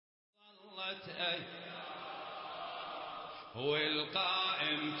ظلت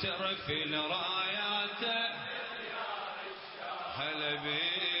والقائم ترفل راياته هلا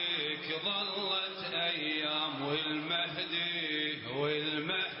بيك ظلت أيام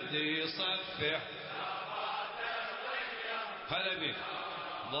والمهدي يصفح هلا بيك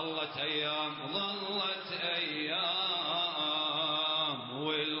ظلت أيام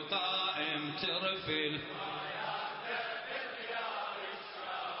والقائم ترفل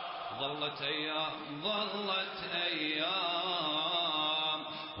ظلت أيام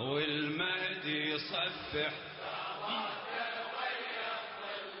والمهدي يصفح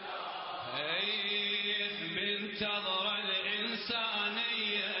منتظر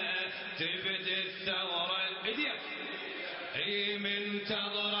الإنسانية تبدي الثورة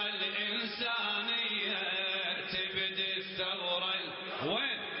منتظر الإنسانية تبدي الثورة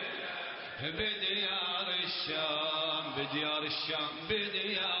وين بديار الشام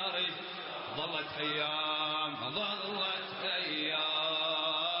ظلت أيام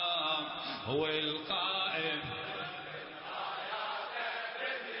والقائم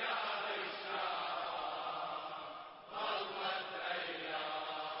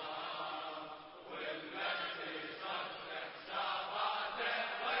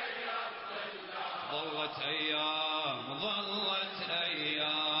ظلت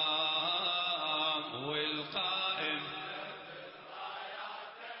أيام والقائم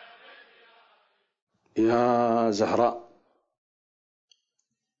يا زهراء.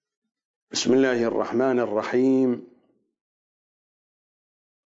 بسم الله الرحمن الرحيم.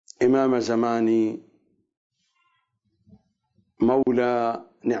 إمام زماني مولى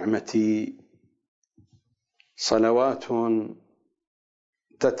نعمتي صلوات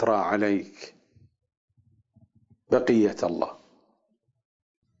تترى عليك بقية الله.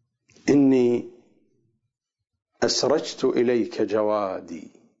 إني أسرجت إليك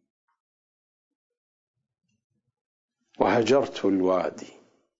جوادي وهجرت الوادي.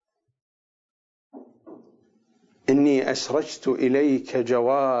 إني أسرجت إليك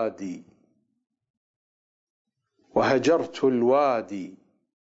جوادي وهجرت الوادي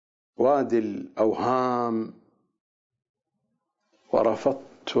وادي الأوهام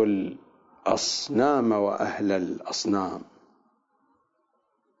ورفضت الأصنام وأهل الأصنام.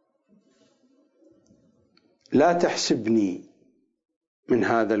 لا تحسبني من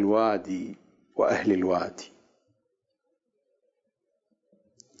هذا الوادي وأهل الوادي،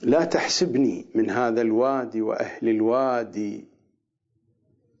 لا تحسبني من هذا الوادي وأهل الوادي.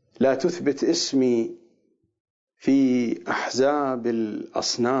 لا تثبت اسمي في أحزاب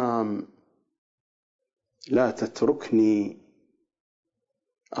الأصنام. لا تتركني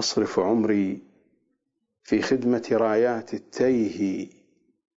أصرف عمري في خدمة رايات التيه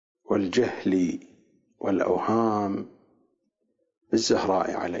والجهل والأوهام.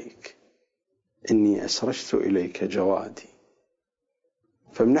 بالزهراء عليك إني أسرجت إليك جوادي،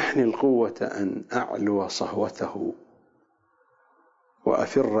 فامنحني القوة أن أعلو صهوته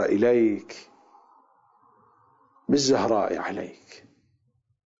وأفر إليك. بالزهراء عليك،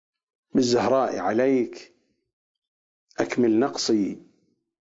 بالزهراء عليك أكمل نقصي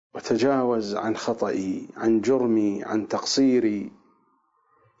وتجاوز عن خطئي، عن جرمي، عن تقصيري.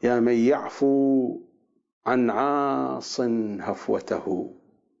 يا من يعفو عن عاص هفوته،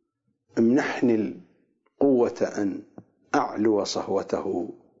 امنحني القوة أن أعلو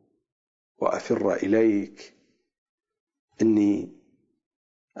صهوته وأفر إليك. إني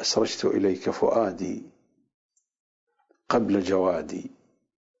أسرجت إليك فؤادي قبل جوادي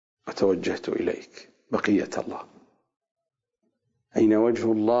وتوجهت إليك بقية الله. أين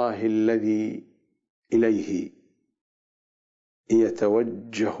وجه الله الذي إليه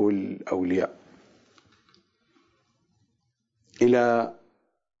يتوجه الأولياء؟ إلى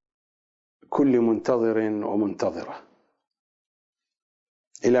كل منتظر ومنتظرة،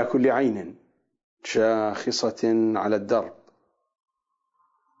 إلى كل عين شاخصة على الدرب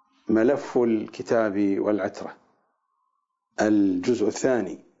ملف الكتاب والعترة، الجزء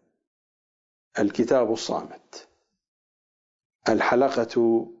الثاني، الكتاب الصامت،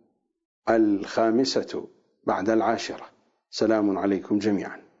 الحلقة 5 بعد 10. سلام عليكم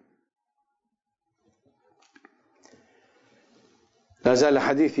جميعا. لا زال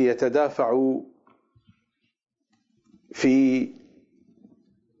حديثي يتدافع في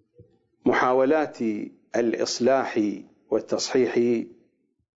محاولات الإصلاح والتصحيح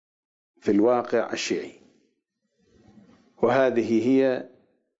في الواقع الشيعي، وهذه هي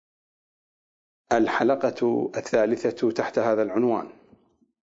الحلقة 3 تحت هذا العنوان.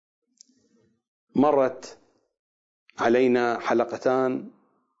 مرت علينا حلقتان،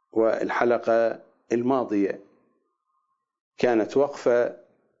 والحلقة الماضية كانت وقفة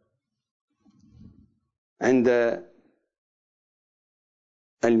عند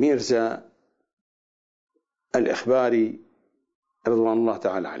الميرزا الإخباري رضوان الله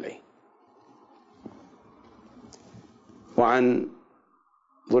تعالى عليه، وعن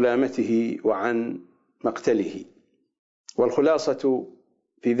ظلامته وعن مقتله. والخلاصة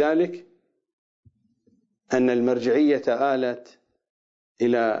في ذلك أن المرجعية آلت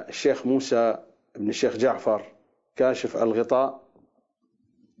إلى الشيخ موسى بن الشيخ جعفر كاشف الغطاء،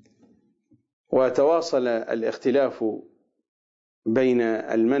 وتواصل الاختلاف بين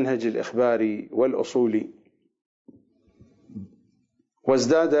المنهج الإخباري والأصولي،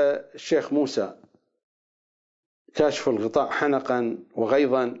 وازداد الشيخ موسى كاشف الغطاء حنقا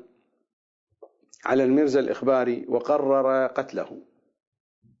وغيظا على الميرزا الإخباري، وقرر قتله،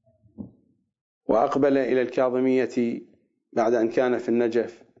 وأقبل إلى الكاظمية بعد أن كان في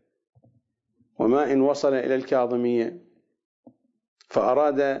النجف، وما إن وصل إلى الكاظمية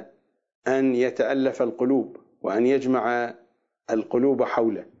فأراد أن يتألف القلوب وأن يجمع القلوب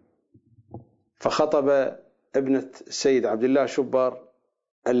حوله، فخطب ابنة السيد عبد الله شبر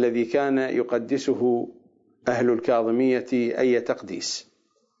الذي كان يقدسه أهل الكاظمية أي تقديس،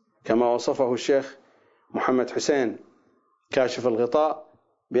 كما وصفه الشيخ محمد حسين كاشف الغطاء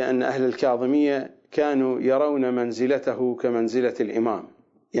بأن أهل الكاظمية كانوا يرون منزلته كمنزلة الإمام،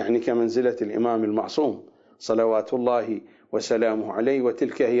 يعني كمنزلة الإمام المعصوم صلوات الله وسلامه عليه،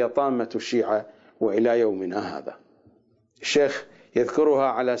 وتلك هي طامة الشيعة وإلى يومنا هذا. الشيخ يذكرها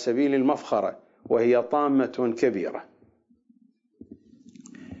على سبيل المفخرة، وهي طامة كبيرة.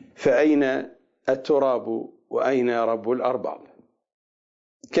 فأين التراب وأين رب الأرباب؟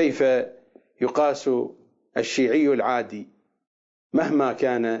 كيف يقاس الشيعي العادي مهما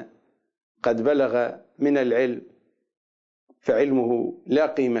كان قد بلغ من العلم، فعلمه لا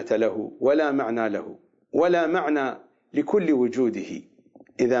قيمة له ولا معنى له ولا معنى لكل وجوده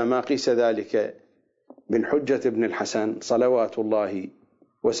إذا ما قيس ذلك بالحجة ابن الحسن صلوات الله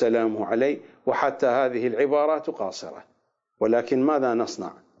وسلامه عليه. وحتى هذه العبارات قاصرة، ولكن ماذا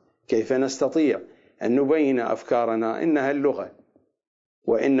نصنع؟ كيف نستطيع أن نبين أفكارنا؟ إنها اللغة،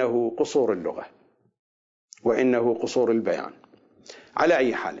 وإنه قصور اللغة، وإنه قصور البيان. على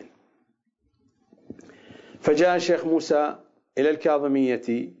أي حال، فجاء الشيخ موسى إلى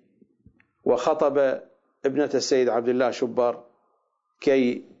الكاظمية وخطب ابنة السيد عبد الله شبر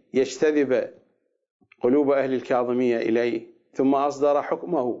كي يجتذب قلوب أهل الكاظمية إليه، ثم أصدر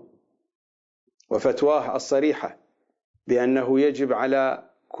حكمه وفتواه الصريحة بأنه يجب على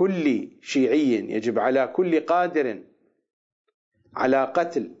كل شيعي، يجب على كل قادر على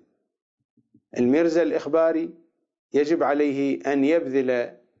قتل الميرزا الإخباري، يجب عليه أن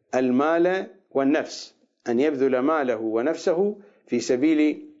يبذل المال والنفس، أن يبذل ماله ونفسه في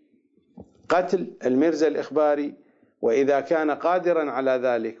سبيل قتل الميرزا الإخباري، وإذا كان قادرا على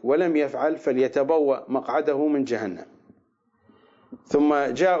ذلك ولم يفعل فليتبوأ مقعده من جهنم. ثم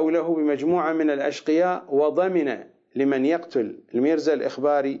جاءوا له بمجموعة من الأشقياء، وضمن لمن يقتل الميرزا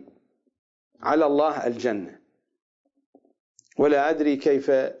الإخباري على الله الجنة. ولا أدري كيف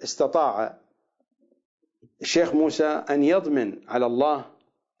استطاع الشيخ موسى أن يضمن على الله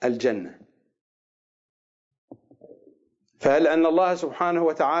الجنة، فهل أن الله سبحانه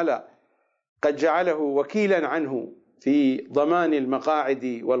وتعالى قد جعله وكيلا عنه في ضمان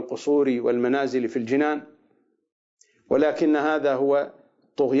المقاعد والقصور والمنازل في الجنان؟ ولكن هذا هو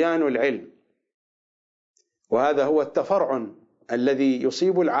طغيان العلم، وهذا هو التفرعن الذي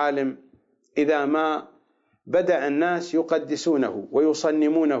يصيب العالم إذا ما بدأ الناس يقدسونه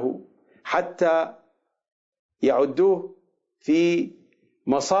ويصنمونه حتى يعدوه في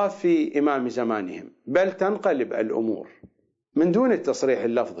مصاف إمام زمانهم، بل تنقلب الأمور من دون التصريح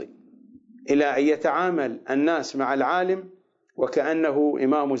اللفظي إلى أن يتعامل الناس مع العالم وكأنه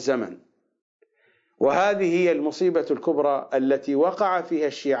إمام الزمن. وهذه هي المصيبة الكبرى التي وقع فيها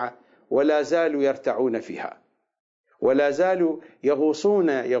الشيعة، ولا زالوا يرتعون فيها، ولا زالوا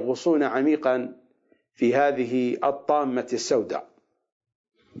يغوصون عميقا في هذه الطامة السوداء.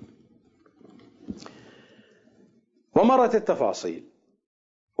 ومرت التفاصيل،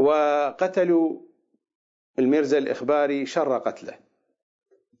 وقتلوا الميرزا الإخباري شر قتله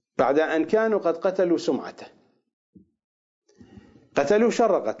بعد أن كانوا قد قتلوا سمعته، قتلوا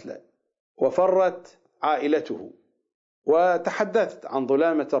شر قتله، وفرت عائلته. وتحدثت عن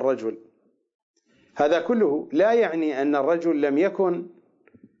ظلامة الرجل، هذا كله لا يعني أن الرجل لم يكن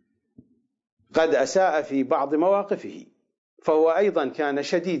قد أساء في بعض مواقفه، فهو أيضا كان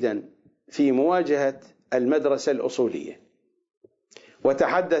شديدا في مواجهة المدرسة الأصولية،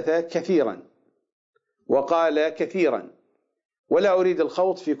 وتحدث كثيرا وقال كثيرا، ولا أريد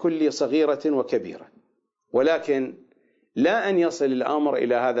الخوض في كل صغيرة وكبيرة، ولكن لا أن يصل الأمر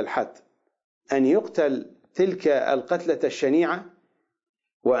إلى هذا الحد أن يقتل تلك القتلة الشنيعة،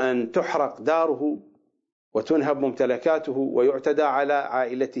 وأن تحرق داره وتنهب ممتلكاته ويعتدى على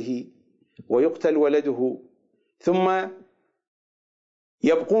عائلته ويقتل ولده، ثم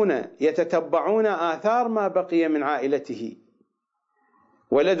يبقون يتتبعون آثار ما بقي من عائلته،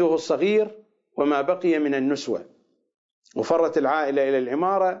 ولده الصغير وما بقي من النسوة، وفرت العائلة إلى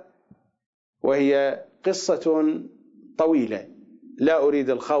العمارة، وهي قصة طويلة لا أريد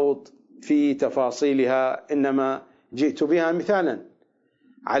الخوض في تفاصيلها، إنما جئت بها مثالا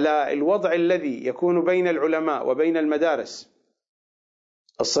على الوضع الذي يكون بين العلماء وبين المدارس،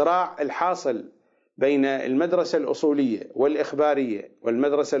 الصراع الحاصل بين المدرسة الأصولية والإخبارية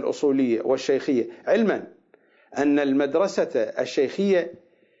والمدرسة الأصولية والشيخية، علما أن المدرسة الشيخية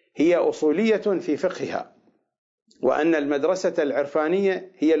هي أصولية في فقهها، وأن المدرسة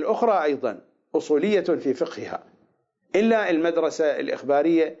العرفانية هي الأخرى أيضا أصولية في فقهها، إلا المدرسة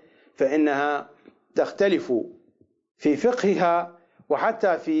الإخبارية فإنها تختلف في فقهها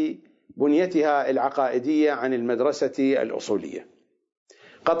وحتى في بنيتها العقائدية عن المدرسة الأصولية.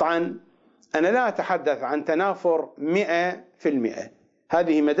 قطعا أنا لا أتحدث عن تنافر 100%،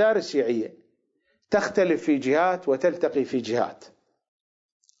 هذه مدارس شيعية تختلف في جهات وتلتقي في جهات،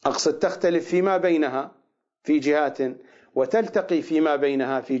 أقصد تختلف فيما بينها في جهات وتلتقي فيما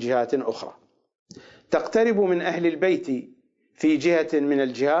بينها في جهات أخرى، تقترب من أهل البيت في جهة من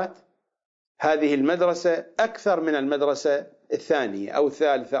الجهات، هذه المدرسة أكثر من المدرسة الثانية أو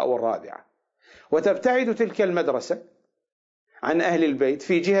الثالثة أو الرابعة، وتبتعد تلك المدرسة عن أهل البيت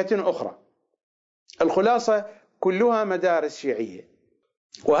في جهة أخرى. الخلاصة كلها مدارس شيعية،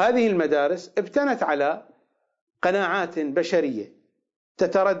 وهذه المدارس ابتنت على قناعات بشرية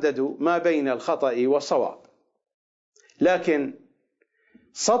تتردد ما بين الخطأ والصواب، لكن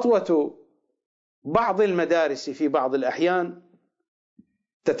سطوة بعض المدارس في بعض الأحيان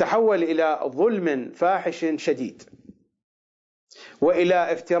تتحول إلى ظلم فاحش شديد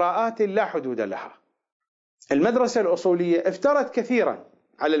وإلى افتراءات لا حدود لها. المدرسة الأصولية افترت كثيرا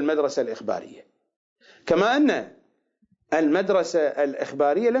على المدرسة الإخبارية، كما أن المدرسة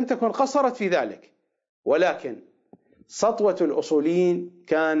الإخبارية لم تكن قصرت في ذلك، ولكن سطوة الأصوليين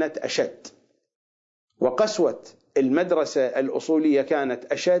كانت أشد، وقسوة المدرسة الأصولية كانت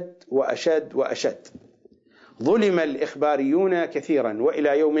أشد وأشد وأشد. ظلم الإخباريون كثيرا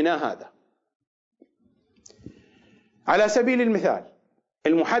وإلى يومنا هذا. على سبيل المثال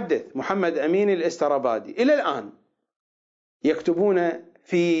المحدث محمد أمين الاسترابادي إلى الآن يكتبون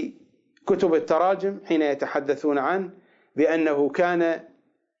في كتب التراجم حين يتحدثون عنه بأنه كان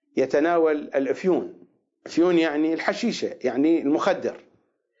يتناول الأفيون، أفيون يعني الحشيشة يعني المخدر،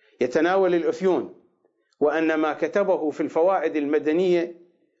 يتناول الأفيون، وأن ما كتبه في الفوائد المدنية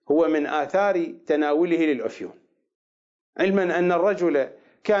هو من آثار تناوله للأفيون، علما أن الرجل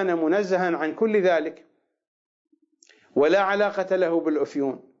كان منزها عن كل ذلك ولا علاقة له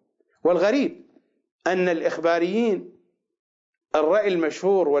بالأفيون. والغريب أن الإخباريين الرأي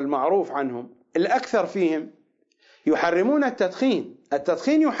المشهور والمعروف عنهم الأكثر فيهم يحرمون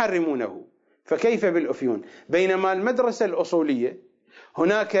التدخين يحرمونه، فكيف بالأفيون؟ بينما المدرسة الأصولية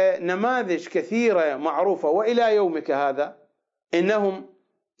هناك نماذج كثيرة معروفة وإلى يومك هذا إنهم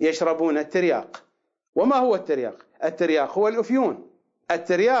يشربون الترياق. وما هو الترياق؟ الترياق هو الأفيون.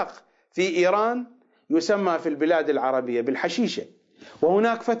 الترياق في إيران يسمى في البلاد العربية بالحشيشة،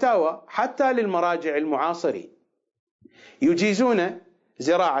 وهناك فتاوى حتى للمراجع المعاصرين يجيزون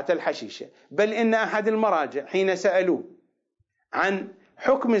زراعة الحشيشة، بل إن أحد المراجع حين سألوه عن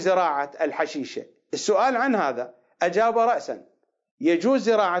حكم زراعة الحشيشة السؤال عن هذا أجاب رأسا يجوز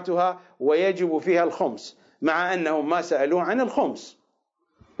زراعتها ويجب فيها الخمس، مع أنهم ما سألوه عن الخمس.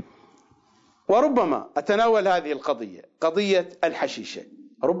 وربما أتناول هذه القضية، قضية الحشيشة،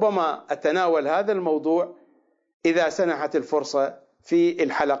 ربما أتناول هذا الموضوع إذا سنحت الفرصة في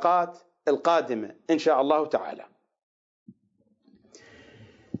الحلقات القادمة إن شاء الله تعالى.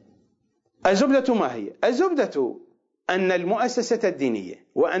 الزبدة ما هي؟ الزبدة أن المؤسسة الدينية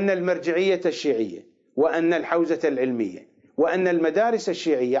وأن المرجعية الشيعية وأن الحوزة العلمية وأن المدارس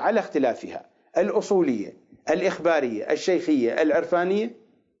الشيعية على اختلافها الأصولية الإخبارية الشيخية العرفانية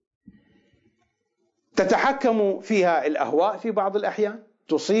تتحكم فيها الأهواء في بعض الأحيان،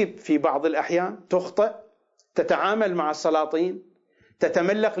 تصيب في بعض الأحيان، تخطئ، تتعامل مع السلاطين،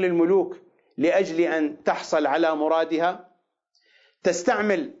 تتملق للملوك لأجل أن تحصل على مرادها،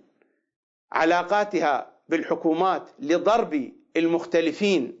 تستعمل علاقاتها بالحكومات لضرب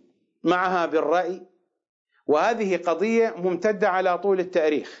المختلفين معها بالرأي. وهذه قضية ممتدة على طول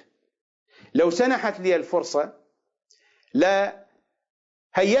التاريخ. لو سنحت لي الفرصة لا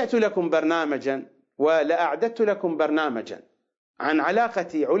هيأت لكم برنامجا ولا أعددت لكم برنامجا عن علاقة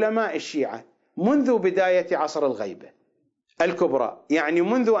علماء الشيعة منذ بداية عصر الغيبة الكبرى، يعني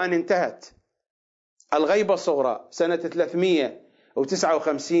منذ أن انتهت الغيبة الصغرى سنة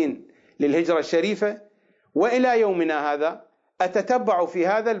 359 للهجرة الشريفة وإلى يومنا هذا، أتتبع في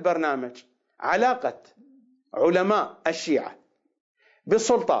هذا البرنامج علاقة علماء الشيعة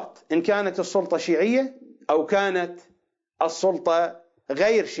بالسلطات، إن كانت السلطة شيعية أو كانت السلطة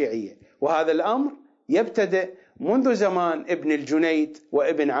غير شيعية. وهذا الأمر يبتدئ منذ زمان ابن الجنيد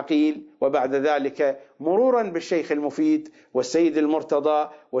وابن عقيل، وبعد ذلك مرورا بالشيخ المفيد والسيد المرتضى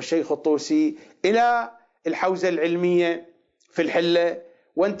والشيخ الطوسي إلى الحوزة العلمية في الحلة،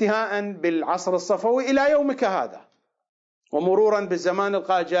 وانتهاء بالعصر الصفوي إلى يومك هذا، ومرورا بالزمان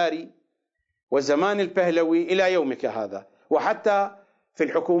القاجاري والزمان البهلوي إلى يومك هذا، وحتى في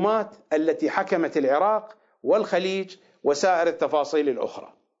الحكومات التي حكمت العراق والخليج وسائر التفاصيل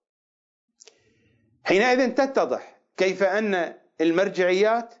الأخرى. حينئذ تتضح كيف أن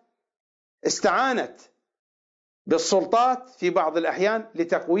المرجعيات استعانت بالسلطات في بعض الأحيان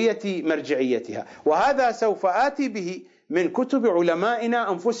لتقوية مرجعيتها، وهذا سوف آتي به من كتب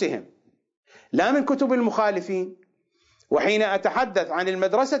علمائنا أنفسهم لا من كتب المخالفين. وحين أتحدث عن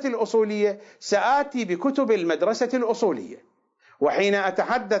المدرسة الأصولية سآتي بكتب المدرسة الأصولية، وحين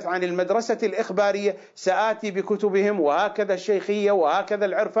أتحدث عن المدرسة الإخبارية سآتي بكتبهم، وهكذا الشيخية وهكذا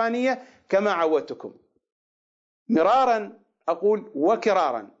العرفانية، كما عودتكم مرارا أقول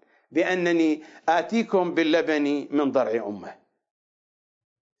وكرارا بأنني آتيكم باللبن من ضرع أمه.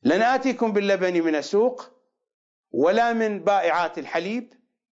 لن آتيكم باللبن من السوق ولا من بائعات الحليب،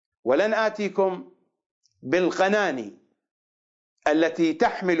 ولن آتيكم بالقناني التي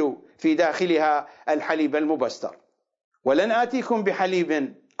تحمل في داخلها الحليب المبستر، ولن آتيكم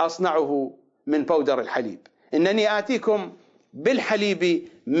بحليب أصنعه من بودر الحليب، إنني آتيكم بالحليب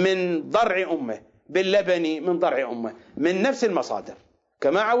من ضرع أمه، باللبن من ضرع أمه، من نفس المصادر،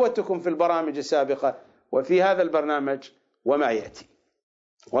 كما عودتكم في البرامج السابقة وفي هذا البرنامج وما يأتي.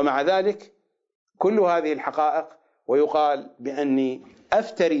 ومع ذلك كل هذه الحقائق ويقال بأني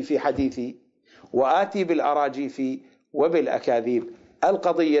أفتري في حديثي وآتي بالأراجيف وبالأكاذيب.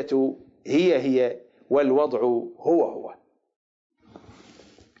 القضية هي والوضع هو.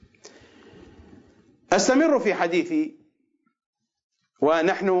 أستمر في حديثي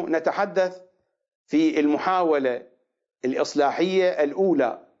ونحن نتحدث في المحاولة الإصلاحية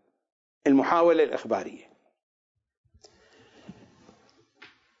الأولى، المحاولة الإخبارية.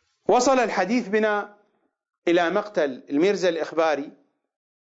 وصل الحديث بنا إلى مقتل الميرزا الإخباري،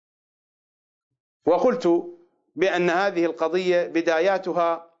 وقلت بأن هذه القضية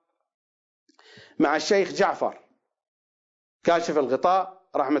بداياتها مع الشيخ جعفر كاشف الغطاء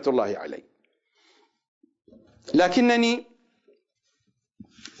رحمة الله عليه، لكنني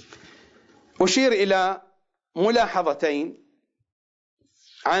أشير إلى ملاحظتين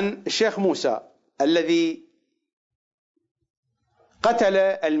عن الشيخ موسى الذي قتل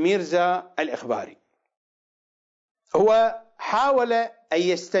الميرزا الإخباري. هو حاول أن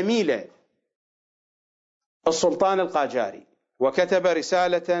يستميل السلطان القاجاري وكتب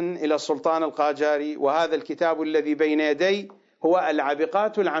رسالة إلى السلطان القاجاري، وهذا الكتاب الذي بين يدي هو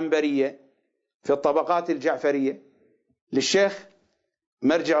العبقات العنبرية في الطبقات الجعفرية للشيخ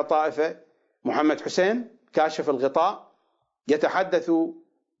مرجع طائفة محمد حسين كاشف الغطاء، يتحدث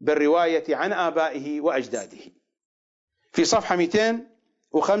بالرواية عن آبائه وأجداده. في صفحة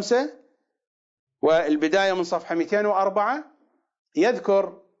 205 والبداية من صفحة 204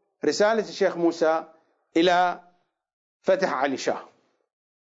 يذكر رسالة الشيخ موسى إلى فتح علي شاه.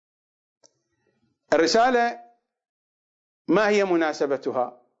 الرسالة ما هي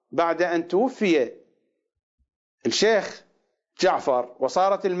مناسبتها؟ بعد أن توفي الشيخ جعفر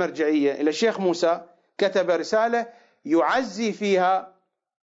وصارت المرجعية إلى الشيخ موسى، كتب رسالة يعزي فيها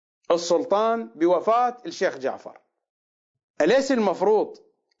السلطان بوفاة الشيخ جعفر. أليس المفروض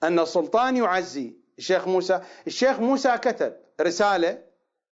أن السلطان يعزي الشيخ موسى؟ الشيخ موسى كتب رسالة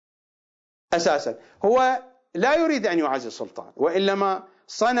أساسا هو لا يريد أن يعزي السلطان، وإنما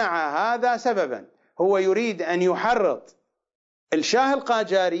صنع هذا سببا، هو يريد أن يحرض الشاه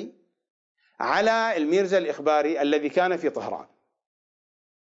القاجاري على الميرزا الإخباري الذي كان في طهران.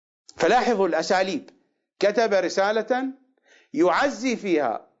 فلاحظوا الأساليب، كتب رسالة يعزي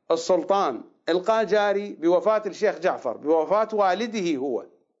فيها السلطان القاجاري بوفاة الشيخ جعفر، بوفاة والده هو،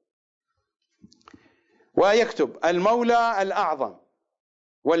 ويكتب المولى الأعظم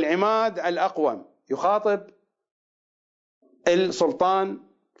والعماد الأقوم، يخاطب السلطان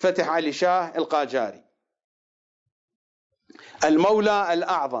فتح علي شاه القاجاري، المولى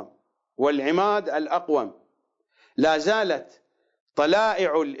الأعظم والعماد الأقوم، لا زالت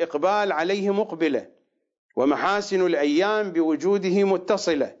طلائع الإقبال عليه مقبلة، ومحاسن الأيام بوجوده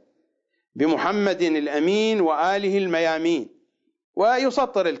متصلة، بمحمد الأمين وآله الميامين،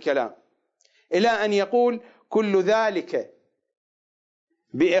 ويسطر الكلام إلى أن يقول: كل ذلك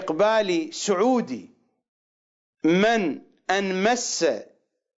بإقبال سعود من أن مس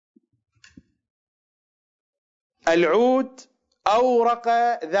العود أورق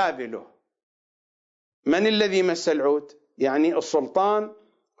ذابله. من الذي مس العود؟ يعني السلطان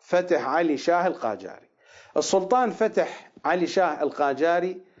فتح علي شاه القاجاري. السلطان فتح علي شاه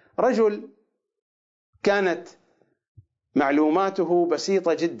القاجاري رجل كانت معلوماته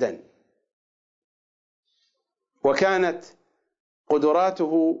بسيطة جدا، وكانت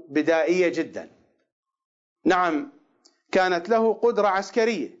قدراته بدائية جدا. نعم، كانت له قدرة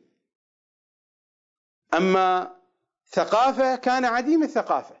عسكرية، أما ثقافة كان عديم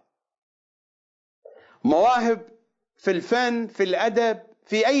الثقافة. مواهب في الفن، في الأدب،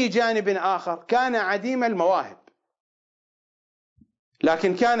 في أي جانب آخر كان عديم المواهب،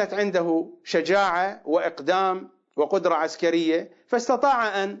 لكن كانت عنده شجاعة وإقدام وقدرة عسكرية،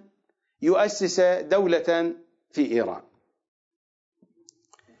 فاستطاع أن يؤسس دولة في إيران.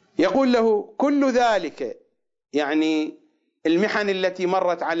 يقول له: كل ذلك، يعني المحن التي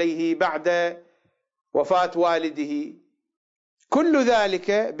مرت عليه بعد وفاة والده، كل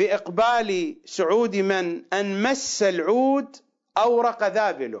ذلك بإقبال سعود من أن مس العود أورق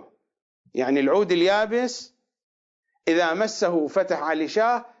ذابله. يعني العود اليابس إذا مسه فتح علي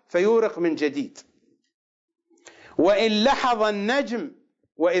شاه فيورق من جديد. وإن لحظ النجم،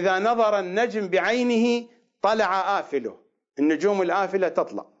 وإذا نظر النجم بعينه طلع آفله، النجوم الآفلة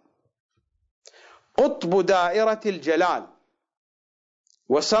تطلع. قطب دائرة الجلال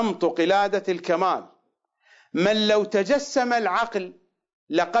وسمط قلادة الكمال، من لو تجسم العقل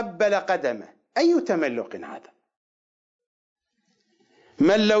لقبل قدمه. أي تملق هذا؟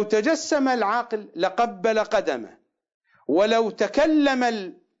 من لو تجسم العقل لقبل قدمه، ولو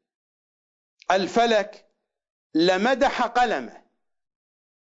تكلم الفلك لمدح قلمه.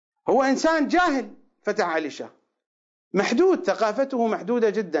 هو إنسان جاهل فتح علي شاه، محدود، ثقافته محدودة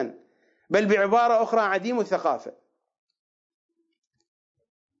جدا، بل بعبارة أخرى عديم الثقافة.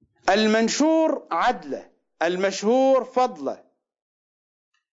 المنشور عدله، المشهور فضله،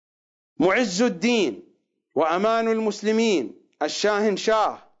 معز الدين وأمان المسلمين،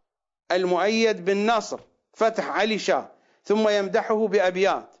 الشاهنشاه المؤيد بالنصر فتح علي شاه، ثم يمدحه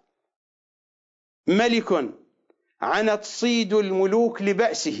بأبيات: ملك عنت صيد الملوك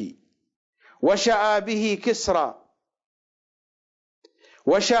لبأسه، وشأى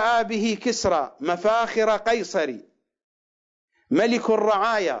به كسرى مفاخر قيصر، ملك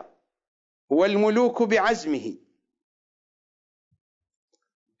الرعايا والملوك بعزمه.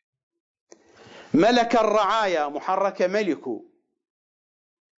 ملك الرعايا محرك ملك،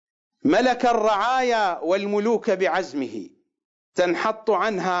 ملك الرعايا والملوك بعزمه، تنحط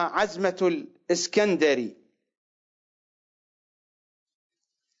عنها عزمة الإسكندري،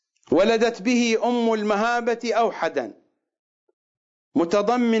 ولدت به أم المهابة أوحدا،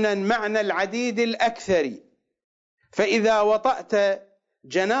 متضمنا معنى العديد الأكثر، فإذا وطأت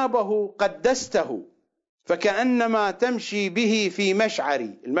جنابه قدسته، فكأنما تمشي به في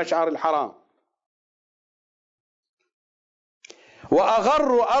المشعر الحرام.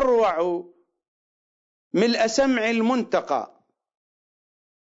 وأغر أروع ملء سمع المنتقى،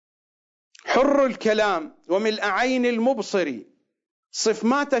 حر الكلام وملء عين المبصر، صف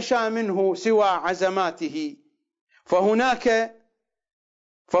ما تشاء منه سوى عزماته،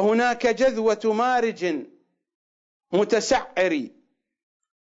 فهناك جذوة مارج متسعر،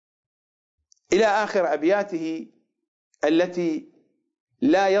 إلى آخر أبياته التي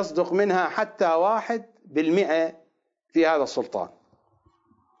لا يصدق منها حتى 1% في هذا السلطان.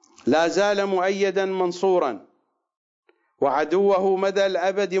 لا زال مؤيدا منصورا، وعدوه مدى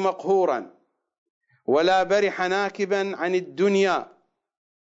الأبد مقهورا، ولا برح ناكبا عن الدنيا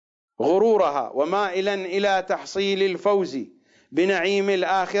غرورها، ومائلا إلى تحصيل الفوز بنعيم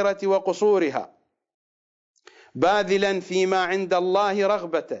الآخرة وقصورها، باذلا فيما عند الله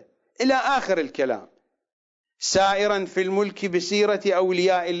رغبته، إلى آخر الكلام. سائرا في الملك بسيرة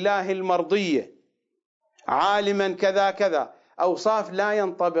أولياء الله المرضية، عالما كذا كذا، أوصاف لا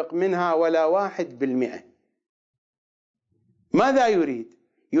ينطبق منها ولا 1%. ماذا يريد؟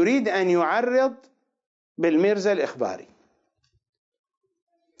 يريد أن يعرض بالميرزا الإخباري،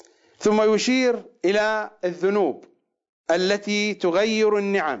 ثم يشير إلى الذنوب التي تغير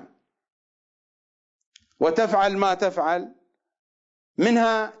النعم وتفعل ما تفعل،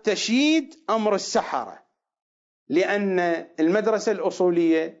 منها تشييد أمر السحرة، لأن المدرسة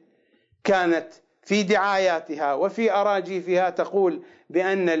الأصولية كانت في دعاياتها وفي أراجيفها تقول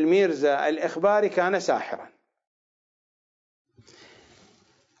بأن الميرزا الإخباري كان ساحرا.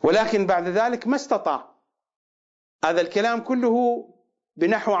 ولكن بعد ذلك ما استطاع. هذا الكلام كله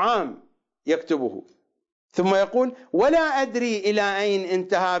بنحو عام يكتبه، ثم يقول: ولا أدري إلى أين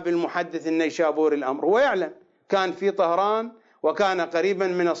انتهى بالمحدث النيشابوري الأمر. هو يعلم كان في طهران وكان قريبا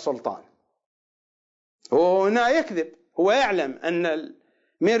من السلطان، وهنا يكذب. هو يعلم أن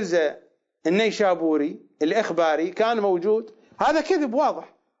الميرزا النيشابوري الإخباري كان موجود، هذا كذب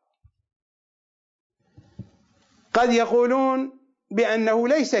واضح. قد يقولون بأنه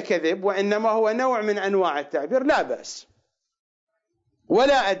ليس كذب وإنما هو نوع من أنواع التعبير، لا بأس.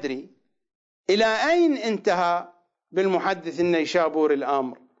 ولا أدري إلى أين انتهى بالمحدث النيشابوري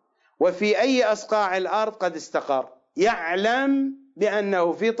الأمر وفي أي أصقاع الأرض قد استقر. يعلم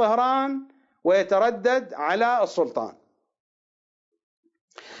بأنه في طهران ويتردد على السلطان.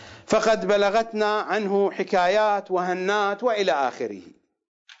 فقد بلغتنا عنه حكايات وهنات وإلى آخره.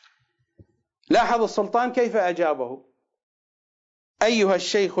 لاحظ السلطان كيف أجابه: أيها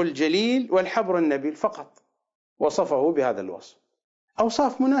الشيخ الجليل والحبر النبيل، فقط وصفه بهذا الوصف.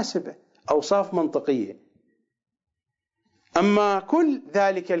 أوصاف مناسبة، أوصاف منطقية. أما كل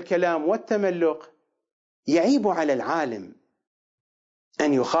ذلك الكلام والتملق يعيب على العالم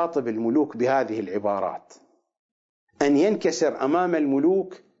أن يخاطب الملوك بهذه العبارات، أن ينكسر أمام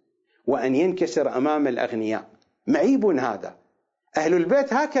الملوك وأن ينكسر أمام الأغنياء. معيب هذا. أهل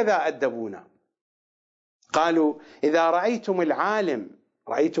البيت هكذا أدبونا. قالوا: إذا رأيتم العالم،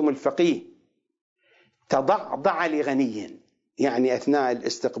 رأيتم الفقيه تضعضع لغني، يعني أثناء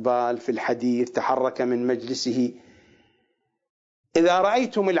الاستقبال في الحديث تحرك من مجلسه، إذا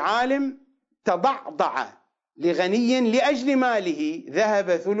رأيتم العالم تضعضع لغني لأجل ماله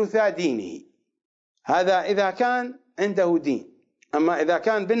ذهب ثلث دينه. هذا إذا كان عنده دين. أما إذا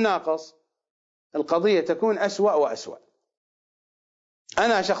كان بالناقص القضية تكون أسوأ وأسوأ.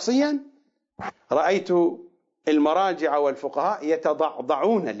 أنا شخصيا رأيت المراجع والفقهاء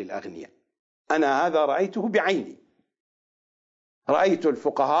يتضعضعون للأغنياء. أنا هذا رأيته بعيني. رأيت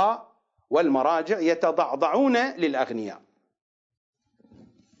الفقهاء والمراجع يتضعضعون للأغنياء.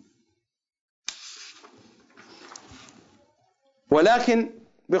 ولكن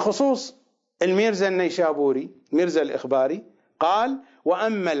بخصوص الميرزا النيشابوري، الميرزا الإخباري، قال: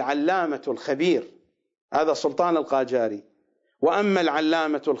 وأما العلامة الخبير، هذا السلطان القاجاري، وأما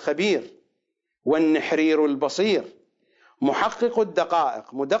العلامة الخبير والنحرير البصير محقق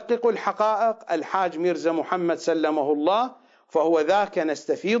الدقائق مدقق الحقائق الحاج ميرزا محمد سلمه الله، فهو ذاك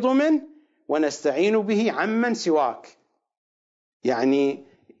نستفيض منه ونستعين به عمن سواك. يعني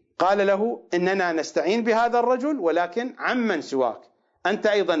قال له: إننا نستعين بهذا الرجل ولكن عمن سواك، أنت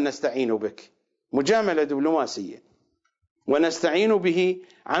أيضا نستعين بك. مجاملة دبلوماسية. ونستعين به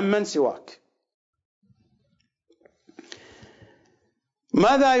عمن سواك.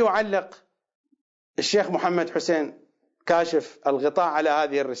 ماذا يعلق الشيخ محمد حسين كاشف الغطاء على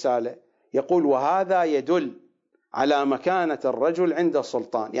هذه الرسالة؟ يقول: وهذا يدل على مكانة الرجل عند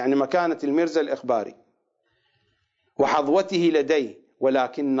السلطان، يعني مكانة الميرزا الإخباري وحظوته لديه،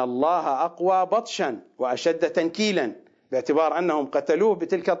 ولكن الله أقوى بطشا وأشد تنكيلا، باعتبار أنهم قتلوه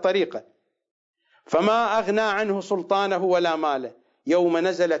بتلك الطريقة. فما أغنى عنه سلطانه ولا ماله يوم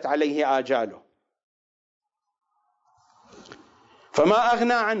نزلت عليه آجاله. فما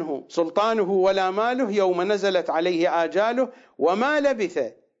أغنى عنه سلطانه ولا ماله يوم نزلت عليه آجاله، وما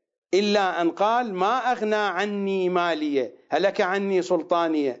لبث إلا أن قال: ما أغنى عني مالي هلك عني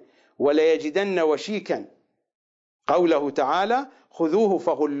سلطاني وليجدن وشيكا. قوله تعالى: خذوه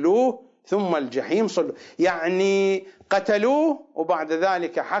فغلوه ثم الجحيم صلوه، يعني قتلوه وبعد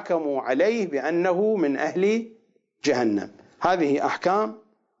ذلك حكموا عليه بأنه من أهل جهنم. هذه أحكام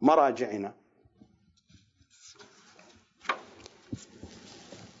مراجعنا.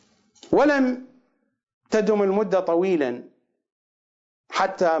 ولم تدم المدة طويلا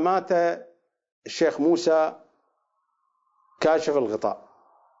حتى مات الشيخ موسى كاشف الغطاء.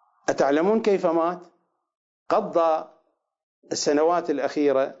 أتعلمون كيف مات؟ قضى السنوات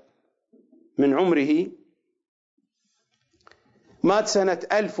الأخيرة من عمره، مات سنة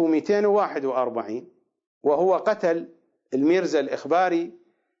 1241، وهو قتل الميرزا الإخباري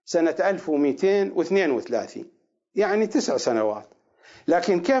سنة 1232، يعني 9 سنوات.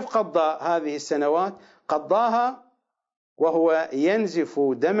 لكن كيف قضى هذه السنوات؟ قضاها وهو ينزف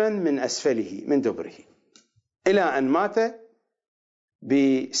دما من أسفله من دبره، إلى أن مات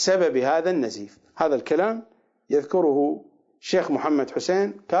بسبب هذا النزيف. هذا الكلام يذكره الشيخ محمد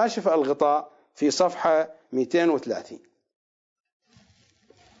حسين كاشف الغطاء في صفحة 230.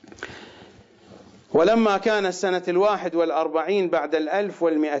 ولما كان السنة 41 بعد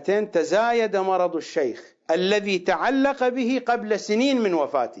 1200 تزايد مرض الشيخ الذي تعلق به قبل سنين من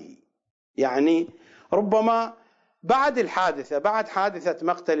وفاته. يعني ربما بعد حادثة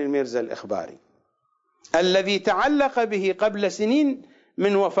مقتل الميرزا الإخباري الذي تعلق به قبل سنين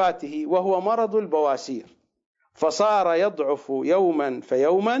من وفاته وهو مرض البواسير، فصار يضعف يوما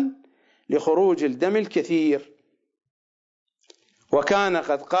فيوما لخروج الدم الكثير، وكان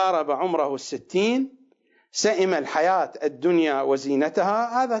قد قارب عمره 60، سئم الحياة الدنيا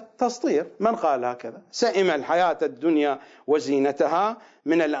وزينتها. هذا تسطير، من قال هكذا؟ سئم الحياة الدنيا وزينتها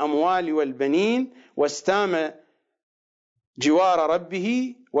من الأموال والبنين، واستام جوار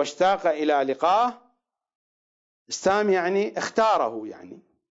ربه واشتاق إلى لقاه. استام يعني اختاره، يعني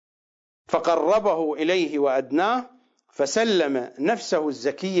فقربه إليه وأدناه، فسلم نفسه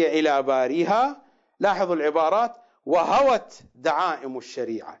الزكية إلى باريها. لاحظوا العبارات: وهوت دعائم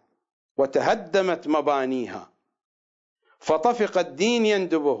الشريعة وتهدمت مبانيها، فطفق الدين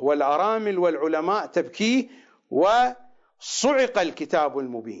يندبه والأرامل والعلماء تبكيه، وصعق الكتاب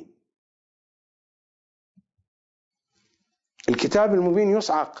المبين. الكتاب المبين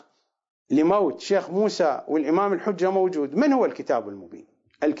يصعق لموت شيخ موسى والإمام الحجة موجود. من هو الكتاب المبين؟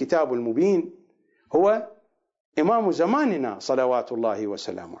 الكتاب المبين هو إمام زماننا صلوات الله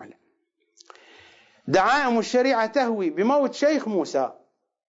وسلامه عليه. دعائم الشريعة تهوي بموت شيخ موسى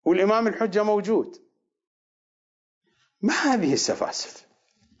والإمام الحجة موجود. ما هذه السفاسف؟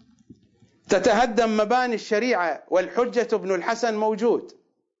 تتهدم مباني الشريعة والحجة ابن الحسن موجود،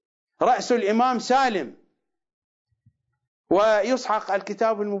 رأس الإمام سالم، ويصعق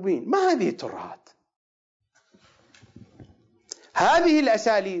الكتاب المبين. ما هذه الترهات؟ هذه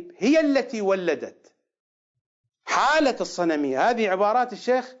الأساليب هي التي ولدت حالة الصنمية. هذه عبارات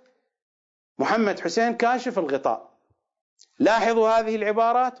الشيخ محمد حسين كاشف الغطاء. لاحظوا هذه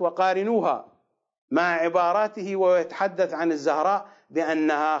العبارات وقارنوها مع عباراته ويتحدث عن الزهراء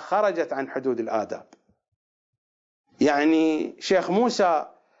بأنها خرجت عن حدود الآداب. يعني شيخ موسى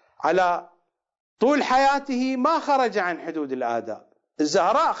على طول حياته ما خرج عن حدود الآداب،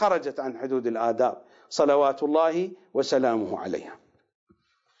 الزهراء خرجت عن حدود الآداب صلوات الله وسلامه عليها.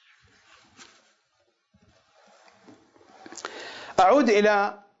 أعود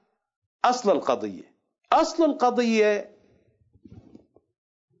إلى أصل القضية. أصل القضية،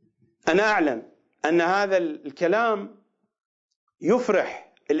 أنا أعلم أن هذا الكلام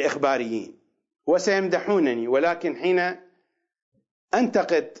يفرح الإخباريين وسيمدحونني، ولكن حين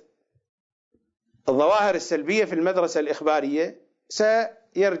أنتقد الظواهر السلبية في المدرسة الإخبارية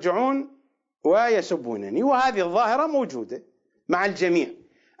سيرجعون ويسبونني، وهذه الظاهرة موجودة مع الجميع.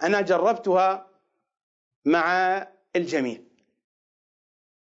 أنا جربتها مع الجميع،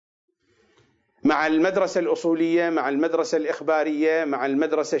 مع المدرسة الأصولية، مع المدرسة الإخبارية، مع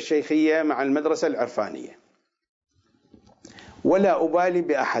المدرسة الشيخية، مع المدرسة العرفانية، ولا أبالي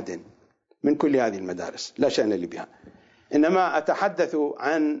بأحد من كل هذه المدارس، لا شأن لي بها. إنما أتحدث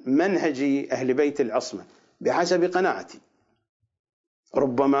عن منهج أهل بيت العصمة بحسب قناعتي.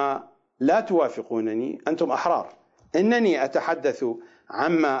 ربما لا توافقونني، أنتم أحرار. إنني أتحدث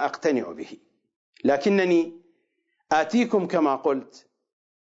عما أقتنع به، لكنني آتيكم كما قلت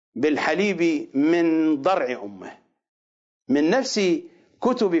بالحليب من ضرع أمه، من نفس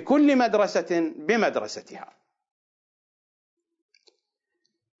كتب كل مدرسة بمدرستها.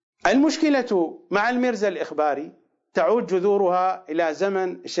 المشكلة مع الميرزا الإخباري تعود جذورها إلى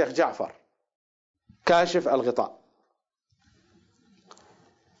زمن الشيخ جعفر كاشف الغطاء.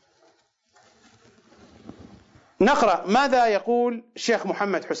 نقرأ ماذا يقول الشيخ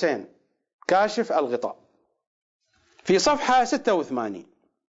محمد حسين كاشف الغطاء في صفحة 86.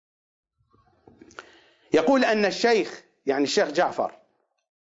 يقول أن الشيخ، يعني الشيخ جعفر،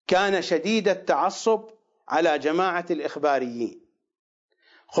 كان شديد التعصب على جماعة الإخباريين،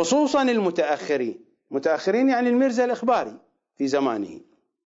 خصوصا المتأخرين. متأخرين يعني الميرزا الإخباري في زمانه،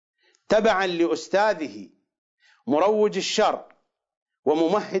 تبعا لأستاذه مروج الشر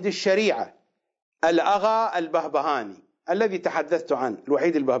وممهد الشريعة الأغا البهبهاني الذي تحدثت عنه،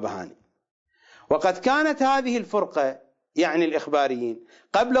 الوحيد البهبهاني. وقد كانت هذه الفرقة، يعني الإخباريين،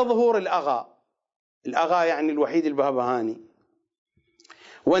 قبل ظهور الأغا يعني الوحيد البهبهاني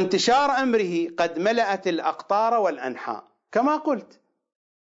وانتشار أمره، قد ملأت الأقطار والأنحاء. كما قلت،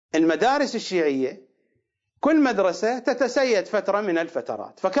 المدارس الشيعية كل مدرسة تتسيد فترة من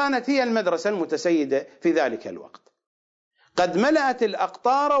الفترات، فكانت هي المدرسة المتسيدة في ذلك الوقت. قد ملأت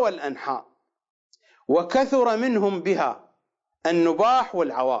الأقطار والأنحاء، وكثر منهم بها النباح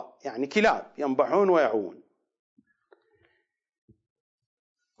والعواء، يعني كلاب ينبحون ويعوون.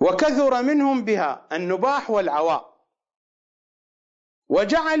 وكثر منهم بها النباح والعواء،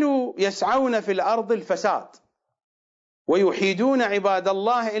 وجعلوا يسعون في الأرض الفساد، ويحيدون عباد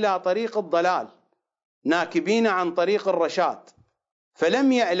الله إلى طريق الضلال، ناكبين عن طريق الرشاد،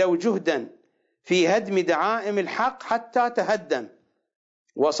 فلم يألوا جهدا في هدم دعائم الحق حتى تهدم،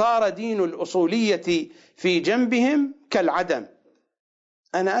 وصار دين الأصولية في جنبهم كالعدم.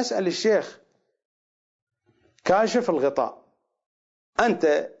 أنا أسأل الشيخ كاشف الغطاء،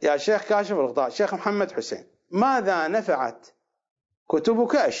 أنت يا شيخ كاشف الغطاء شيخ محمد حسين، ماذا نفعت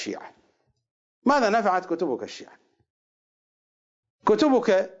كتبك الشيعة؟ ماذا نفعت كتبك الشيعة؟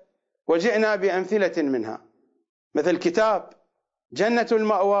 كتبك وجئنا بأمثلة منها، مثل كتاب جنة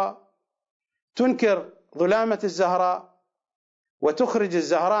المأوى، تنكر ظلامة الزهراء وتخرج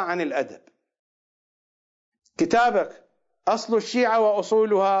الزهراء عن الأدب. كتابك أصل الشيعة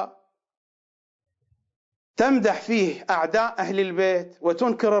وأصولها، تمدح فيه أعداء أهل البيت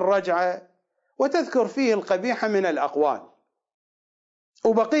وتنكر الرجعة وتذكر فيه القبيح من الأقوال،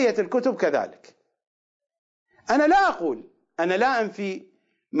 وبقية الكتب كذلك. أنا لا أقول، أنا لا أنفي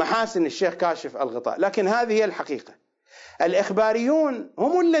محاسن الشيخ كاشف الغطاء، لكن هذه هي الحقيقة. الإخباريون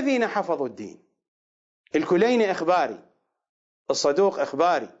هم الذين حفظوا الدين. الكليني إخباري، الصدوق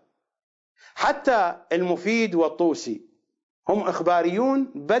إخباري، حتى المفيد والطوسي هم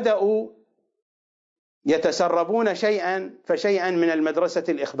إخباريون، بدأوا يتسربون شيئا فشيئا من المدرسة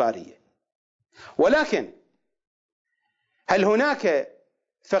الإخبارية. ولكن هل هناك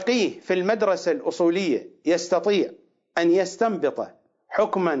فقيه في المدرسة الأصولية يستطيع أن يستنبط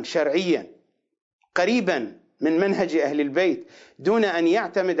حكما شرعيا قريبا من منهج أهل البيت دون أن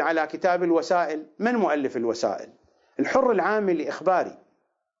يعتمد على كتاب الوسائل؟ من مؤلف الوسائل؟ الحر العاملي إخباري.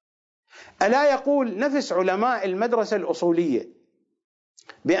 ألا يقول نفس علماء المدرسة الأصولية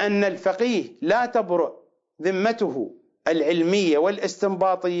بأن الفقيه لا تبرأ ذمته العلمية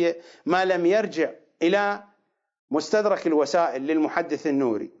والاستنباطية ما لم يرجع إلى مستدرك الوسائل للمحدث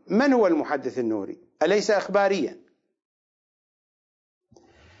النوري؟ من هو المحدث النوري؟ أليس إخباريا؟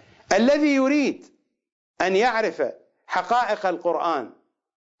 الذي يريد أن يعرف حقائق القرآن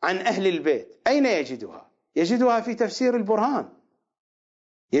عن أهل البيت أين يجدها؟ يجدها في تفسير البرهان،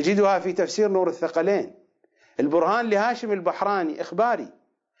 يجدها في تفسير نور الثقلين. البرهان لهاشم البحراني إخباري،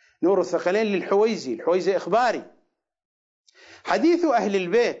 نور الثقلين للحويزي، الحويزي إخباري. حديث أهل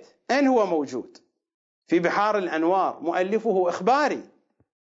البيت أين هو موجود؟ في بحار الأنوار، مؤلفه إخباري.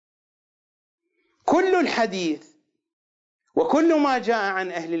 كل الحديث وكل ما جاء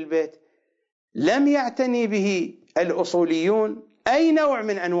عن أهل البيت لم يعتني به الأصوليون أي نوع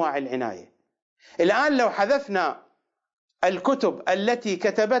من أنواع العناية. الآن لو حذفنا الكتب التي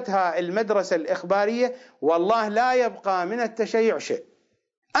كتبتها المدرسة الإخبارية والله لا يبقى من التشيع شيء.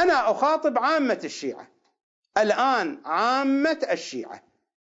 أنا أخاطب عامة الشيعة الآن، عامة الشيعة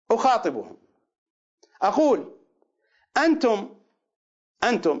أخاطبهم، أقول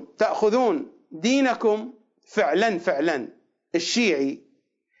أنتم تأخذون دينكم فعلا الشيعي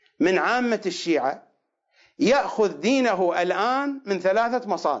من عامة الشيعة، يأخذ دينه الآن من 3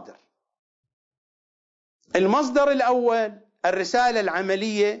 مصادر. المصدر الأول الرسالة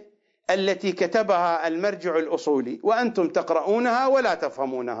العملية التي كتبها المرجع الأصولي، وأنتم تقرؤونها ولا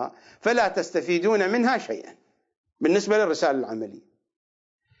تفهمونها فلا تستفيدون منها شيئا بالنسبة للرسالة العملية.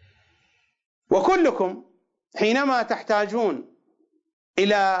 وكلكم حينما تحتاجون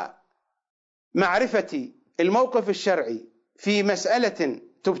إلى معرفة الموقف الشرعي في مسألة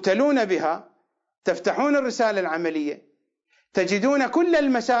تبتلون بها تفتحون الرسالة العملية، تجدون كل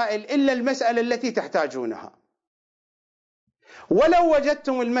المسائل إلا المسألة التي تحتاجونها. ولو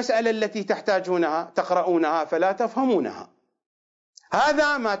وجدتم المسألة التي تحتاجونها تقرؤونها فلا تفهمونها.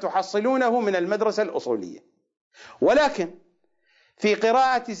 هذا ما تحصلونه من المدرسة الأصولية. ولكن في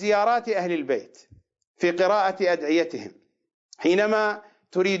قراءة زيارات أهل البيت، في قراءة أدعيتهم، حينما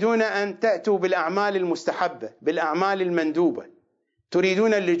تريدون أن تأتوا بالأعمال المستحبة، بالأعمال المندوبة،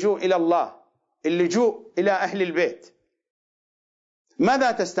 تريدون اللجوء إلى الله، اللجوء إلى أهل البيت،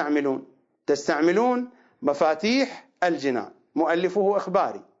 ماذا تستعملون؟ تستعملون مفاتيح الجنان، مؤلفه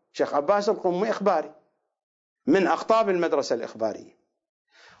إخباري، شيخ عباس القمي إخباري من أقطاب المدرسة الإخبارية،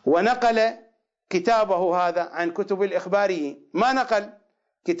 ونقل كتابه هذا عن كتب الإخباريين، ما نقل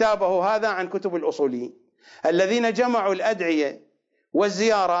كتابه هذا عن كتب الأصوليين. الذين جمعوا الأدعية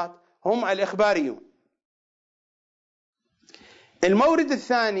والزيارات هم الإخباريون. المورد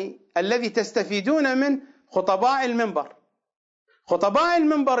الثاني الذي تستفيدون منه خطباء المنبر، خطباء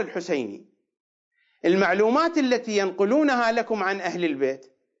المنبر الحسيني. المعلومات التي ينقلونها لكم عن أهل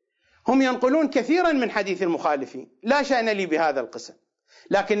البيت هم ينقلون كثيرا من حديث المخالفين، لا شأن لي بهذا القسم،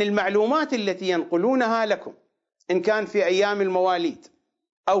 لكن المعلومات التي ينقلونها لكم إن كان في أيام المواليد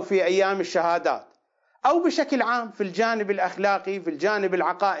أو في أيام الشهادات أو بشكل عام في الجانب الأخلاقي، في الجانب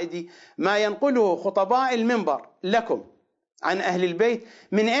العقائدي، ما ينقله خطباء المنبر لكم عن أهل البيت،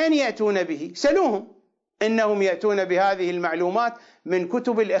 من أين يأتون به؟ سلوهم. إنهم يأتون بهذه المعلومات من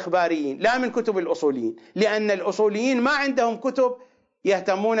كتب الإخباريين لا من كتب الأصوليين، لأن الأصوليين ما عندهم كتب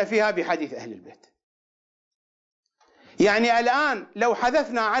يهتمون فيها بحديث أهل البيت. يعني الآن لو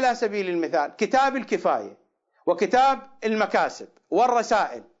حذفنا على سبيل المثال كتاب الكفاية وكتاب المكاسب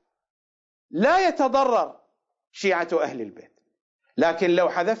والرسائل لا يتضرر شيعة أهل البيت، لكن لو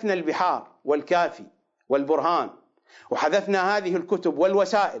حذفنا البحار والكافي والبرهان وحذفنا هذه الكتب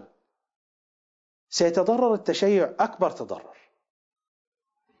والوسائل سيتضرر التشيع أكبر تضرر.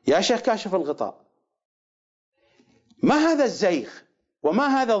 يا شيخ كاشف الغطاء، ما هذا الزيغ وما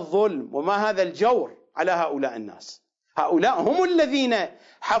هذا الظلم وما هذا الجور على هؤلاء الناس؟ هؤلاء هم الذين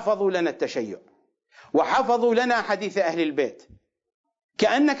حفظوا لنا التشيع وحفظوا لنا حديث أهل البيت.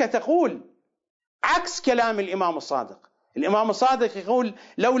 كأنك تقول عكس كلام الإمام الصادق. الإمام الصادق يقول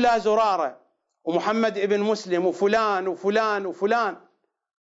لولا زرارة ومحمد ابن مسلم وفلان وفلان وفلان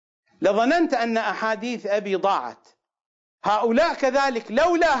لظننت أن أحاديث أبي ضاعت. هؤلاء كذلك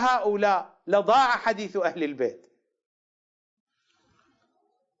لولا هؤلاء لضاع حديث أهل البيت.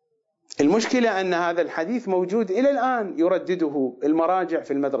 المشكلة أن هذا الحديث موجود إلى الآن يردده المراجع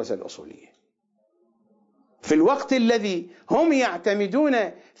في المدرسة الأصولية، في الوقت الذي هم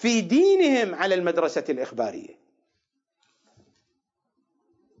يعتمدون في دينهم على المدرسة الإخبارية،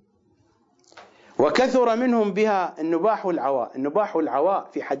 وكثر منهم بها النباح والعواء. النباح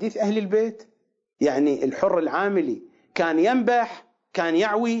والعواء في حديث أهل البيت، يعني الحر العاملي كان ينبح كان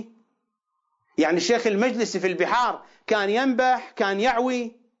يعوي، يعني الشيخ المجلسي في البحار كان ينبح كان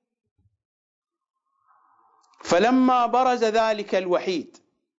يعوي. فلما برز ذلك الوحيد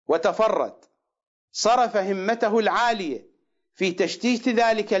وتفرد صرف همته العالية في تشتيت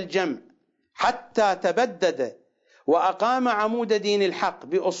ذلك الجمع حتى تبدد وأقام عمود دين الحق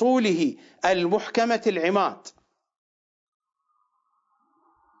بأصوله المحكمة العماد،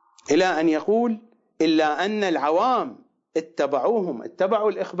 إلى أن يقول إلا أن العوام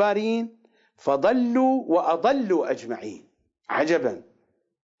اتبعوا الإخباريين فضلوا وأضلوا أجمعين. عجبا،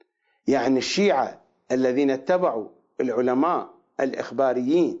 يعني الشيعة الذين اتبعوا العلماء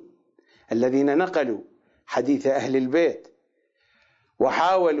الإخباريين الذين نقلوا حديث أهل البيت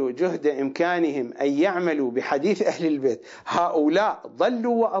وحاولوا جهد إمكانهم أن يعملوا بحديث أهل البيت، هؤلاء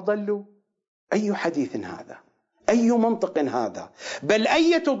ضلوا وأضلوا. أي حديث هذا؟ أي منطق هذا؟ بل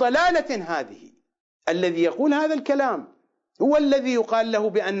أية ضلالة هذه؟ الذي يقول هذا الكلام هو الذي يقال له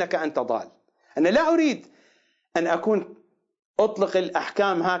بأنك أنت ضال. أنا لا أريد أن أكون أطلق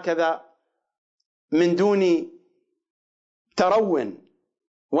الأحكام هكذا من دون ترون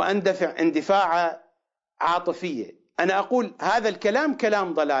وأندفع اندفاع عاطفية. أنا أقول هذا الكلام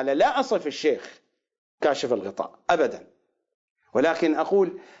كلام ضلالة، لا أصف الشيخ كاشف الغطاء أبدا، ولكن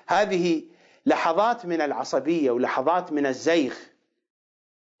أقول هذه لحظات من العصبية ولحظات من الزيغ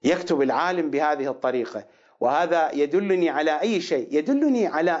يكتب العالم بهذه الطريقة. وهذا يدلني على أي شيء؟ يدلني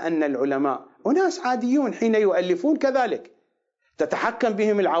على أن العلماء أناس عاديون حين يؤلفون كذلك تتحكم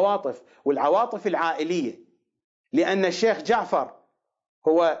بهم العواطف والعواطف العائلية، لأن الشيخ جعفر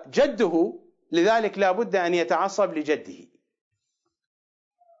هو جده، لذلك لا بد أن يتعصب لجده.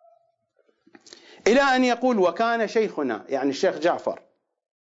 إلى أن يقول وكان شيخنا، يعني الشيخ جعفر،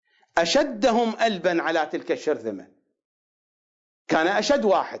 أشدهم ألبا على تلك الشرذمة، كان أشد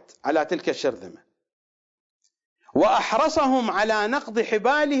واحد على تلك الشرذمة، وأحرصهم على نقض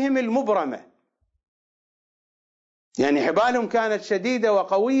حبالهم المبرمة، يعني حبالهم كانت شديدة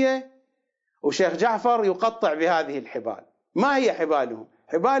وقوية وشيخ جعفر يقطع بهذه الحبال. ما هي حبالهم؟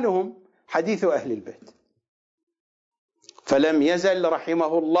 حبالهم حديث أهل البيت. فلم يزل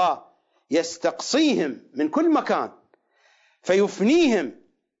رحمه الله يستقصيهم من كل مكان فيفنيهم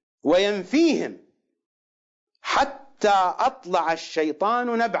وينفيهم حتى أطلع الشيطان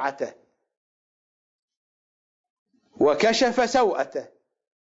نبعته وكشف سوءته.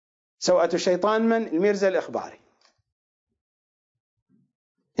 سوءة الشيطان من؟ الميرزا الإخباري.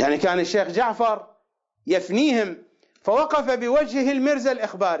 يعني كان الشيخ جعفر يفنيهم فوقف بوجهه الميرزا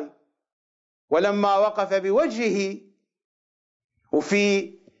الإخباري، ولما وقف بوجهه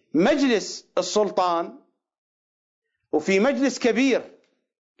وفي مجلس السلطان وفي مجلس كبير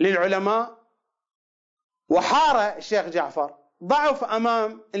للعلماء وحار الشيخ جعفر ضعف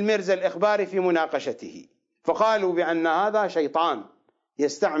أمام الميرزا الإخباري في مناقشته، فقالوا بأن هذا شيطان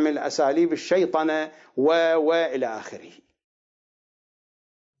يستعمل أساليب الشيطنة وإلى آخره.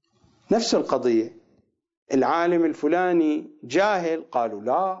 نفس القضية، العالم الفلاني جاهل، قالوا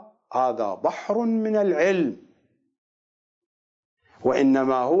لا، هذا بحر من العلم،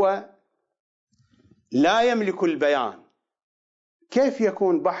 وإنما هو لا يملك البيان. كيف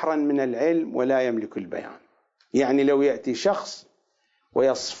يكون بحرا من العلم ولا يملك البيان؟ يعني لو يأتي شخص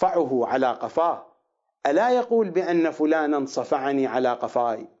ويصفعه على قفاه ألا يقول بأن فلانا صفعني على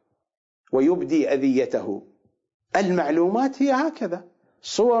قفاي ويبدي أذيته؟ المعلومات هي هكذا،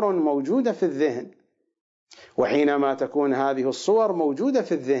 صور موجودة في الذهن، وحينما تكون هذه الصور موجودة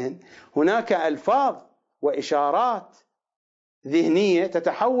في الذهن هناك ألفاظ وإشارات ذهنية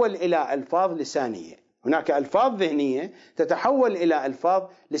تتحول إلى ألفاظ لسانية، هناك ألفاظ ذهنية تتحول إلى ألفاظ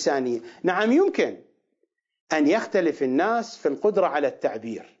لسانية. نعم، يمكن أن يختلف الناس في القدرة على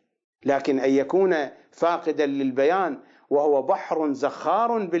التعبير، لكن أن يكون فاقدا للبيان وهو بحر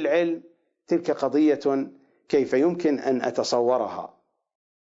زخار بالعلم، تلك قضية كيف يمكن أن أتصورها؟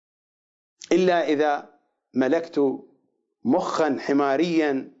 إلا إذا ملكت مخا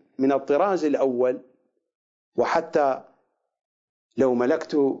حماريا من الطراز الأول، وحتى لو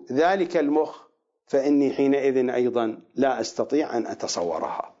ملكت ذلك المخ فإني حينئذ أيضا لا أستطيع أن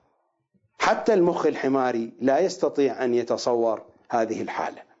أتصورها. حتى المخ الحماري لا يستطيع أن يتصور هذه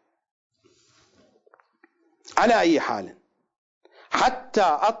الحالة. على أي حال، حتى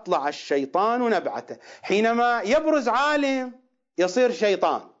أطلع الشيطان نبعته، حينما يبرز عالم يصير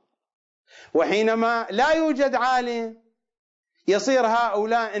شيطان، وحينما لا يوجد عالم يصير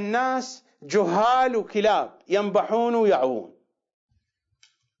هؤلاء الناس جهال وكلاب ينبحون ويعوون.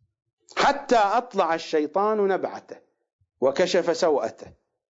 حتى أطلع الشيطان نبعته وكشف سوءته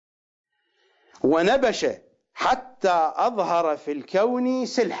ونبش حتى أظهر في الكون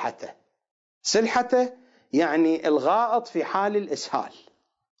سلحته. سلحته يعني الغائط في حال الإسهال.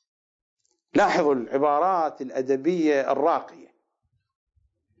 لاحظوا العبارات الأدبية الراقية.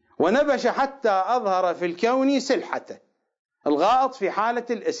 ونبش حتى أظهر في الكون سلحته، الغائط في حالة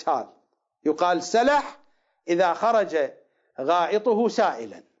الإسهال، يقال سلح إذا خرج غائطه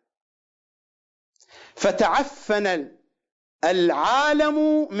سائلا. فتعفن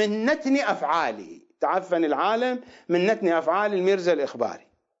العالم من نتن أفعاله، تعفن العالم من نتن أفعال الميرزا الإخباري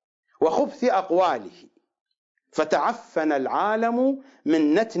وخبث أقواله. فتعفن العالم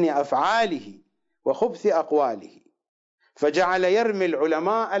من نتن أفعاله وخبث أقواله، فجعل يرمي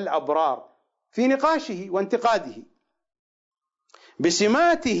العلماء الأبرار في نقاشه وانتقاده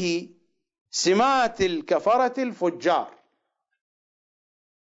بسماته، سمات الكفرة الفجار،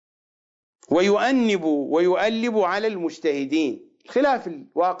 ويؤنب ويؤلب على المجتهدين. خلاف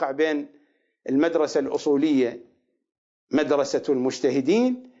الواقع بين المدرسة الأصولية مدرسة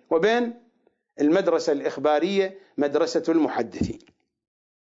المجتهدين وبين المدرسة الإخبارية مدرسة المحدثين.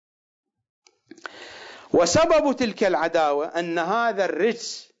 وسبب تلك العداوة أن هذا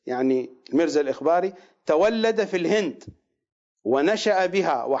الرجس، يعني الميرزا الإخباري، تولد في الهند ونشأ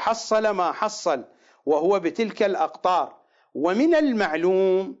بها وحصل ما حصل وهو بتلك الأقطار. ومن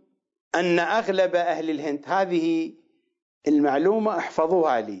المعلوم أن أغلب أهل الهند، هذه المعلومة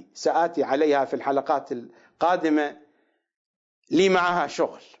احفظوها لي، سآتي عليها في الحلقات القادمة، لي معها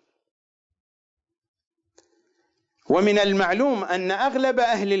شغل. ومن المعلوم أن أغلب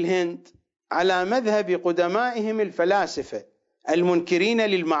أهل الهند على مذهب قدمائهم الفلاسفة المنكرين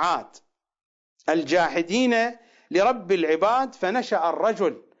للمعاد الجاحدين لرب العباد. فنشأ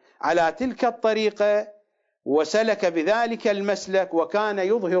الرجل على تلك الطريقة وسلك بذلك المسلك، وكان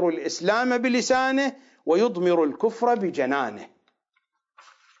يظهر الإسلام بلسانه ويضمر الكفر بجنانه.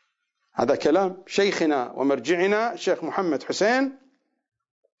 هذا كلام شيخنا ومرجعنا الشيخ محمد حسين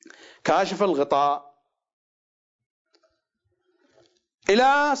كاشف الغطاء.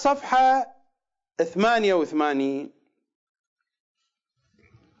 إلى صفحة 88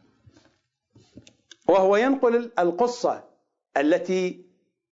 وهو ينقل القصة التي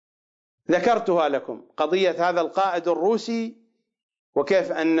ذكرتها لكم، قضية هذا القائد الروسي،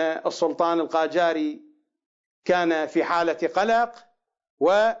 وكيف أن السلطان القاجاري كان في حالة قلق،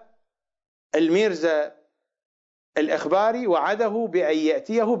 والميرزا الإخباري وعده بأن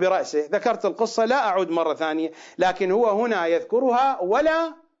يأتيه برأسه. ذكرت القصة، لا أعود مرة ثانية، لكن هو هنا يذكرها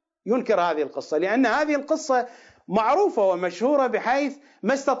ولا ينكر هذه القصة، لأن هذه القصة معروفة ومشهورة بحيث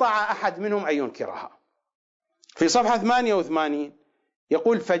ما استطاع أحد منهم أن ينكرها. في صفحة 88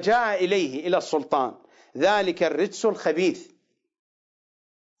 يقول: فجاء إليه، إلى السلطان، ذلك الرجس الخبيث،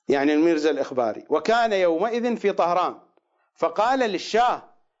 يعني الميرزا الإخباري، وكان يومئذ في طهران، فقال للشاه: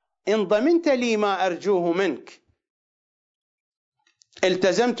 إن ضمنت لي ما أرجوه منك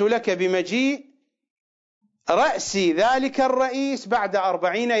التزمت لك بمجيء رأس ذلك الرئيس بعد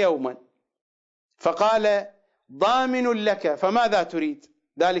 40 يوما. فقال: ضامن لك، فماذا تريد؟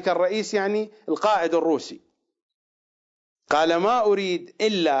 ذلك الرئيس يعني القائد الروسي. قال: ما أريد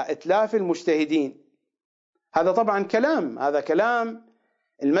إلا إتلاف المجتهدين. هذا طبعا هذا كلام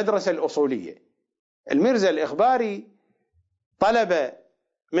المدرسة الأصولية. الميرزا الإخباري طلب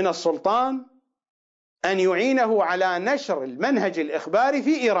من السلطان أن يعينه على نشر المنهج الإخباري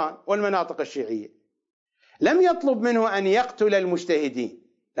في إيران والمناطق الشيعية، لم يطلب منه أن يقتل المجتهدين،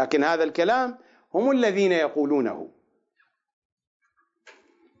 لكن هذا الكلام هم الذين يقولونه.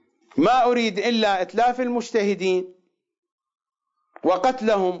 ما أريد إلا إتلاف المجتهدين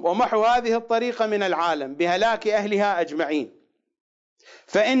وقتلهم ومحو هذه الطريقة من العالم بهلاك أهلها أجمعين،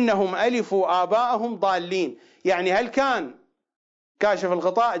 فإنهم ألفوا آباءهم ضالين. يعني هل كان كاشف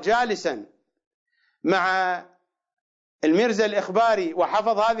الغطاء جالسا مع الميرزا الإخباري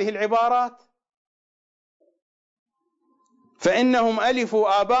وحفظ هذه العبارات؟ فإنهم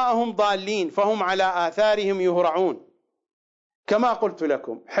ألفوا آباءهم ضالين فهم على آثارهم يهرعون. كما قلت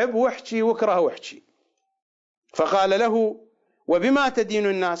لكم، حب واحكي واكره واحكي. فقال له: وبما تدين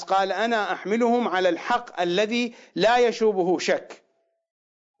الناس؟ قال: أنا أحملهم على الحق الذي لا يشوبه شك.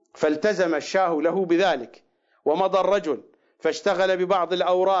 فالتزم الشاه له بذلك، ومضى الرجل فاشتغل ببعض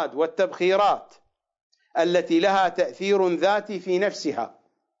الأوراد والتبخيرات التي لها تأثير ذاتي في نفسها.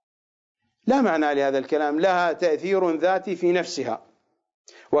 لا معنى لهذا الكلام، لها تأثير ذاتي في نفسها.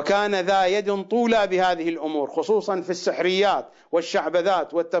 وكان ذا يد طولى بهذه الأمور، خصوصا في السحريات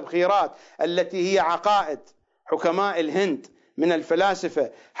والشعبذات والتبخيرات التي هي عقائد حكماء الهند من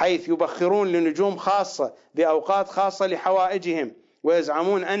الفلاسفة، حيث يبخرون لنجوم خاصة بأوقات خاصة لحوائجهم،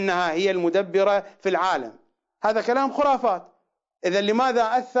 ويزعمون أنها هي المدبرة في العالم. هذا كلام خرافات. إذن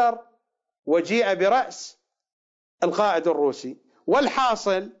لماذا أثر وجيء برأس القائد الروسي؟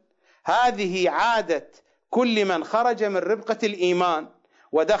 والحاصل، هذه عادة كل من خرج من ربقة الإيمان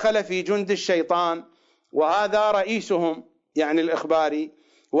ودخل في جند الشيطان، وهذا رئيسهم يعني الإخباري،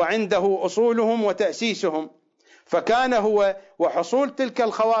 وعنده أصولهم وتأسيسهم. فكان هو وحصول تلك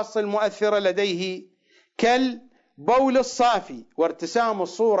الخواص المؤثرة لديه كالبول الصافي وارتسام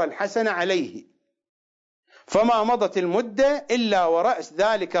الصورة الحسنة عليه. فما مضت المدة إلا ورأس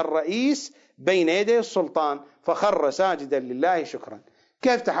ذلك الرئيس بين يدي السلطان فخر ساجدا لله شكرا.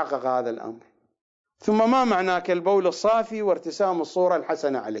 كيف تحقق هذا الأمر؟ ثم ما معنى كالبول الصافي وارتسام الصورة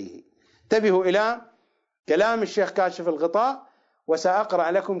الحسنة عليه؟ انتبهوا إلى كلام الشيخ كاشف الغطاء،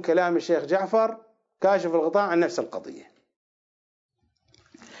 وسأقرأ لكم كلام الشيخ جعفر كاشف الغطاء عن نفس القضية.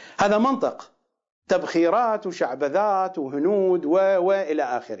 هذا منطق تبخيرات وشعبذات وهنود وإلى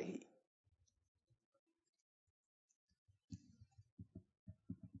آخره.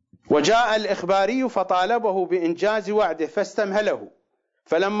 وجاء الإخباري فطالبه بإنجاز وعده فاستمهله،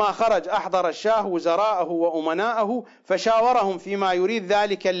 فلما خرج أحضر الشاه وزراءه وأمناءه فشاورهم فيما يريد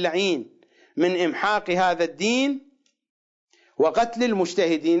ذلك اللعين من إمحاق هذا الدين وقتل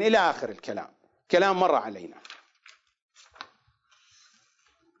المجتهدين إلى آخر الكلام. كلام مر علينا.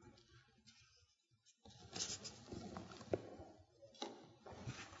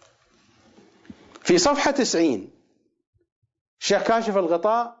 في صفحة 90 الشيخ كاشف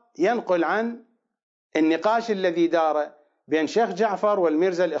الغطاء ينقل عن النقاش الذي دار بين شيخ جعفر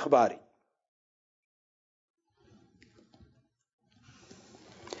والميرزا الإخباري.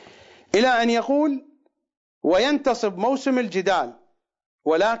 إلى أن يقول: وينتصب موسم الجدال،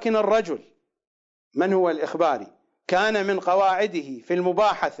 ولكن الرجل من هو الإخباري كان من قواعده في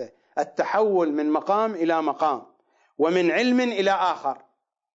المباحثة التحول من مقام إلى مقام ومن علم إلى آخر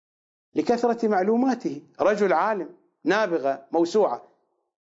لكثرة معلوماته، رجل عالم نابغة موسوعة،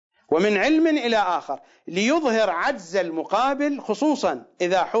 ومن علم إلى آخر ليظهر عجز المقابل، خصوصا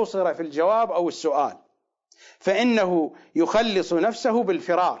إذا حوصر في الجواب أو السؤال، فإنه يخلص نفسه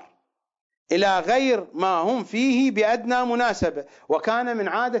بالفرار إلى غير ما هم فيه بأدنى مناسبة. وكان من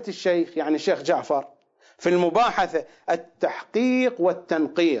عادة الشيخ يعني الشيخ جعفر في المباحثة التحقيق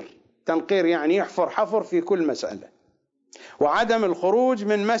والتنقير. تنقير يعني يحفر حفر في كل مسألة، وعدم الخروج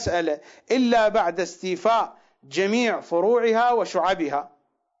من مسألة إلا بعد استيفاء جميع فروعها وشعبها.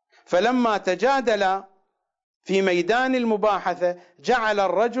 فلما تجادل في ميدان المباحثة جعل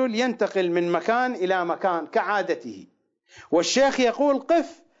الرجل ينتقل من مكان إلى مكان كعادته، والشيخ يقول: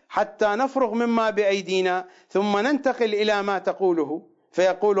 قف حتى نفرغ مما بأيدينا ثم ننتقل إلى ما تقوله.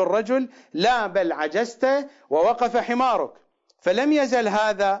 فيقول الرجل: لا بل عجزت ووقف حمارك. فلم يزل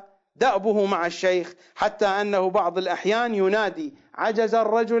هذا دأبه مع الشيخ، حتى أنه بعض الأحيان ينادي: عجز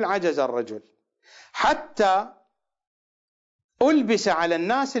الرجل عجز الرجل، حتى ألبس على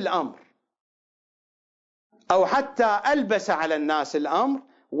الناس الأمر، أو حتى ألبس على الناس الأمر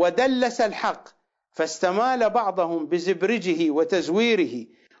ودلس الحق، فاستمال بعضهم بزبرجه وتزويره،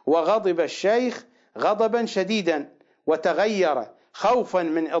 وغضب الشيخ غضبا شديدا وتغير خوفا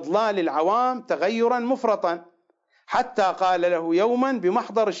من إضلال العوام تغيرا مفرطا، حتى قال له يوما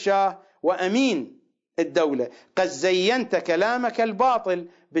بمحضر الشاه وأمين الدولة: قد زينت كلامك الباطل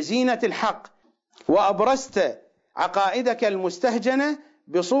بزينة الحق، وأبرزت عقائدك المستهجنة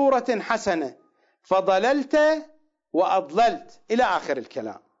بصورة حسنة، فضللت وأضللت إلى آخر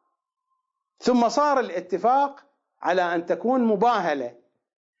الكلام. ثم صار الاتفاق على أن تكون مباهلة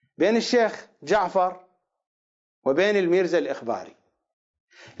بين الشيخ جعفر وبين الميرزا الإخباري.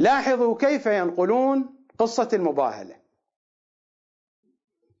 لاحظوا كيف ينقلون قصة المباهلة.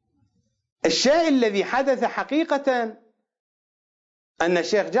 الشيء الذي حدث حقيقة أن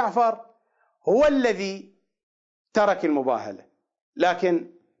الشيخ جعفر هو الذي ترك المباهلة،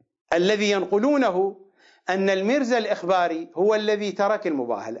 لكن الذي ينقلونه أن الميرزا الإخباري هو الذي ترك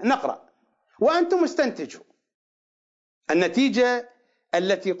المباهلة. نقرأ وأنتم استنتجوا. النتيجة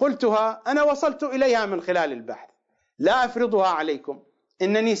التي قلتها أنا وصلت إليها من خلال البحث، لا أفرضها عليكم،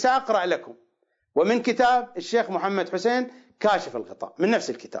 إنني سأقرأ لكم ومن كتاب الشيخ محمد حسين كاشف الغطاء، من نفس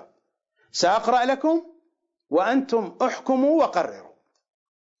الكتاب سأقرأ لكم وأنتم احكموا وقرروا.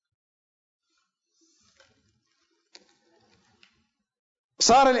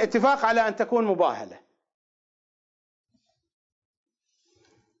 صار الاتفاق على أن تكون مباهلة،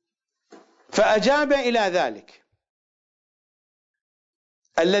 فأجاب إلى ذلك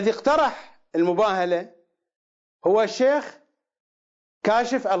الذي اقترح المباهلة هو الشيخ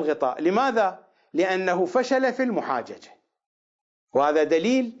كاشف الغطاء. لماذا؟ لأنه فشل في المحاججة، وهذا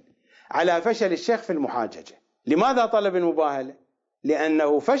دليل على فشل الشيخ في المحاججة. لماذا طلب المباهلة؟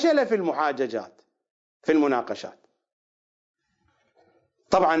 لأنه فشل في المحاججات، في المناقشات.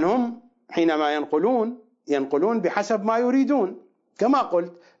 طبعا هم حينما ينقلون بحسب ما يريدون، كما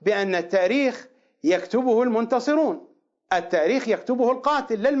قلت بأن التاريخ يكتبه المنتصرون، التاريخ يكتبه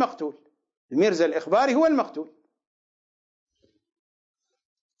القاتل لا المقتول. الميرزا الإخباري هو المقتول.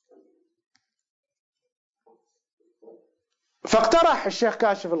 فاقترح الشيخ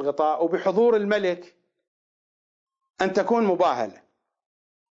كاشف الغطاء وبحضور الملك أن تكون مباهلة،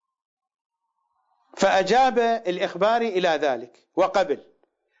 فأجاب الإخباري إلى ذلك وقبل،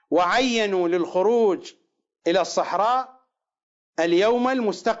 وعينوا للخروج إلى الصحراء اليوم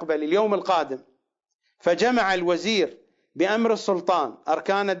المستقبل، اليوم القادم. فجمع الوزير بأمر السلطان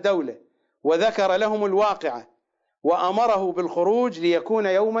أركان الدولة وذكر لهم الواقعة وأمره بالخروج ليكون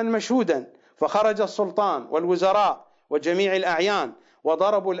يوما مشهودا. فخرج السلطان والوزراء وجميع الأعيان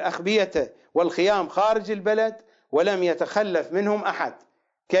وضربوا الأخبية والخيام خارج البلد، ولم يتخلف منهم أحد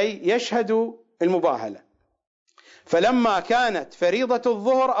كي يشهدوا المباهلة. فلما كانت فريضة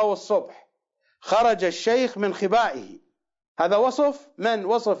الظهر أو الصبح خرج الشيخ من خبائه. هذا وصف من؟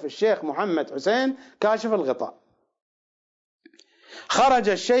 وصف الشيخ محمد حسين كاشف الغطاء. خرج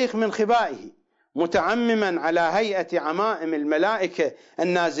الشيخ من خبائه متعمما على هيئة عمائم الملائكة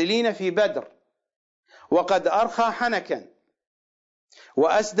النازلين في بدر، وقد أرخى حنكا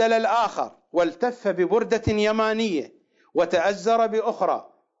وأسدل الآخر، والتف ببردة يمانية وتأزر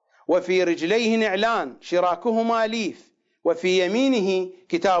بأخرى، وفي رجليه نعلان شراكهما ليف، وفي يمينه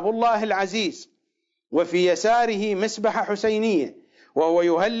كتاب الله العزيز، وفي يساره مسبحة حسينية، وهو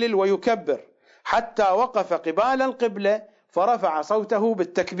يهلل ويكبر حتى وقف قبال القبلة فرفع صوته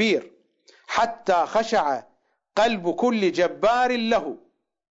بالتكبير حتى خشع قلب كل جبار له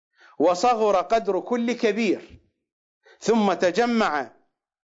وصغر قدر كل كبير، ثم تجمع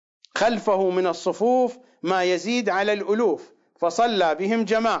خلفه من الصفوف ما يزيد على الألوف فصلى بهم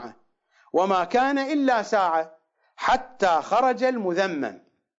جماعة، وما كان إلا ساعة حتى خرج المذمم.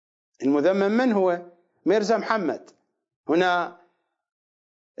 المذمم من هو؟ ميرزا محمد. هنا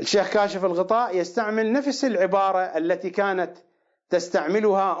الشيخ كاشف الغطاء يستعمل نفس العبارة التي كانت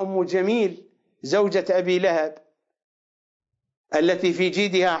تستعملها أم جميل زوجة أبي لهب التي في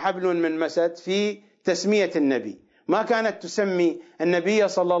جيدها حبل من مسد في تسمية النبي. ما كانت تسمي النبي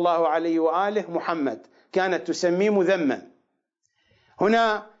صلى الله عليه وآله محمد، كانت تسميه مذمم.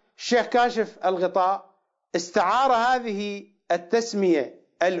 هنا الشيخ كاشف الغطاء استعار هذه التسمية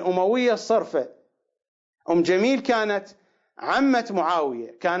الأموية الصرفة. أم جميل كانت عمة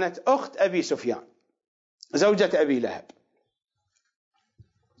معاوية، كانت أخت أبي سفيان زوجة أبي لهب.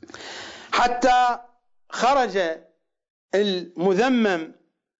 حتى خرج المذمم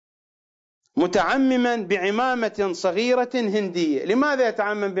متعمما بعمامة صغيرة هندية. لماذا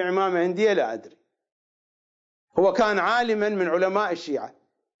يتعمم بعمامة هندية؟ لا أدري. هو كان عالما من علماء الشيعة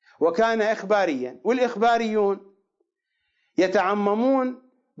وكان إخباريا، والإخباريون يتعممون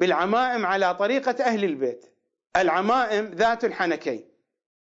بالعمائم على طريقة أهل البيت، العمائم ذات الحنكين.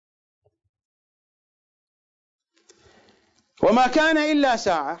 وما كان إلا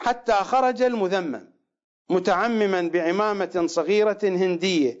ساعة حتى خرج المذمم متعمما بعمامة صغيرة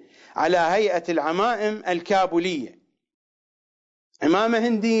هندية على هيئة العمائم الكابولية. عمامة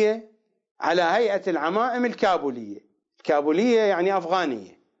هندية على هيئة العمائم الكابولية. الكابولية يعني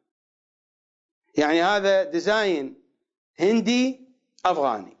أفغانية، يعني هذا ديزاين هندي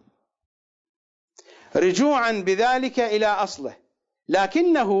أفغاني، رجوعا بذلك إلى أصله.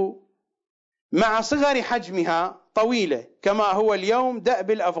 لكنه مع صغر حجمها طويلة كما هو اليوم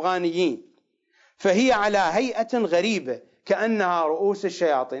دأب الأفغانيين، فهي على هيئة غريبة كأنها رؤوس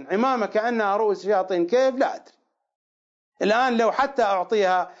الشياطين. عمامة كأنها رؤوس الشياطين كيف؟ لا أدري. الآن لو حتى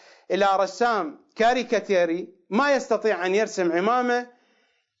أعطيها إلى رسام كاريكاتيري ما يستطيع أن يرسم عمامة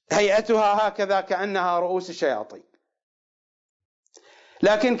هيئتها هكذا كأنها رؤوس الشياطين.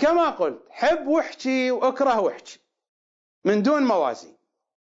 لكن كما قلت حب واحكي واكره واحكي من دون موازين،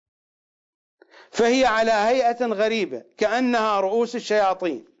 فهي على هيئة غريبة كأنها رؤوس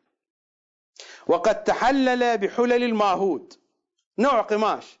الشياطين، وقد تحلل بحلل الماهوت، نوع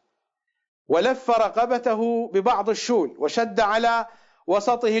قماش، ولف رقبته ببعض الشول، وشد على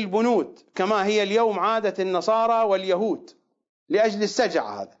وسطه البنود كما هي اليوم عادة النصارى واليهود لأجل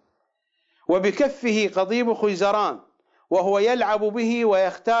السجع هذا، وبكفه قضيب خيزران وهو يلعب به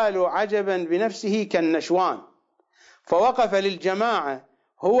ويختال عجبا بنفسه كالنشوان. فوقف للجماعة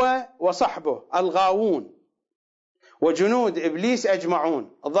هو وصحبه الغاوون وجنود إبليس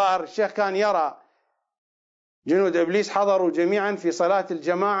أجمعون. الظاهر الشيخ كان يرى جنود إبليس حضروا جميعا في صلاة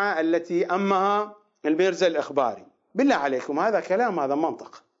الجماعة التي أمها الميرزا الإخباري. بالله عليكم هذا كلام، هذا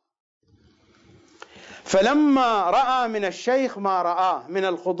منطق. فلما رأى من الشيخ ما رآه من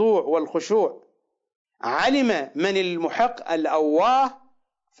الخضوع والخشوع علم من المحق الأواه،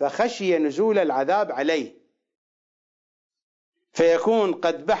 فخشي نزول العذاب عليه، فيكون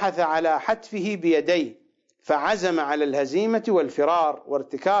قد بحث على حتفه بيديه، فعزم على الهزيمة والفرار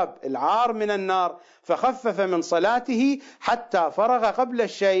وارتكاب العار من النار، فخفف من صلاته حتى فرغ قبل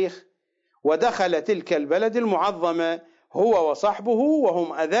الشيخ، ودخل تلك البلد المعظمة هو وصحبه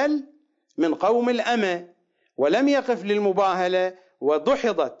وهم أذل من قوم الأمة، ولم يقف للمباهلة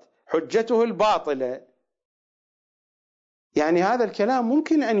ودحضت حجته الباطلة. يعني هذا الكلام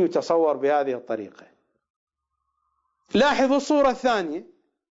ممكن أن يتصور بهذه الطريقة. لاحظوا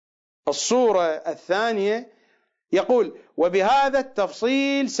الصورة الثانية يقول: وبهذا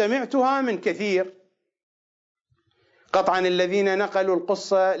التفصيل سمعتها من كثير. قطعا الذين نقلوا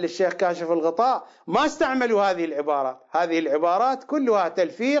القصة للشيخ كاشف الغطاء ما استعملوا هذه العبارات، هذه العبارات كلها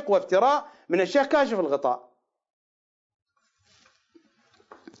تلفيق وافتراء من الشيخ كاشف الغطاء.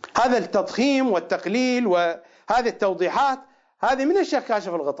 هذا التضخيم والتقليل وهذه التوضيحات هذه من الشيخ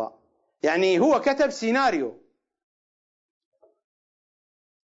كاشف الغطاء، يعني هو كتب سيناريو.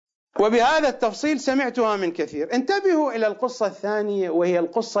 وبهذا التفصيل سمعتها من كثير. انتبهوا إلى القصة الثانية، وهي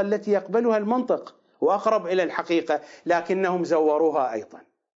القصة التي يقبلها المنطق وأقرب إلى الحقيقة، لكنهم زوروها أيضا.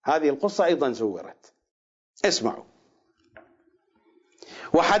 هذه القصة أيضا زورت. اسمعوا: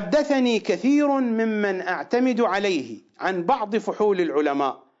 وحدثني كثير ممن أعتمد عليه عن بعض فحول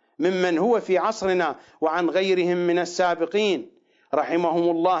العلماء ممن هو في عصرنا وعن غيرهم من السابقين رحمهم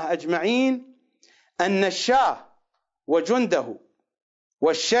الله أجمعين، أن الشاه وجنده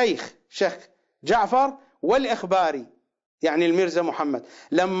والشيخ شيخ جعفر والإخباري يعني الميرزا محمد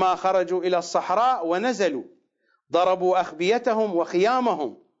لما خرجوا إلى الصحراء ونزلوا ضربوا أخبيتهم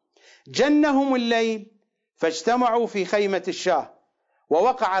وخيامهم، جنهم الليل فاجتمعوا في خيمة الشاه،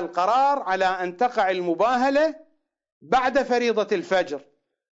 ووقع القرار على أن تقع المباهلة بعد فريضة الفجر،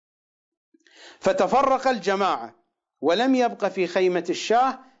 فتفرق الجماعة ولم يبق في خيمة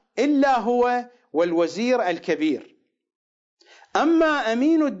الشاه إلا هو والوزير الكبير. أما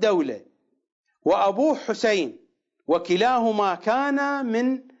أمين الدولة وأبوه حسين وكلاهما كان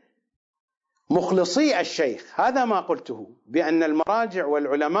من مخلصي الشيخ. هذا ما قلته، بأن المراجع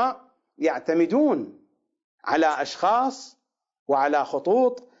والعلماء يعتمدون على أشخاص وعلى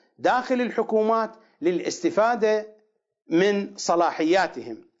خطوط داخل الحكومات للاستفادة من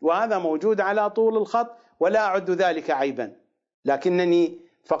صلاحياتهم، وهذا موجود على طول الخط ولا أعد ذلك عيبا، لكنني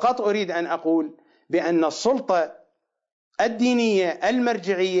فقط أريد أن أقول بأن السلطة الدينية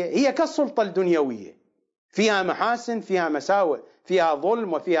المرجعية هي كالسلطة الدنيوية، فيها محاسن فيها مساوئ، فيها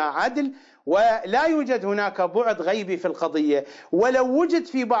ظلم وفيها عدل، ولا يوجد هناك بعد غيبي في القضية، ولو وجد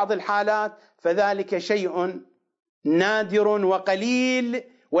في بعض الحالات فذلك شيء نادر وقليل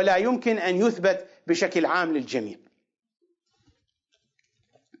ولا يمكن أن يثبت بشكل عام للجميع.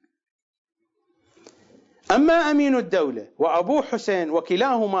 أما أمين الدولة وأبو حسين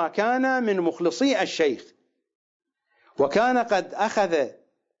وكلاهما كان من مخلصي الشيخ، وكان قد أخذ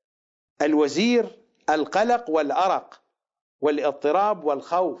الوزير القلق والأرق والاضطراب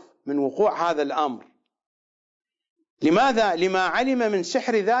والخوف من وقوع هذا الأمر. لماذا؟ لما علم من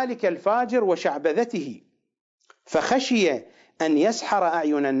سحر ذلك الفاجر وشعبذته، فخشي أن يسحر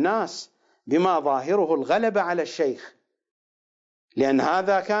أعين الناس بما ظاهره الغلبة على الشيخ، لأن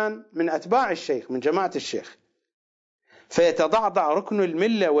هذا كان من أتباع الشيخ من جماعة الشيخ، فيتضعضع ركن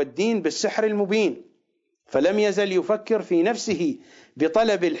الملة والدين بالسحر المبين، فلم يزل يفكر في نفسه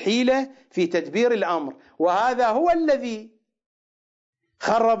بطلب الحيلة في تدبير الأمر، وهذا هو الذي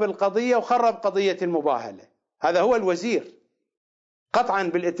خرب القضية وخرب قضية المباهلة. هذا هو الوزير قطعا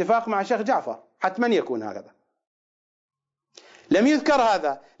بالاتفاق مع شيخ جعفر، حتما يكون هكذا. لم يذكر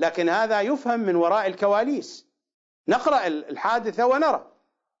هذا، لكن هذا يفهم من وراء الكواليس. نقرأ الحادثة ونرى.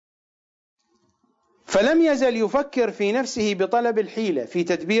 فلم يزل يفكر في نفسه بطلب الحيلة في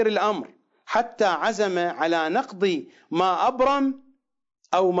تدبير الأمر حتى عزم على نقض ما أبرم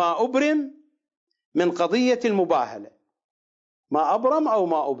أو ما أبرم من قضية المباهلة. ما أبرم أو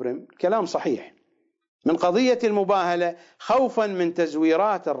ما أبرم كلام صحيح، من قضية المباهلة، خوفا من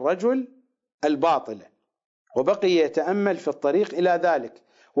تزويرات الرجل الباطلة. وبقي يتأمل في الطريق إلى ذلك،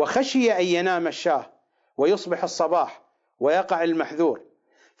 وخشي أن ينام الشاه ويصبح الصباح ويقع المحذور،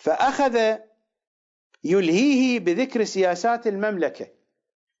 فأخذ يلهيه بذكر سياسات المملكة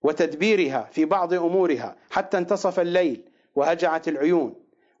وتدبيرها في بعض أمورها حتى انتصف الليل وهجعت العيون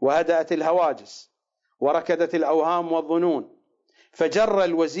وهدأت الهواجس وركدت الأوهام والظنون، فجر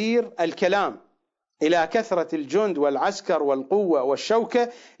الوزير الكلام إلى كثرة الجند والعسكر والقوة والشوكة،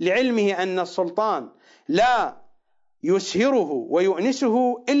 لعلمه أن السلطان لا يسهره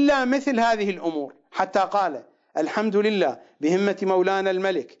ويؤنسه إلا مثل هذه الأمور، حتى قال: الحمد لله بهمة مولانا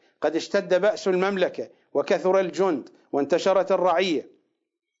الملك قد اشتد بأس المملكة وكثر الجند وانتشرت الرعية،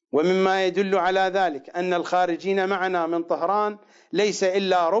 ومما يدل على ذلك أن الخارجين معنا من طهران ليس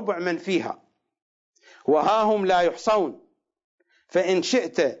إلا ربع من فيها، وها هم لا يحصون، فإن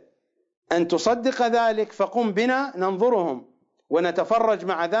شئت أن تصدق ذلك فقم بنا ننظرهم ونتفرج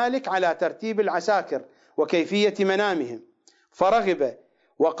مع ذلك على ترتيب العساكر وكيفية منامهم. فرغب،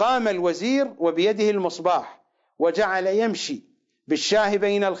 وقام الوزير وبيده المصباح وجعل يمشي بالشاه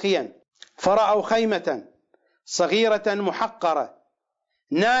بين الخيم، فرأوا خيمة صغيرة محقرة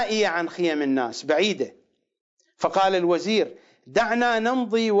نائية عن خيم الناس بعيدة، فقال الوزير: دعنا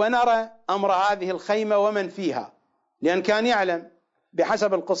نمضي ونرى أمر هذه الخيمة ومن فيها، لأن كان يعلم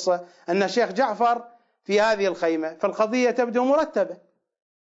بحسب القصة أن الشيخ جعفر في هذه الخيمة، فالقضية تبدو مرتبة،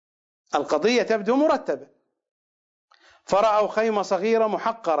 القضية تبدو مرتبة. فرأوا خيمة صغيرة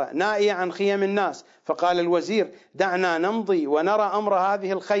محقرة نائية عن خيم الناس، فقال الوزير: دعنا نمضي ونرى أمر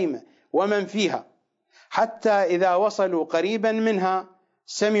هذه الخيمة ومن فيها. حتى إذا وصلوا قريبا منها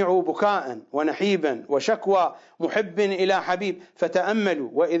سمعوا بكاء ونحيبا وشكوى محب إلى حبيب، فتأملوا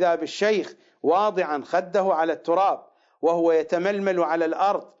وإذا بالشيخ واضعا خده على التراب وهو يتململ على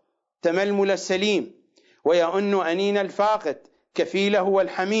الأرض تململ السليم، ويؤن أنين الفاقد كفيله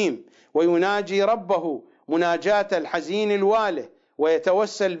والحميم، ويناجي ربه مناجاة الحزين الواله،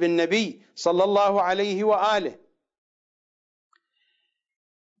 ويتوسل بالنبي صلى الله عليه وآله.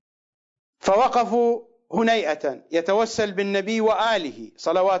 فوقفوا هنيئة، يتوسل بالنبي وآله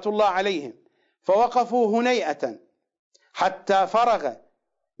صلوات الله عليهم، فوقفوا هنيئة حتى فرغ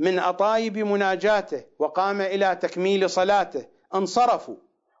من أطايب مناجاته وقام إلى تكميل صلاته. انصرفوا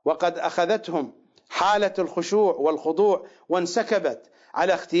وقد أخذتهم حالة الخشوع والخضوع، وانسكبت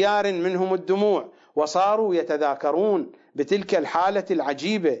على اختيار منهم الدموع، وصاروا يتذاكرون بتلك الحالة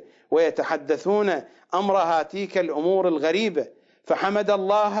العجيبة ويتحدثون أمر هاتيك الأمور الغريبة. فحمد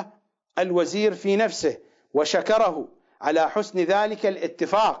الله الوزير في نفسه وشكره على حسن ذلك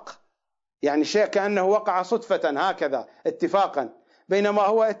الاتفاق، يعني شيء كأنه وقع صدفة هكذا اتفاقا، بينما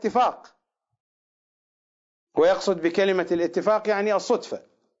هو اتفاق، ويقصد بكلمة الاتفاق يعني الصدفة.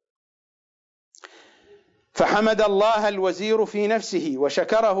 فحمد الله الوزير في نفسه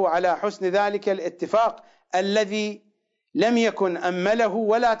وشكره على حسن ذلك الاتفاق الذي لم يكن أمله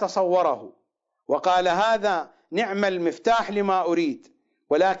ولا تصوره، وقال: هذا نعم المفتاح لما أريد،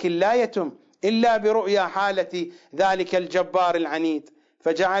 ولكن لا يتم إلا برؤيا حالة ذلك الجبار العنيد.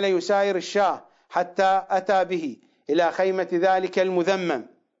 فجعل يساير الشاه حتى أتى به إلى خيمة ذلك المذمم،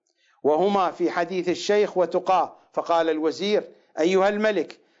 وهما في حديث الشيخ وتقاه. فقال الوزير: أيها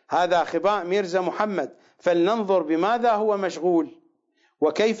الملك، هذا خباء ميرزا محمد، فلننظر بماذا هو مشغول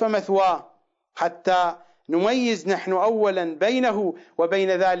وكيف مثواه، حتى نميز نحن أولا بينه وبين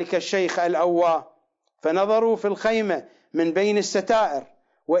ذلك الشيخ الأواه. فنظروا في الخيمة من بين الستائر،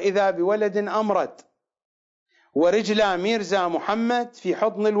 وإذا بولد أمرد، ورجل ميرزا محمد في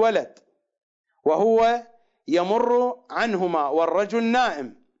حضن الولد، وهو يمر عنهما والرجل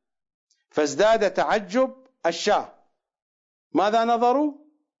نائم. فازداد تعجب الشاه. ماذا نظروا؟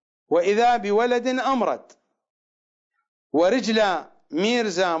 وإذا بولد أمرد ورجل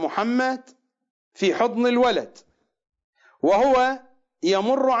ميرزا محمد في حضن الولد، وهو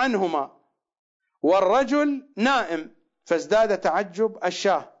يمر عنهما والرجل نائم. فازداد تعجب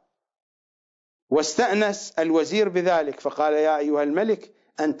الشاه، واستأنس الوزير بذلك، فقال: يا أيها الملك،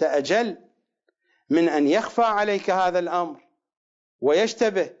 أنت أجل من أن يخفى عليك هذا الأمر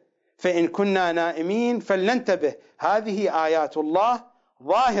ويشتبه، فإن كنا نائمين فلننتبه. هذه آيات الله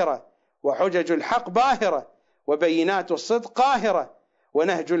ظاهرة، وحجج الحق باهرة، وبينات الصدق قاهرة،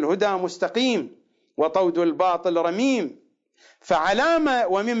 ونهج الهدى مستقيم، وطود الباطل رميم. فعلامة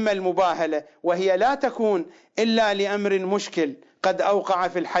ومما المباهلة، وهي لا تكون إلا لأمر مشكل قد أوقع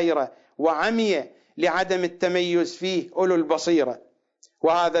في الحيرة، وعمي لعدم التميز فيه أولو البصيرة.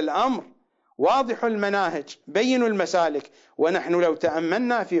 وهذا الأمر واضح المناهج بين المسالك، ونحن لو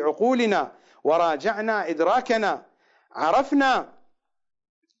تأملنا في عقولنا وراجعنا إدراكنا عرفنا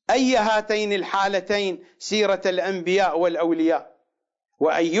أي هاتين الحالتين سيرة الأنبياء والأولياء،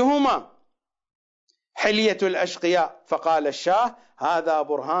 وأيهما حلية الأشقياء. فقال الشاه: هذا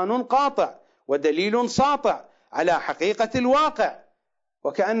برهان قاطع ودليل ساطع على حقيقة الواقع.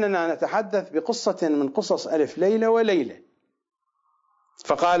 وكأننا نتحدث بقصة من قصص ألف ليلة وليلة.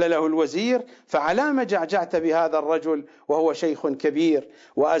 فقال له الوزير: فعلام جعجعت بهذا الرجل وهو شيخ كبير،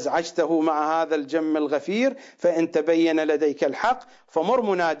 وأزعجته مع هذا الجم الغفير؟ فإن تبين لديك الحق فمر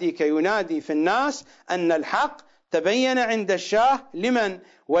مناديك ينادي في الناس أن الحق تبين عند الشاه لمن،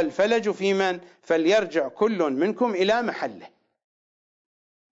 والفلج في من، فليرجع كل منكم إلى محله.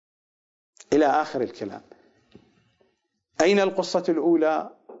 إلى آخر الكلام. أين القصة الأولى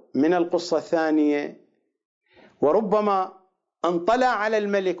من القصة الثانية؟ وربما انطلع على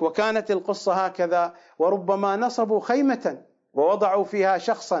الملك وكانت القصة هكذا، وربما نصبوا خيمة ووضعوا فيها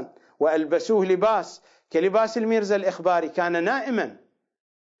شخصا وألبسوه لباس كلباس الميرزا الإخباري، كان نائما،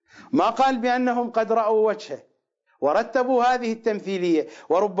 ما قال بأنهم قد رأوا وجهه، ورتبوا هذه التمثيلية.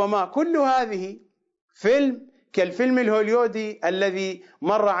 وربما كل هذه فيلم كالفيلم الهوليودي الذي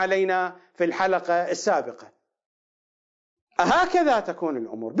مر علينا في الحلقة السابقة. أهكذا تكون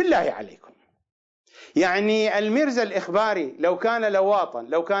الأمور؟ بالله عليكم، يعني الميرزا الإخباري لو كان لواطا،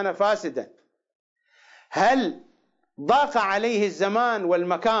 لو كان فاسدا، هل ضاق عليه الزمان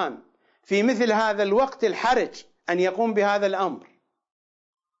والمكان في مثل هذا الوقت الحرج أن يقوم بهذا الأمر؟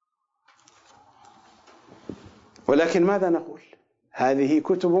 ولكن ماذا نقول؟ هذه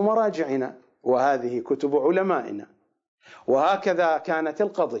كتب مراجعنا، وهذه كتب علمائنا، وهكذا كانت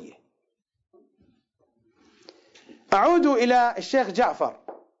القضية. أعود إلى الشيخ جعفر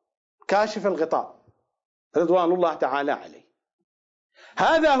كاشف الغطاء رضوان الله تعالى عليه.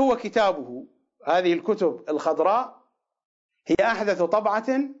 هذا هو كتابه. هذه الكتب الخضراء هي أحدث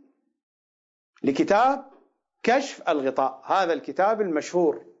طبعة لكتاب كشف الغطاء، هذا الكتاب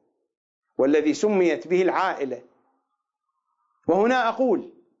المشهور والذي سميت به العائلة. وهنا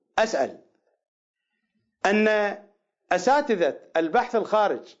أسأل أن أساتذة البحث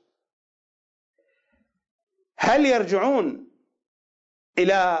الخارج هل يرجعون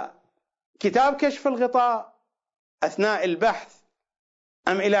إلى كتاب كشف الغطاء أثناء البحث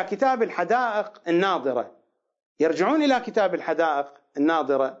أم إلى كتاب الحدائق الناظرة؟ يرجعون إلى كتاب الحدائق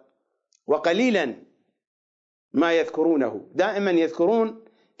الناظرة، وقليلا ما يذكرونه، دائما يذكرون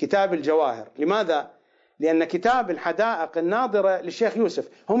كتاب الجواهر. لماذا؟ لأن كتاب الحدائق الناظرة للشيخ يوسف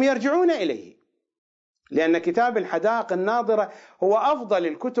هم يرجعون إليه، لأن كتاب الحدائق الناظرة هو أفضل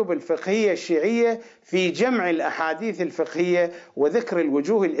الكتب الفقهية الشيعية في جمع الأحاديث الفقهية وذكر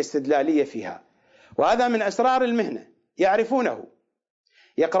الوجوه الاستدلالية فيها. وهذا من أسرار المهنة، يعرفونه.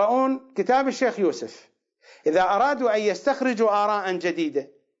 يقرؤون كتاب الشيخ يوسف، إذا أرادوا أن يستخرجوا آراء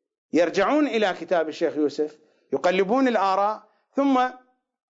جديدة يرجعون إلى كتاب الشيخ يوسف، يقلبون الآراء ثم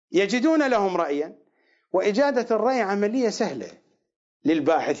يجدون لهم رأيا. وإجادة الرأي عملية سهلة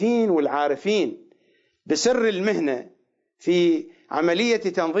للباحثين والعارفين بسر المهنة في عملية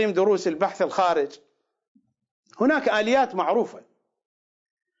تنظيم دروس البحث الخارج. هناك آليات معروفة،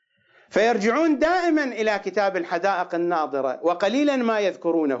 فيرجعون دائما إلى كتاب الحدائق الناظرة وقليلا ما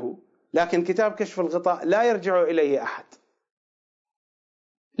يذكرونه. لكن كتاب كشف الغطاء لا يرجع إليه أحد،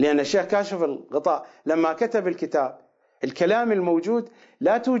 لأن الشيخ كاشف الغطاء لما كتب الكتاب الكلام الموجود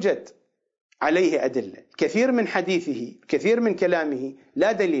لا توجد عليه أدلة، كثير من حديثه كثير من كلامه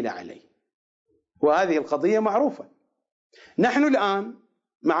لا دليل عليه، وهذه القضية معروفة. نحن الآن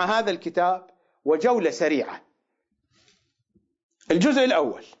مع هذا الكتاب وجولة سريعة. الجزء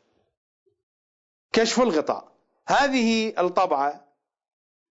الأول كشف الغطاء، هذه الطبعة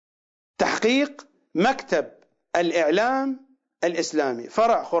تحقيق مكتب الإعلام الإسلامي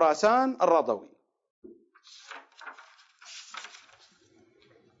فرع خراسان الرضوي.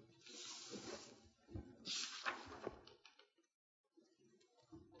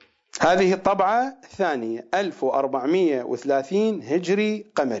 هذه الطبعة الثانية 1430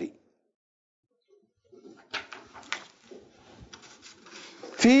 هجري قمري.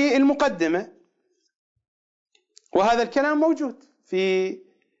 في المقدمة، وهذا الكلام موجود في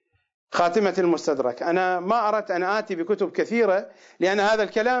خاتمة المستدرك. أنا ما أردت أن آتي بكتب كثيرة لأن هذا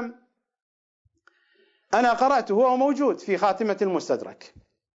الكلام أنا قرأته، هو موجود في خاتمة المستدرك.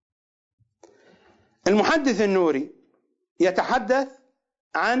 المحدث النوري يتحدث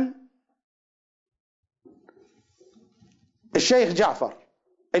عن الشيخ جعفر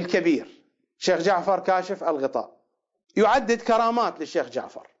الكبير، الشيخ جعفر كاشف الغطاء، يعدد كرامات للشيخ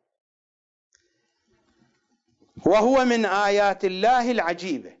جعفر، وهو من آيات الله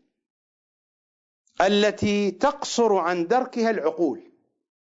العجيبة التي تقصر عن دركها العقول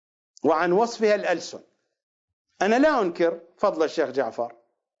وعن وصفها الألسن. أنا لا أنكر فضل الشيخ جعفر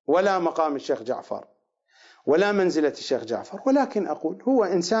ولا مقام الشيخ جعفر ولا منزلة الشيخ جعفر، ولكن أقول هو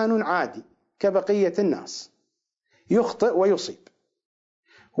إنسان عادي كبقية الناس، يخطئ ويصيب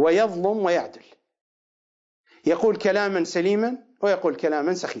ويظلم ويعدل، يقول كلاما سليما ويقول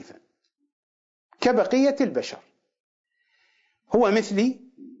كلاما سخيفا كبقية البشر. هو مثلي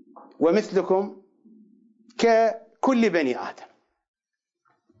ومثلكم ككل بني آدم.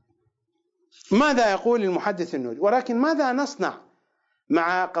 ماذا يقول المحدث النوري؟ ولكن ماذا نصنع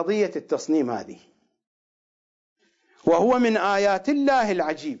مع قضية التصنيم هذه؟ وهو من آيات الله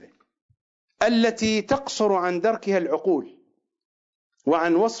العجيبة التي تقصر عن دركها العقول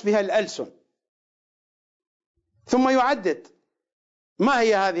وعن وصفها الألسن. ثم يعدد ما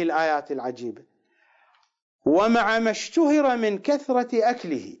هي هذه الآيات العجيبة. ومع ما اشتهر من كثرة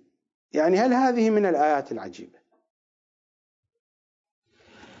أكله، يعني هل هذه من الآيات العجيبة؟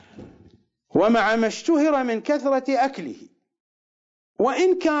 ومع ما اشتهر من كثرة أكله،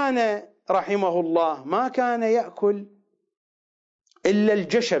 وإن كان رحمه الله ما كان يأكل إلا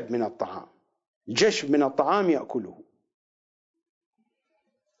الجشب من الطعام، جشب من الطعام يأكله.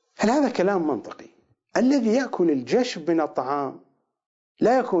 هل هذا كلام منطقي؟ الذي يأكل الجشب من الطعام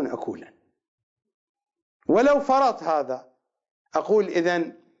لا يكون أكولا. ولو فرض هذا أقول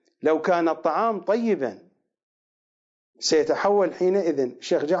إذن لو كان الطعام طيبا سيتحول حينئذ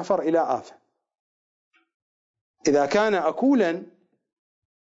الشيخ جعفر إلى آفة. إذا كان أكولا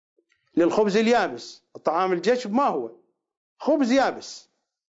للخبز اليابس، الطعام الجشب ما هو؟ خبز يابس،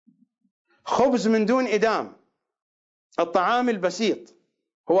 خبز من دون إدام، الطعام البسيط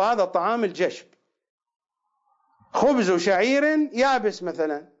هو هذا الطعام الجشب، خبز شعير يابس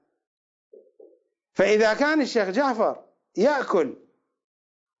مثلا. فإذا كان الشيخ جعفر يأكل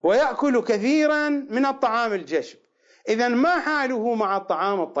ويأكل كثيرا من الطعام الجشب، إذن ما حاله مع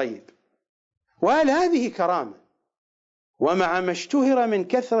الطعام الطيب؟ وهل هذه كرامة؟ ومع ما اشتهر من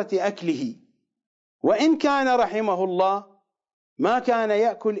كثرة أكله، وإن كان رحمه الله ما كان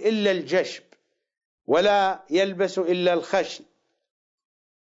يأكل إلا الجشب ولا يلبس إلا الخشن.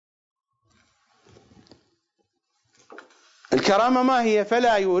 الكرامة ما هي؟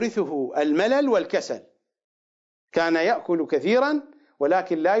 فلا يورثه الملل والكسل. كان يأكل كثيرا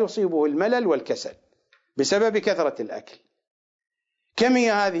ولكن لا يصيبه الملل والكسل بسبب كثرة الأكل. كم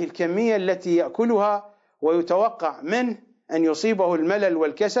هي هذه الكمية التي يأكلها ويتوقع منه أن يصيبه الملل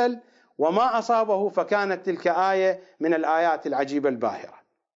والكسل، وما أصابه، فكانت تلك آية من الآيات العجيبة الباهرة.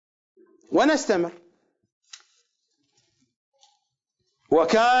 ونستمر.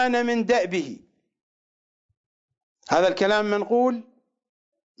 وكان من دأبه، هذا الكلام منقول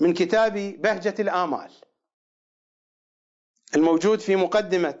من كتاب بهجة الآمال الموجود في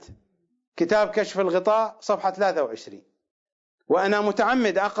مقدمة كتاب كشف الغطاء صفحة 23. وأنا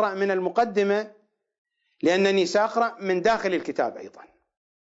متعمد أقرأ من المقدمة لأنني سأقرأ من داخل الكتاب أيضا،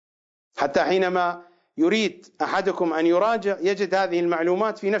 حتى حينما يريد أحدكم أن يراجع يجد هذه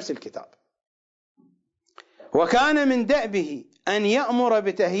المعلومات في نفس الكتاب. وكان من دأبه أن يأمر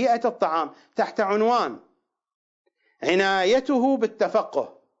بتهيئة الطعام، تحت عنوان عنايته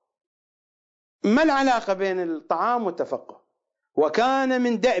بالتفقه. ما العلاقة بين الطعام والتفقه؟ وكان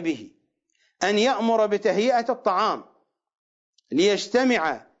من دأبه أن يأمر بتهيئة الطعام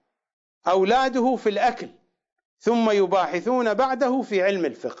ليجتمع أولاده في الأكل ثم يباحثون بعده في علم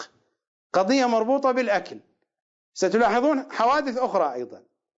الفقه. قضية مربوطة بالأكل. ستلاحظون حوادث أخرى أيضا،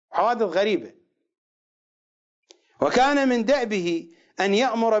 حوادث غريبة. وكان من دأبه أن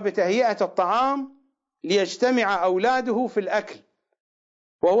يأمر بتهيئة الطعام ليجتمع أولاده في الأكل،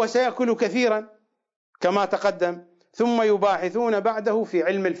 وهو سيأكل كثيرا كما تقدم، ثم يباحثون بعده في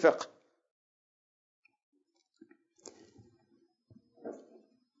علم الفقه.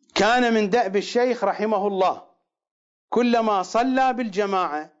 كان من دأب الشيخ رحمه الله كلما صلى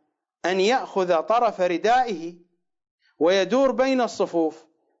بالجماعة أن يأخذ طرف ردائه ويدور بين الصفوف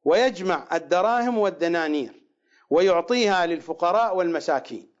ويجمع الدراهم والدنانير ويعطيها للفقراء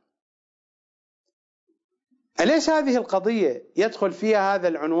والمساكين. أليس هذه القضية يدخل فيها هذا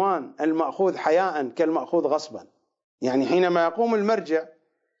العنوان المأخوذ حياء كالمأخوذ غصبا؟ يعني حينما يقوم المرجع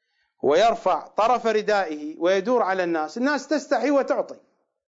ويرفع طرف ردائه ويدور على الناس تستحي وتعطي.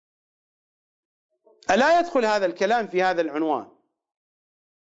 ألا يدخل هذا الكلام في هذا العنوان؟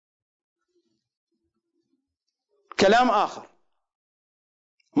 كلام آخر،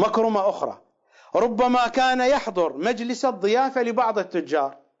 مكرمة أخرى، ربما كان يحضر مجلس الضيافة لبعض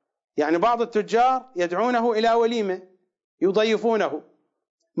التجار، يعني بعض التجار يدعونه إلى وليمة يضيفونه،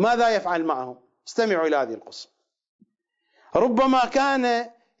 ماذا يفعل معهم؟ استمعوا إلى هذه القصة. ربما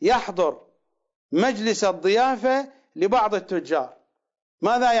كان يحضر مجلس الضيافة لبعض التجار،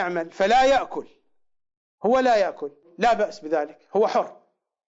 ماذا يعمل؟ فلا يأكل، هو لا يأكل، لا بأس بذلك، هو حر.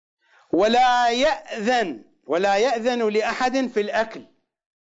 ولا يأذن لأحد في الأكل.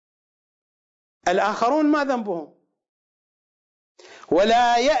 الآخرون ما ذنبهم؟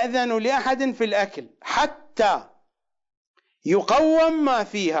 ولا يأذن لأحد في الأكل حتى يقوم ما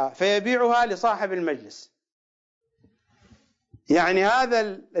فيها فيبيعها لصاحب المجلس. يعني هذا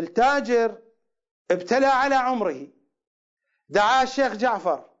التاجر ابتلى على عمره، دعا الشيخ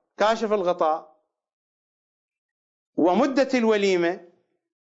جعفر كاشف الغطاء، ومدة الوليمة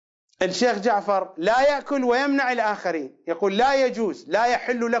الشيخ جعفر لا يأكل ويمنع الآخرين، يقول لا يجوز، لا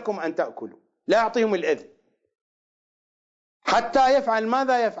يحل لكم أن تأكلوا، لا يعطيهم الإذن حتى يفعل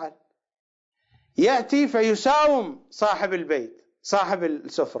ماذا يفعل؟ يأتي فيساوم صاحب البيت، صاحب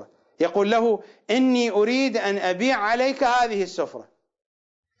السفرة، يقول له إني أريد أن أبيع عليك هذه السفرة،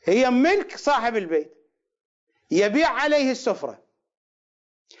 هي ملك صاحب البيت، يبيع عليه السفرة،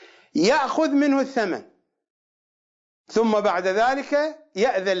 يأخذ منه الثمن، ثم بعد ذلك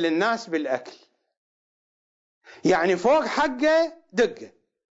يأذن للناس بالأكل. يعني فوق حقه دقه.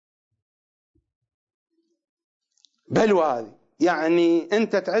 بلوى هذه، يعني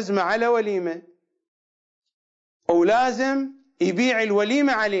أنت تعزمه على وليمة ولازم يبيع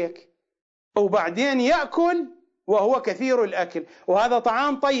الوليمة عليك، وبعدين يأكل وهو كثير الأكل، وهذا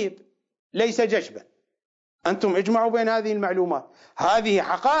طعام طيب ليس جشبا. أنتم اجمعوا بين هذه المعلومات، هذه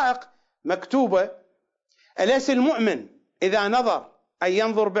حقائق مكتوبة. أليس المؤمن إذا نظر أن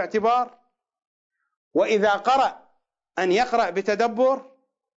ينظر باعتبار، وإذا قرأ أن يقرأ بتدبر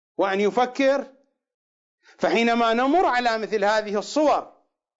وأن يفكر؟ فحينما نمر على مثل هذه الصور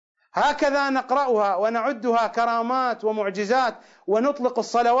هكذا نقرأها ونعدها كرامات ومعجزات ونطلق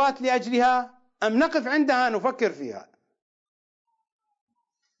الصلوات لأجلها، أم نقف عندها نفكر فيها؟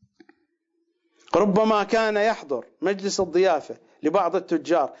 ربما كان يحضر مجلس الضيافة لبعض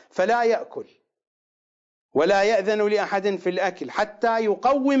التجار فلا يأكل ولا يأذن لأحد في الأكل حتى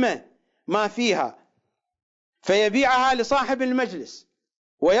يقوم ما فيها فيبيعها لصاحب المجلس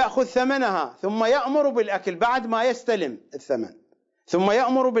ويأخذ ثمنها، ثم يأمر بالأكل بعد ما يستلم الثمن، ثم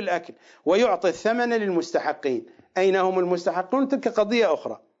يأمر بالأكل ويعطي الثمن للمستحقين. أين هم المستحقون؟ تلك قضية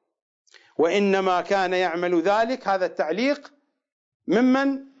أخرى. وإنما كان يعمل ذلك، هذا التعليق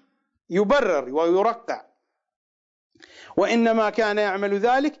ممن يبرر ويرقع، وإنما كان يعمل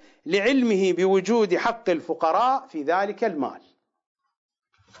ذلك لعلمه بوجود حق الفقراء في ذلك المال.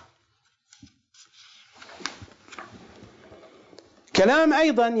 كلام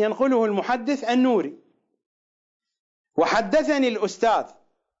أيضا ينقله المحدث النوري. وحدثني الأستاذ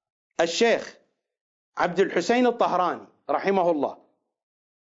الشيخ عبد الحسين الطهراني رحمه الله،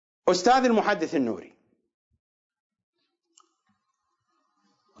 أستاذ المحدث النوري،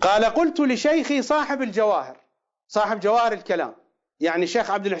 قال قلت لشيخي صاحب الجواهر، صاحب جواهر الكلام، يعني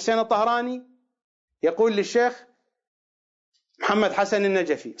الشيخ عبد الحسين الطهراني يقول للشيخ محمد حسن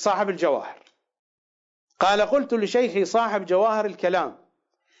النجفي صاحب الجواهر، قال قلت لشيخي صاحب جواهر الكلام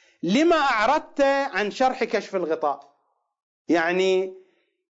لما أعرضت عن شرح كشف الغطاء؟ يعني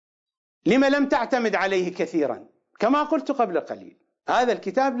لما لم تعتمد عليه كثيرا؟ كما قلت قبل قليل هذا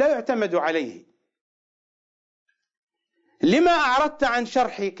الكتاب لا يعتمد عليه، لما أعرضت عن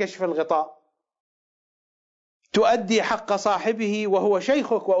شرح كشف الغطاء؟ تؤدي حق صاحبه وهو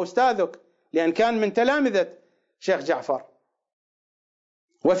شيخك وأستاذك، لأن كان من تلامذة شيخ جعفر.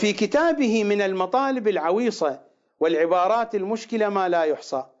 وفي كتابه من المطالب العويصة والعبارات المشكلة ما لا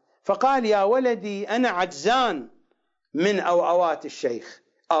يحصى، فقال يا ولدي أنا عجزان من أوأوات الشيخ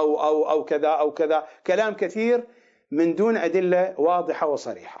أو كذا أو كذا، كلام كثير من دون أدلة واضحة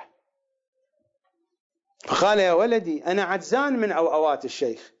وصريحة. فقال يا ولدي أنا عجزان من أوأوات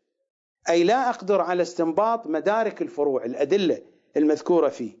الشيخ، أي لا أقدر على استنباط مدارك الفروع، الأدلة المذكورة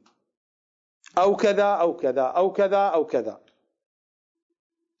فيه، أو كذا أو كذا أو كذا أو كذا.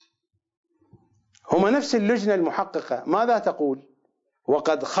 هم نفس اللجنة المحققة ماذا تقول؟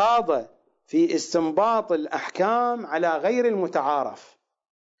 وقد خاض في استنباط الأحكام على غير المتعارف،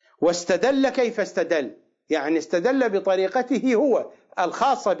 واستدل كيف استدل، يعني استدل بطريقته هو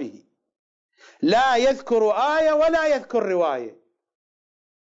الخاصة به، لا يذكر آية ولا يذكر رواية،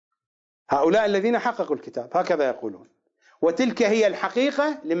 هؤلاء الذين حققوا الكتاب هكذا يقولون، وتلك هي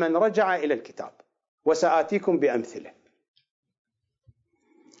الحقيقة لمن رجع إلى الكتاب، وسآتيكم بأمثلة.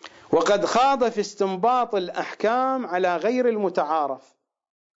 وقد خاض في استنباط الأحكام على غير المتعارف،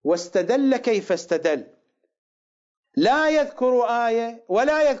 واستدل كيف استدل، لا يذكر آية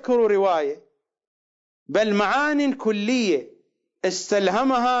ولا يذكر رواية، بل معان كلية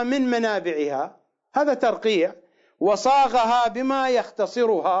استلهمها من منابعها، هذا ترقيع، وصاغها بما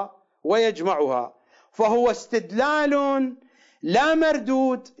يختصرها ويجمعها، فهو استدلال لا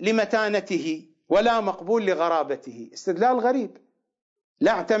مردود لمتانته ولا مقبول لغرابته، استدلال غريب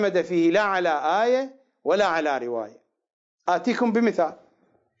لا اعتمد فيه لا على آية ولا على رواية. آتيكم بمثال،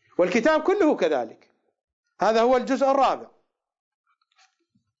 والكتاب كله كذلك. هذا هو الجزء الرابع،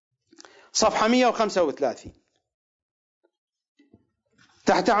 صفحة 135،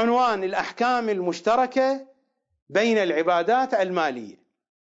 تحت عنوان الأحكام المشتركة بين العبادات المالية.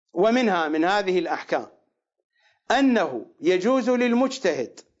 ومنها من هذه الأحكام أنه يجوز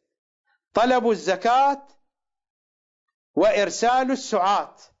للمجتهد طلب الزكاة وإرسال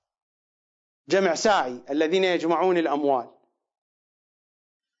السعاة، جمع ساعي الذين يجمعون الأموال،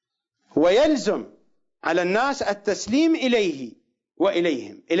 ويلزم على الناس التسليم إليه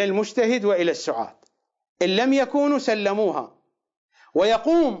وإليهم، إلى المجتهد وإلى السعاة إن لم يكونوا سلموها،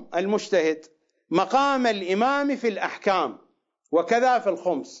 ويقوم المجتهد مقام الإمام في الأحكام، وكذا في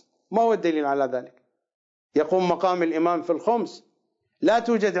الخمس. ما هو الدليل على ذلك؟ يقوم مقام الإمام في الخمس، لا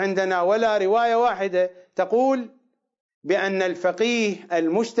توجد عندنا ولا رواية واحدة تقول بأن الفقيه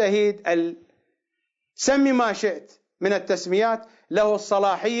المجتهد سمي ما شئت من التسميات له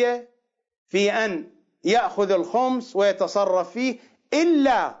الصلاحية في أن يأخذ الخمس ويتصرف فيه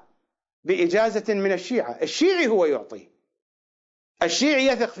إلا بإجازة من الشيعة. الشيعي هو يعطيه، الشيعي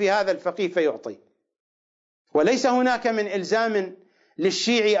يثق في هذا الفقيه فيعطي، وليس هناك من إلزام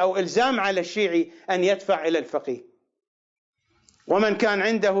للشيعي أو إلزام على الشيعي أن يدفع إلى الفقيه. ومن كان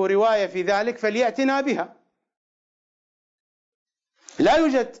عنده رواية في ذلك فليأتنا بها. لا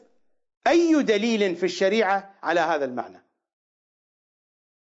يوجد أي دليل في الشريعة على هذا المعنى.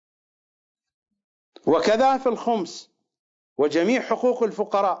 وكذا في الخمس وجميع حقوق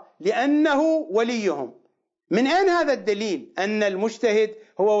الفقراء لأنه وليهم. من أين هذا الدليل أن المجتهد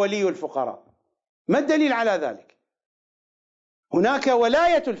هو ولي الفقراء؟ ما الدليل على ذلك؟ هناك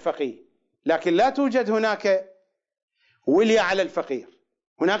ولاية الفقيه، لكن لا توجد هناك ولي على الفقير.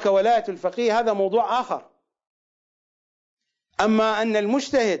 هناك ولاية الفقيه، هذا موضوع آخر. أما أن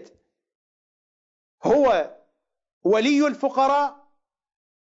المجتهد هو ولي الفقراء،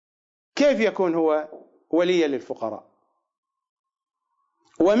 كيف يكون هو وليا للفقراء؟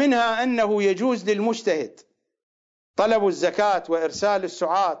 ومنها أنه يجوز للمجتهد طلب الزكاة وإرسال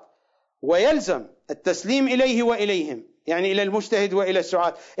السعاة، ويلزم التسليم إليه وإليهم، يعني إلى المجتهد وإلى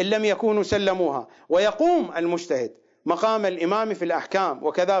السعاة إن لم يكونوا سلموها، ويقوم المجتهد مقام الإمام في الأحكام،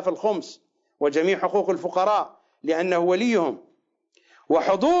 وكذا في الخمس وجميع حقوق الفقراء لأنه وليهم.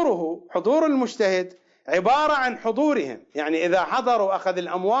 حضور المجتهد عبارة عن حضورهم، يعني إذا حضروا أخذ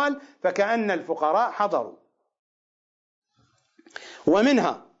الأموال فكأن الفقراء حضروا.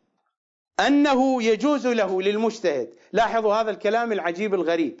 ومنها أنه يجوز له للمجتهد، لاحظوا هذا الكلام العجيب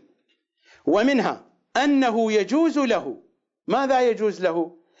الغريب، ومنها أنه يجوز له، ماذا يجوز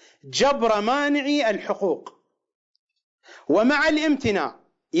له؟ جبر مانعي الحقوق، ومع الامتناع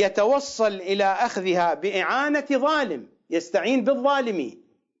يتوصل إلى أخذها بإعانة ظالم يستعين بالظالمين،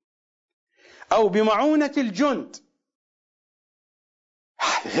 أو بمعونة الجند.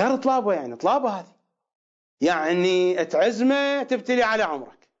 غير طلابه، يعني طلابه هذه، يعني تعزمه تبتلي على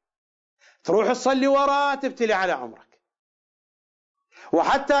عمرك، تروح تصلي وراه تبتلي على عمرك.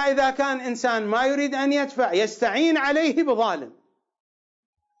 وحتى إذا كان إنسان ما يريد أن يدفع يستعين عليه بظالم.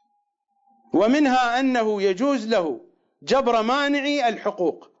 ومنها أنه يجوز له جبر مانعي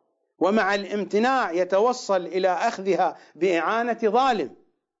الحقوق، ومع الامتناع يتوصل إلى أخذها بإعانة ظالم.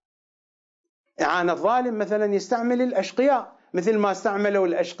 إعانة ظالم مثلا يستعمل الأشقياء، مثل ما استعملوا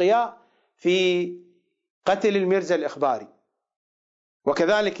الأشقياء في قتل الميرزا الإخباري،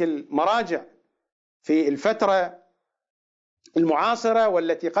 وكذلك المراجع في الفترة المعاصرة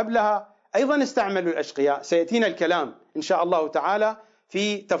والتي قبلها أيضا استعملوا الأشقياء. سيأتينا الكلام إن شاء الله تعالى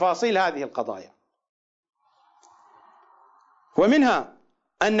في تفاصيل هذه القضايا. ومنها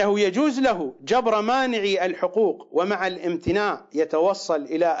أنه يجوز له جبر مانعي الحقوق، ومع الامتناع يتوصل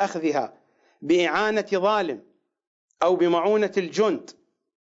إلى أخذها بإعانة ظالم أو بمعونة الجند،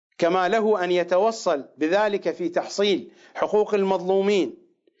 كما له أن يتوصل بذلك في تحصيل حقوق المظلومين،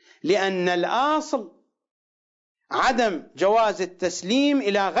 لأن الأصل عدم جواز التسليم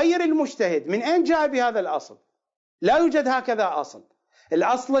إلى غير المجتهد. من أين جاء بهذا الأصل؟ لا يوجد هكذا أصل.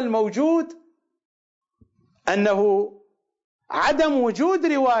 الأصل الموجود أنه عدم وجود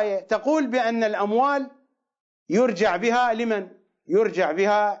رواية تقول بأن الأموال يرجع بها لمن؟ يرجع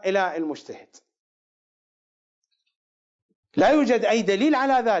بها إلى المجتهد. لا يوجد أي دليل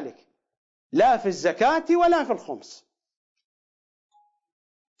على ذلك، لا في الزكاة ولا في الخمس،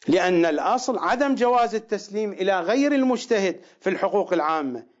 لأن الأصل عدم جواز التسليم إلى غير المجتهد في الحقوق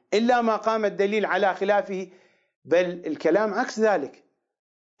العامة إلا ما قام الدليل على خلافه، بل الكلام عكس ذلك،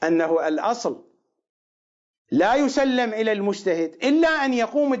 أنه الأصل لا يسلم إلى المجتهد إلا أن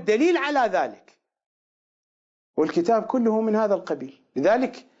يقوم الدليل على ذلك، والكتاب كله من هذا القبيل.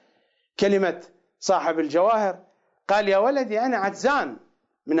 لذلك كلمة صاحب الجواهر قال يا ولدي أنا عجزان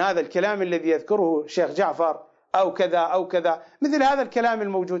من هذا الكلام الذي يذكره الشيخ جعفر أو كذا أو كذا، مثل هذا الكلام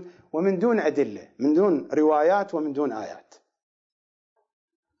الموجود ومن دون أدلة، من دون روايات ومن دون آيات.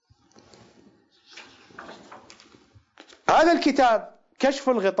 هذا الكتاب كشف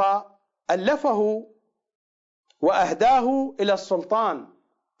الغطاء ألفه وأهداه إلى السلطان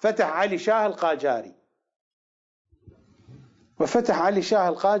فتح علي شاه القاجاري. وفتح علي شاه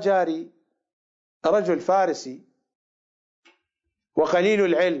القاجاري رجل فارسي وقليل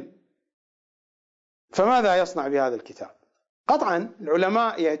العلم، فماذا يصنع بهذا الكتاب؟ قطعا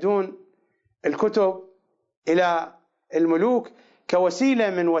العلماء يهدون الكتب إلى الملوك كوسيلة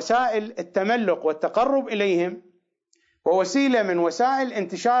من وسائل التملق والتقرب إليهم، ووسيلة من وسائل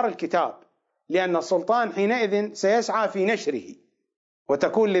انتشار الكتاب، لأن السلطان حينئذ سيسعى في نشره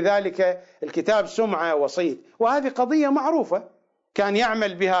وتكون لذلك الكتاب سمعة وصيت. وهذه قضية معروفة كان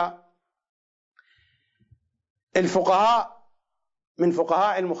يعمل بها الفقهاء من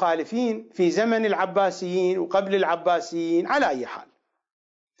فقهاء المخالفين في زمن العباسيين وقبل العباسيين. على أي حال،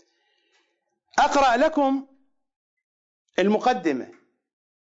 أقرأ لكم المقدمة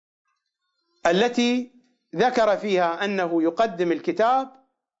التي ذكر فيها أنه يقدم الكتاب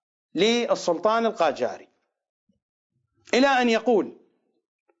للسلطان القاجاري، إلى أن يقول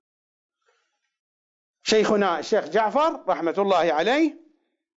شيخنا الشيخ جعفر رحمة الله عليه،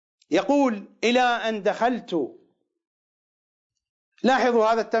 يقول إلى أن دخلت. لاحظوا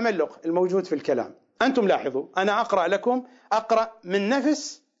هذا التملق الموجود في الكلام، أنتم لاحظوا، أنا أقرأ لكم، أقرأ من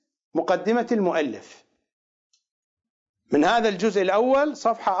نفس مقدمة المؤلف من هذا الجزء الأول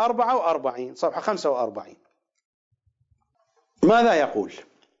صفحة 44 صفحة 45. ماذا يقول؟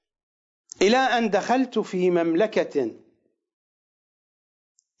 إلى أن دخلت في مملكة،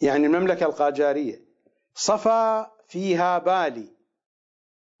 يعني المملكة القاجارية، صفى فيها بالي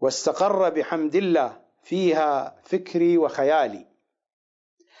واستقر بحمد الله فيها فكري وخيالي،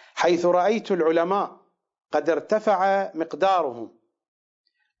 حيث رأيت العلماء قد ارتفع مقدارهم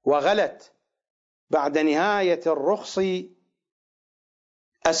وغلت بعد نهاية الرخص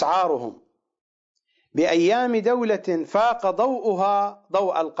أسعارهم، بأيام دولة فاق ضوءها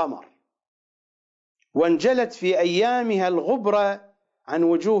ضوء القمر، وانجلت في أيامها الغبرة عن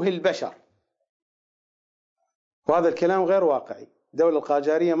وجوه البشر. وهذا الكلام غير واقعي، الدولة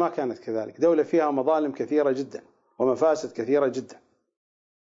القاجارية ما كانت كذلك، دولة فيها مظالم كثيرة جدا ومفاسد كثيرة جدا،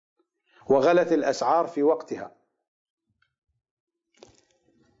 وغلت الأسعار في وقتها.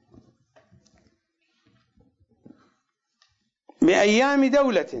 بأيام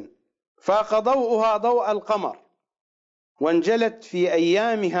دولة فاق ضوءها ضوء القمر، وانجلت في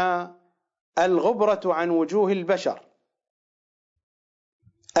أيامها الغبرة عن وجوه البشر،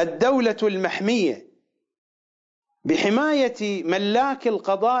 الدولة المحمية بحماية ملاك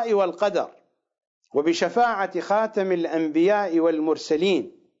القضاء والقدر، وبشفاعة خاتم الأنبياء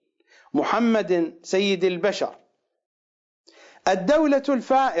والمرسلين محمد سيد البشر، الدولة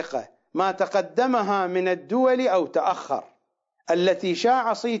الفائقة ما تقدمها من الدول أو تأخر، التي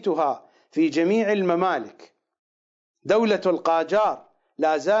شاع صيتها في جميع الممالك، دولة القاجار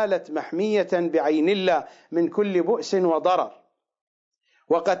لا زالت محمية بعين الله من كل بؤس وضرر،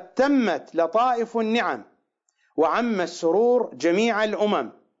 وقد تمت لطائف النعم وعم السرور جميع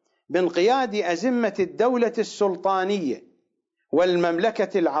الأمم بانقياد أزمة الدولة السلطانية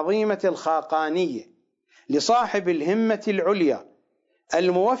والمملكة العظيمة الخاقانية لصاحب الهمة العليا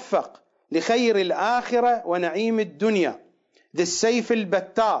الموفق لخير الآخرة ونعيم الدنيا، ذي السيف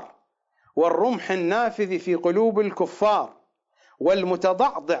البتار والرمح النافذ في قلوب الكفار،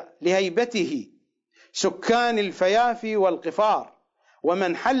 والمتضعضع لهيبته سكان الفيافي والقفار،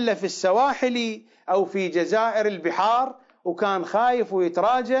 ومن حل في السواحل أو في جزائر البحار، وكان خايف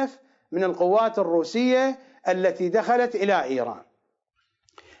ويتراجف من القوات الروسية التي دخلت إلى إيران.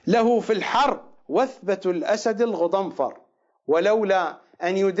 له في الحرب وثبة الأسد الغضنفر، ولولا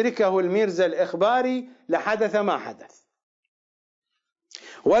أن يدركه الميرزا الإخباري لحدث ما حدث.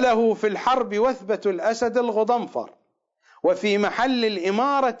 وله في الحرب وثبة الأسد الغضنفر، وفي محل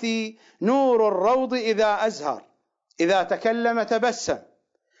الإمارة نور الروض إذا أزهر، إذا تكلم تبسم،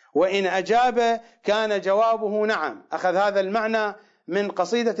 وإن أجاب كان جوابه نعم. أخذ هذا المعنى من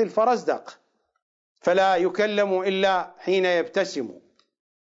قصيدة الفرزدق: فلا يكلم إلا حين يبتسم،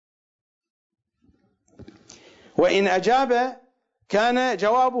 وإن أجاب كان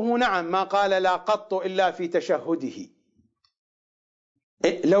جوابه نعم، ما قال لا قط إلا في تشهده،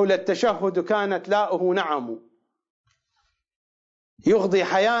 لولا التشهد كانت لاؤه نعم، يغضي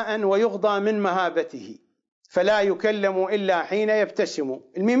حياء ويغضى من مهابته، فلا يكلم إلا حين يبتسم.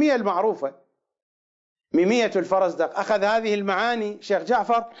 الميمية المعروفة، ميمية الفرزدق، أخذ هذه المعاني شيخ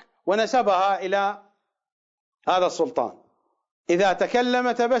جعفر ونسبها إلى هذا السلطان: إذا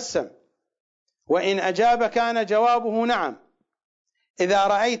تكلم تبسم، وإن أجاب كان جوابه نعم، إذا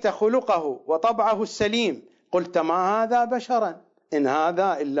رأيت خلقه وطبعه السليم قلت ما هذا بشرا إن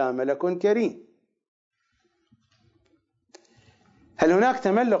هذا إلا ملك كريم. هل هناك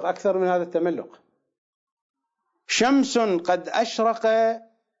تملق أكثر من هذا التملق؟ شمس قد أشرق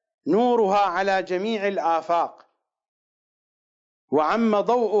نورها على جميع الآفاق، وعم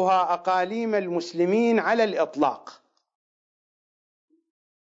ضوءها أقاليم المسلمين على الإطلاق.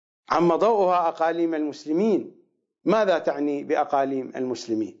 عم ضوءها أقاليم المسلمين، ماذا تعني بأقاليم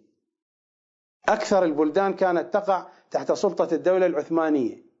المسلمين؟ أكثر البلدان كانت تقع تحت سلطة الدولة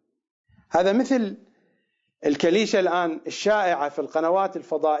العثمانية. هذا مثل الكليشة الآن الشائعة في القنوات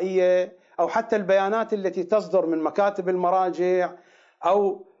الفضائية، أو حتى البيانات التي تصدر من مكاتب المراجع،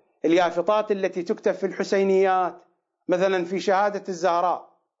 أو اليافطات التي تكتب في الحسينيات، مثلا في شهادة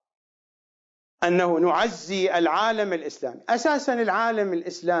الزهراء، أنه نعزي العالم الإسلامي. أساسا العالم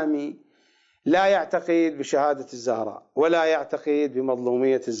الإسلامي لا يعتقد بشهادة الزهراء ولا يعتقد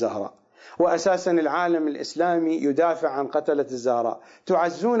بمظلومية الزهراء، وأساسا العالم الإسلامي يدافع عن قتلة الزهراء.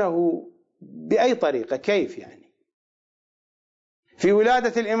 تعزونه بأي طريقة؟ كيف يعني؟ في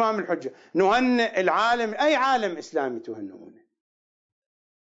ولادة الإمام الحجة نهنئ العالم، أي عالم إسلامي تهنئونه؟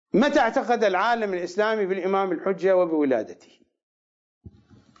 متى اعتقد العالم الإسلامي بالإمام الحجة وبولادته؟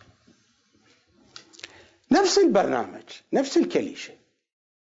 نفس البرنامج، نفس الكليشة.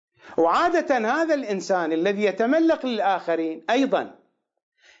 وعادة هذا الإنسان الذي يتملق للآخرين أيضا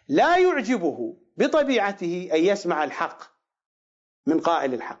لا يعجبه بطبيعته أن يسمع الحق من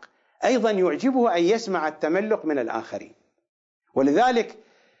قائل الحق، أيضا يعجبه أن يسمع التملق من الآخرين. ولذلك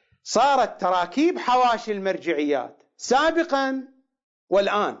صارت تراكيب حواشي المرجعيات سابقا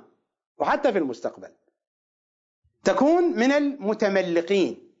والآن وحتى في المستقبل تكون من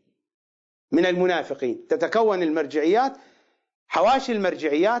المتملقين، من المنافقين. تتكون المرجعيات، حواشي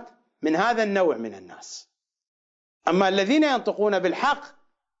المرجعيات، من هذا النوع من الناس. أما الذين ينطقون بالحق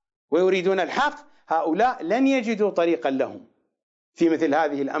ويريدون الحق، هؤلاء لن يجدوا طريقا لهم في مثل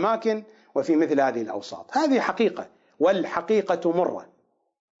هذه الأماكن وفي مثل هذه الأوساط. هذه حقيقة، والحقيقة مرة.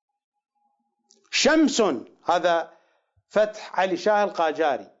 شمس، هذا فتح علي شاه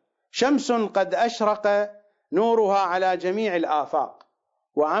القاجاري: شمس قد أشرق نورها على جميع الآفاق،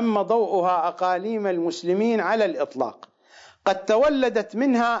 وعم ضوءها أقاليم المسلمين على الإطلاق. قد تولدت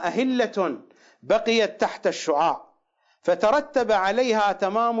منها أهلة بقيت تحت الشعاع، فترتب عليها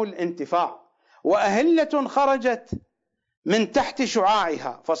تمام الانتفاع، وأهلة خرجت من تحت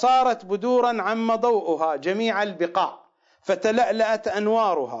شعاعها، فصارت بدورا عم ضوءها جميع البقاع، فتلألأت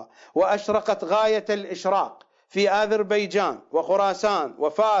أنوارها وأشرقت غاية الإشراق في آذربيجان وخراسان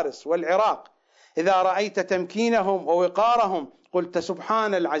وفارس والعراق. إذا رأيت تمكينهم ووقارهم قلت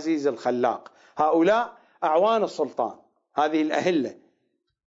سبحان العزيز الخلاق. هؤلاء أعوان السلطان، هذه الأهلة.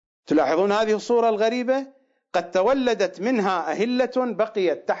 تلاحظون هذه الصورة الغريبة؟ قد تولدت منها أهلة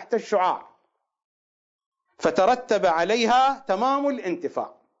بقيت تحت الشعاع، فترتب عليها تمام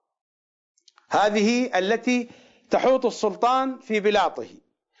الانتفاع. هذه التي تحوط السلطان في بلاطه.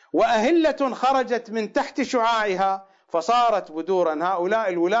 وأهلة خرجت من تحت شعاعها فصارت بدورا، هؤلاء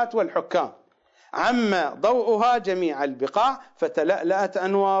الولاة والحكام. عم ضوءها جميع البقاع، فتلألأت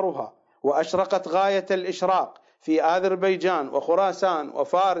أنوارها وأشرقت غاية الإشراق في آذربيجان وخراسان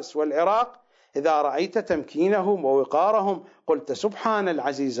وفارس والعراق. إذا رأيت تمكينهم ووقارهم قلت سبحان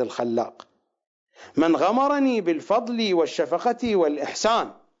العزيز الخلاق. من غمرني بالفضل والشفقة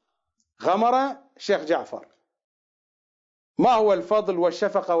والإحسان. غمر شيخ جعفر. ما هو الفضل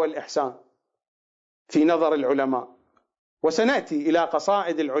والشفقة والإحسان في نظر العلماء؟ وسنأتي إلى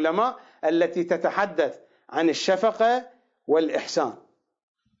قصائد العلماء التي تتحدث عن الشفقة والإحسان.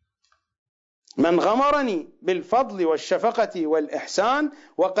 من غمرني بالفضل والشفقة والإحسان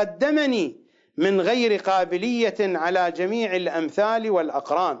وقدمني من غير قابلية على جميع الأمثال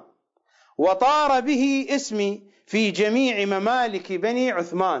والأقران، وطار به اسمي في جميع ممالك بني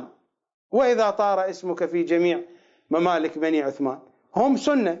عثمان. وإذا طار اسمك في جميع ممالك بني عثمان، هم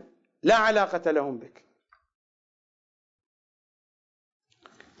سنة لا علاقة لهم بك.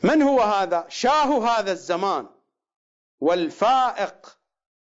 من هو هذا؟ شاه هذا الزمان والفائق،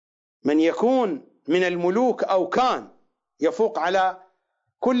 من يكون من الملوك أو كان يفوق على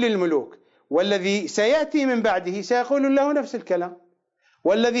كل الملوك، والذي سيأتي من بعده سيقول له نفس الكلام،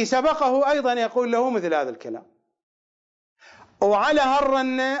 والذي سبقه أيضا يقول له مثل هذا الكلام، وعلى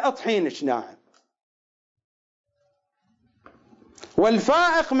هالرنة اطحينش ناعم.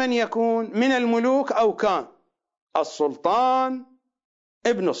 والفائق من يكون من الملوك أو كان السلطان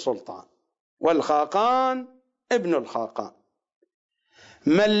ابن السلطان والخاقان ابن الخاقان،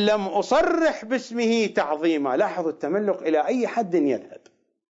 من لم أصرح باسمه تعظيما. لاحظوا التملق إلى أي حد يذهب،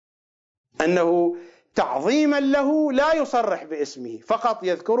 أنه تعظيما له لا يصرح باسمه، فقط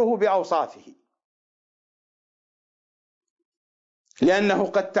يذكره بأوصافه، لأنه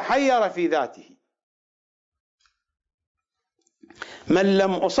قد تحير في ذاته. من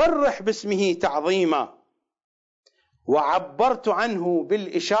لم أصرح باسمه تعظيما وعبرت عنه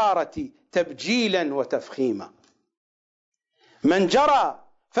بالإشارة تبجيلا وتفخيما، من جرى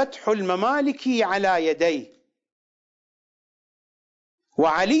فتح الممالك على يديه،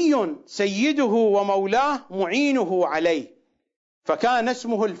 وعلي سيده ومولاه معينه عليه، فكان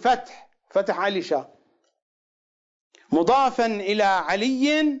اسمه الفتح، فتح علي شاه، مضافا إلى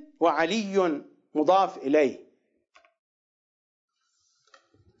علي وعلي مضاف إليه،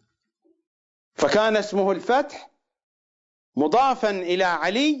 فكان اسمه الفتح مضافا إلى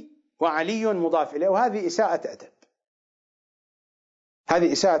علي وعلي مضاف إليه. وهذه إساءة أدب،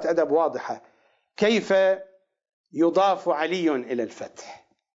 هذه إساءة أدب واضحة. كيف يضاف علي إلى الفتح؟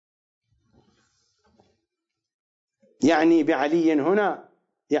 يعني بعلي هنا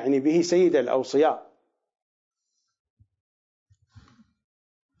يعني به سيد الأوصياء.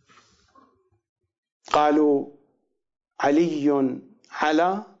 قالوا علي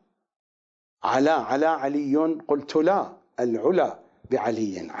على علي، قلت لا، العلا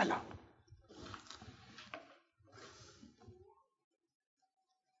بعلي على.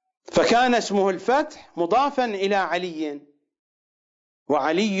 فكان اسمه الفتح مضافا إلى علي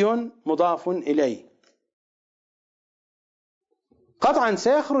وعلي مضاف إليه. قطعا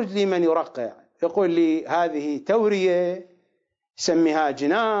سيخرج لي من يرقع يقول لي هذه تورية، سميها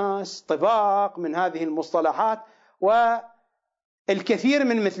جناس، طباق، من هذه المصطلحات والكثير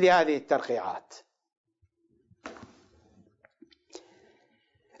من مثل هذه الترقيعات.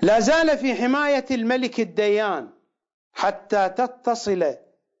 لا زال في حماية الملك الديان حتى تتصل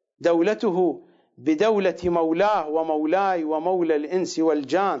دولته بدولة مولاه ومولاي ومولى الإنس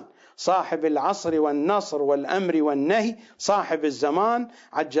والجان، صاحب العصر والنصر والأمر والنهي، صاحب الزمان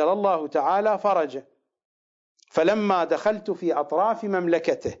عجل الله تعالى فرجه. فلما دخلت في أطراف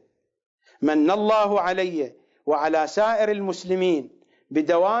مملكته من الله علي وعلى سائر المسلمين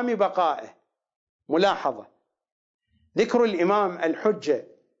بدوام بقائه. ملاحظة، ذكر الإمام الحجة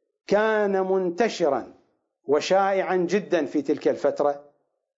كان منتشرا وشائعا جدا في تلك الفترة،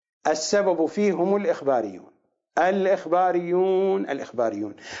 السبب فيه هم الإخباريون،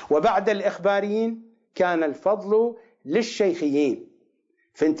 وبعد الإخباريين كان الفضل للشيخيين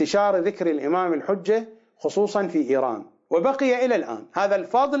في انتشار ذكر الإمام الحجة خصوصا في إيران، وبقي إلى الآن. هذا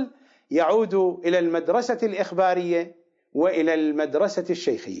الفضل يعود إلى المدرسة الإخبارية وإلى المدرسة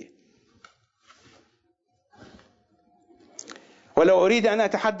الشيخية. ولو أريد أن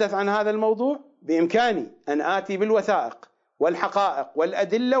أتحدث عن هذا الموضوع بإمكاني أن آتي بالوثائق والحقائق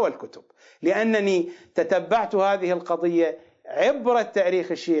والأدلة والكتب، لأنني تتبعت هذه القضية عبر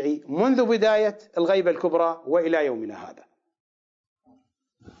التاريخ الشيعي منذ بداية الغيبة الكبرى وإلى يومنا هذا.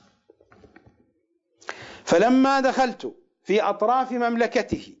 فلما دخلت في أطراف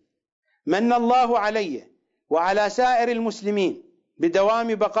مملكته من الله علي وعلى سائر المسلمين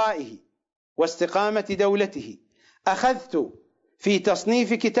بدوام بقائه واستقامة دولته، أخذت في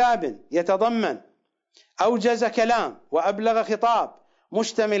تصنيف كتاب يتضمن أوجز كلام وأبلغ خطاب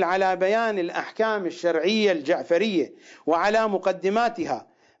مشتمل على بيان الأحكام الشرعية الجعفرية وعلى مقدماتها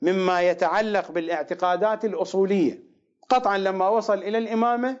مما يتعلق بالاعتقادات الأصولية. قطعا لما وصل إلى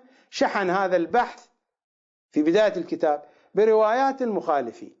الإمامة شحن هذا البحث في بداية الكتاب بروايات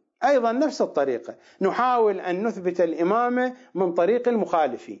المخالفين، أيضا نفس الطريقة، نحاول أن نثبت الإمامة من طريق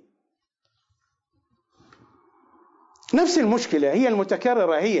المخالفين. نفس المشكلة هي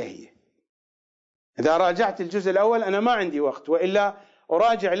المتكررة، هي إذا راجعت الجزء الأول أنا ما عندي وقت، وإلا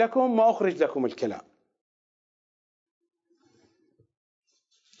أراجع لكم وأخرج لكم الكلام،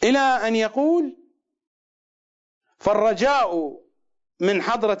 إلى أن يقول: فالرجاء من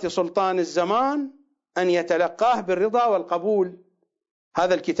حضرة سلطان الزمان أن يتلقاه بالرضا والقبول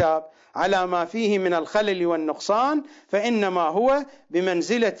هذا الكتاب على ما فيه من الخلل والنقصان، فإنما هو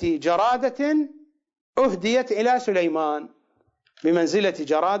بمنزلة جرادة أهديت إلى سليمان، بمنزلة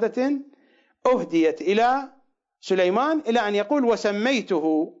جرادة أهديت إلى سليمان، إلى أن يقول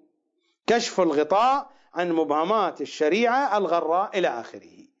وسميته كشف الغطاء عن مبهمات الشريعة الغراء إلى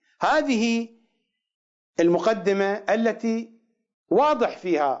آخره. هذه المقدمة التي واضح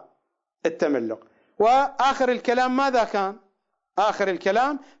فيها التملق. وآخر الكلام ماذا كان؟ آخر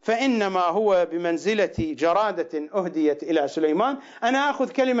الكلام فإنما هو بمنزلة جرادة أهديت إلى سليمان. أنا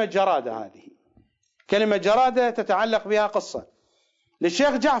أخذ كلمة جرادة، هذه كلمة جرادة تتعلق بها قصة للشيخ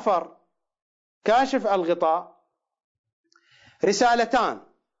جعفر كاشف الغطاء، رسالتان،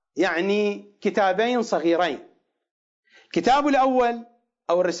 يعني كتابين صغيرين. كتاب الأول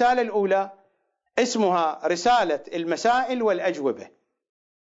أو الرسالة الأولى اسمها رسالة المسائل والأجوبة،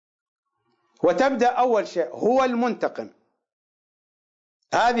 وتبدأ أول شيء هو المنتقم.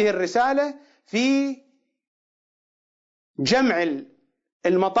 هذه الرسالة في جمع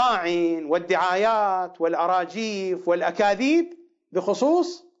المطاعن والدعايات والأراجيف والأكاذيب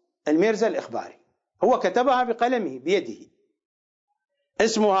بخصوص الميرزا الإخباري، هو كتبها بقلمه بيده،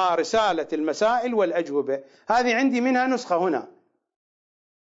 اسمها رسالة المسائل والأجوبة. هذه عندي منها نسخة هنا،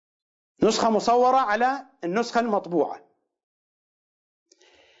 نسخة مصورة على النسخة المطبوعة.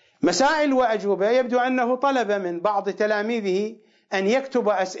 مسائل وأجوبة يبدو أنه طلب من بعض تلاميذه أن يكتب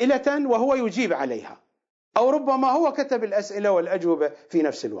أسئلة وهو يجيب عليها، أو ربما هو كتب الأسئلة والأجوبة في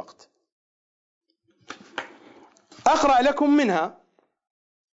نفس الوقت. أقرأ لكم منها.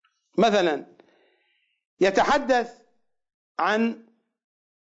 مثلا يتحدث عن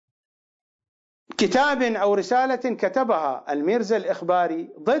كتاب أو رسالة كتبها الميرزا الإخباري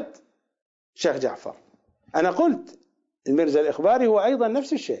ضد الشيخ جعفر. أنا قلت الميرزا الإخباري هو أيضا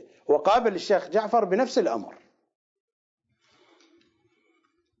نفس الشيء، وقابل الشيخ جعفر بنفس الأمر.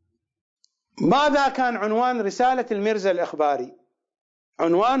 ماذا كان عنوان رسالة الميرزا الإخباري؟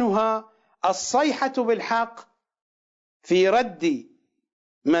 عنوانها الصيحة بالحق في رد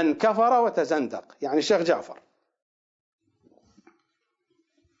من كفر وتزندق، يعني الشيخ جعفر.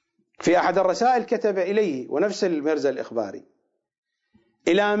 في أحد الرسائل كتب إليه ونفس الميرزا الإخباري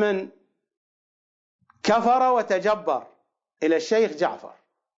إلى من كفر وتجبر، إلى الشيخ جعفر.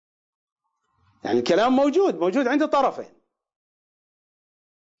 يعني الكلام موجود عند طرفين،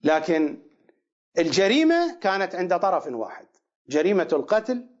 لكن الجريمة كانت عند طرف واحد. جريمة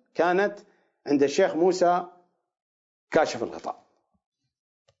القتل كانت عند الشيخ موسى كاشف الغطاء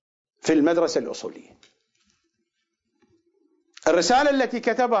في المدرسة الأصولية. الرسالة التي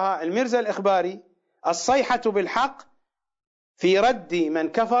كتبها الميرزا الإخباري الصيحة بالحق في رد من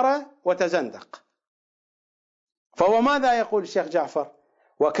كفر وتزندق. فهو ماذا يقول الشيخ جعفر؟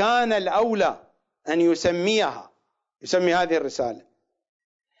 وكان الأولى أن يسمي هذه الرسالة،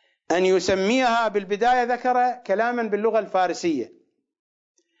 أن يسميها، بالبداية ذكر كلاما باللغة الفارسية،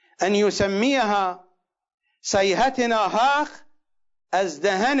 أن يسميها صيحتنا هاق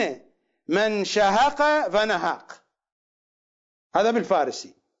أزدهن من شهق فنهاق. هذا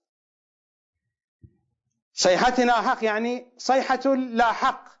بالفارسي. صيحتنا حق يعني صيحة لا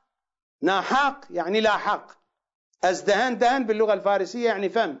حق، ناحاق يعني لا حق، أزدهن دهن باللغة الفارسية يعني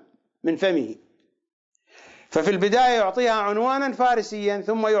فم، من فمه. ففي البداية يعطيها عنوانا فارسيا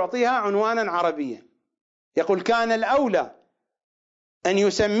ثم يعطيها عنوانا عربيا. يقول كان الأولى أن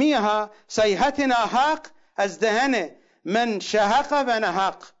يسميها صيحتنا هاق أزدهن من شهق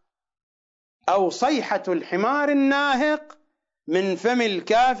فنهاق، أو صيحة الحمار الناهق من فم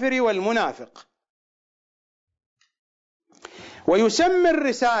الكافر والمنافق. ويسمي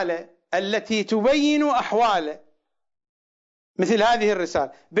الرسالة التي تبين أحواله مثل هذه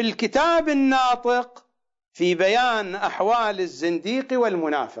الرسالة بالكتاب الناطق في بيان أحوال الزنديق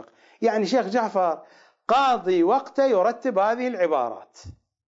والمنافق. يعني شيخ جعفر قاضي وقته يرتب هذه العبارات،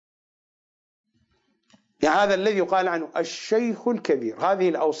 يعني هذا الذي يقال عنه الشيخ الكبير. هذه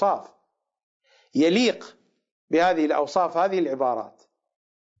الأوصاف يليق بهذه الأوصاف هذه العبارات.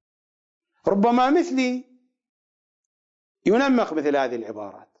 ربما مثلي ينمق مثل هذه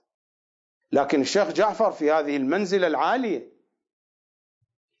العبارات، لكن الشيخ جعفر في هذه المنزلة العالية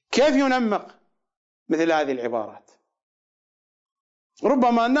كيف ينمق مثل هذه العبارات؟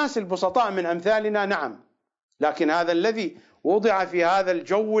 ربما الناس البسطاء من أمثالنا نعم، لكن هذا الذي وضع في هذا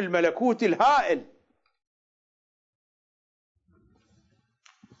الجو الملكوتي الهائل.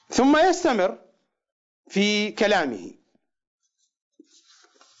 ثم يستمر في كلامه.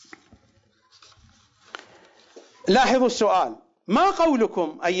 لاحظوا السؤال: ما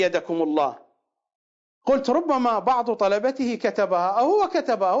قولكم أيدكم الله؟ قلت ربما بعض طلبته كتبها أو هو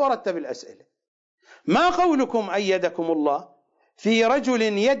كتبها ورتب الأسئلة. ما قولكم أيدكم الله؟ في رجل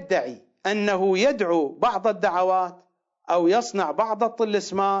يدعي أنه يدعو بعض الدعوات أو يصنع بعض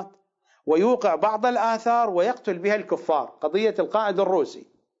الطلسمات ويوقع بعض الآثار ويقتل بها الكفار، قضية القائد الروسي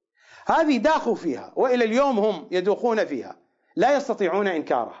هذه داخوا فيها وإلى اليوم هم يدوخون فيها لا يستطيعون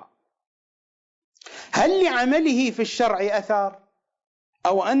إنكارها. هل لعمله في الشرع أثر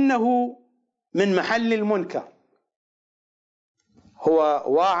أو أنه من محل المنكر؟ هو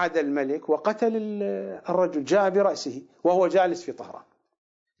واعد الملك وقتل الرجل، جاء برأسه وهو جالس في طهران،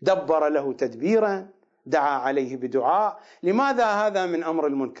 دبر له تدبيرا، دعا عليه بدعاء. لماذا هذا من أمر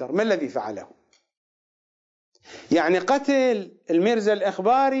المنكر؟ ما الذي فعله؟ يعني قتل الميرزا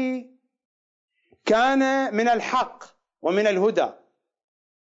الإخباري كان من الحق ومن الهدى،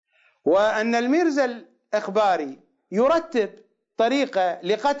 وأن الميرزا الإخباري يرتب طريقة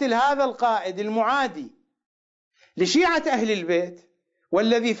لقتل هذا القائد المعادي لشيعة أهل البيت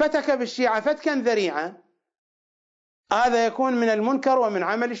والذي فتك بالشيعة فتكا ذريعا، هذا يكون من المنكر ومن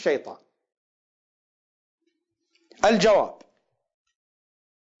عمل الشيطان. الجواب: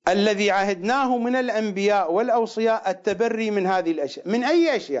 الذي عهدناه من الأنبياء والأوصياء التبري من هذه الأشياء. من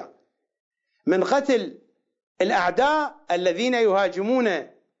أي أشياء؟ من قتل الأعداء الذين يهاجمون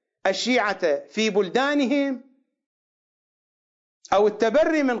الشيعة في بلدانهم، أو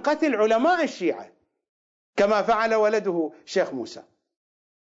التبري من قتل علماء الشيعة كما فعل ولده شيخ موسى.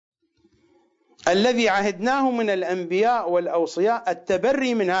 الذي عهدناه من الأنبياء والأوصياء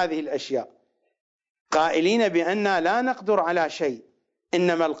التبري من هذه الأشياء، قائلين بأننا لا نقدر على شيء،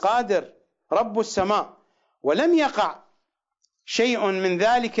 إنما القادر رب السماء، ولم يقع شيء من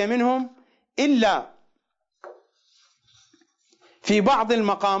ذلك منهم إلا في بعض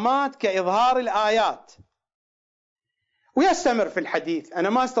المقامات كإظهار الآيات. ويستمر في الحديث. أنا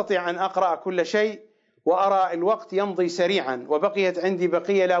ما أستطيع أن أقرأ كل شيء وأرى الوقت يمضي سريعا، وبقيت عندي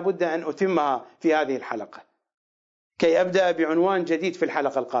بقية لا بد أن أتمها في هذه الحلقة كي أبدأ بعنوان جديد في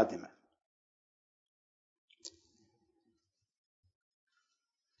الحلقة القادمة.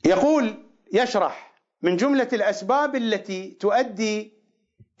 يقول يشرح من جملة الأسباب التي تؤدي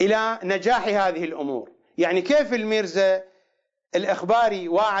إلى نجاح هذه الأمور، يعني كيف الميرزا الإخباري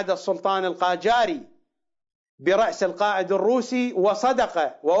واعد السلطان القاجاري برأس القائد الروسي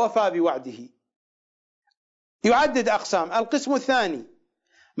وصدق ووفى بوعده. يعدد أقسام. القسم الثاني: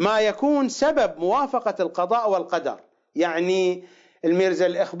 ما يكون سبب موافقة القضاء والقدر، يعني الميرزا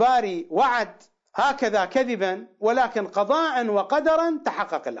الإخباري وعد هكذا كذبا ولكن قضاء وقدرا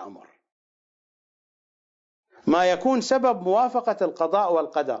تحقق الأمر. ما يكون سبب موافقة القضاء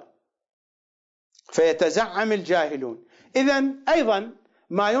والقدر فيتزعم الجاهلون. إذن أيضا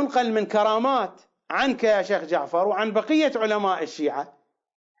ما ينقل من كرامات عنك يا شيخ جعفر وعن بقية علماء الشيعة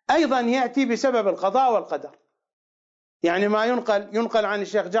أيضا يأتي بسبب القضاء والقدر. يعني ما ينقل عن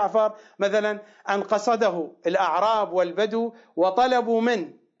الشيخ جعفر مثلا أن قصده الأعراب والبدو وطلبوا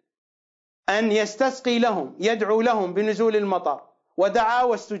منه أن يستسقي لهم، يدعو لهم بنزول المطر، ودعا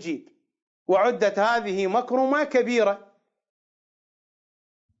واستجيب، وعدت هذه مكرمة كبيرة.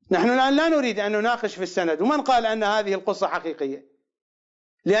 نحن الآن لا نريد أن نناقش في السند، ومن قال أن هذه القصة حقيقية؟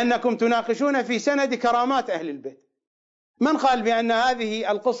 لأنكم تناقشون في سند كرامات أهل البيت. من قال بأن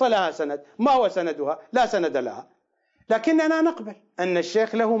هذه القصة لها سند؟ ما هو سندها؟ لا سند لها. لكننا نقبل أن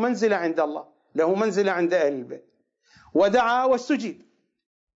الشيخ له منزلة عند الله، له منزلة عند أهل البيت، ودعا واستجيب.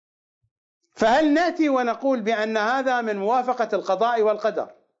 فهل نأتي ونقول بأن هذا من موافقة القضاء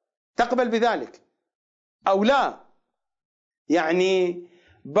والقدر؟ تقبل بذلك أو لا؟ يعني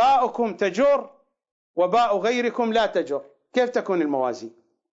باؤكم تجر وباء غيركم لا تجر، كيف تكون الموازين؟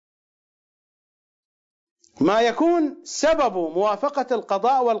 ما يكون سبب موافقة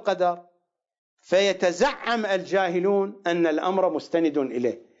القضاء والقدر فيتزعم الجاهلون أن الأمر مستند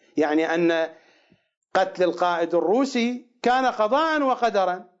إليه، يعني أن قتل القائد الروسي كان قضاء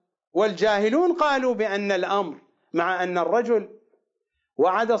وقدرا، والجاهلون قالوا بأن الأمر، مع أن الرجل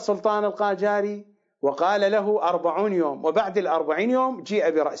وعد السلطان القاجاري وقال له 40 يوم، وبعد 40 يوم جيء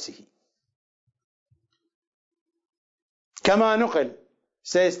برأسه كما نقل.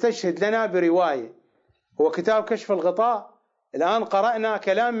 سيستشهد لنا برواية، هو كتاب كشف الغطاء. الآن قرأنا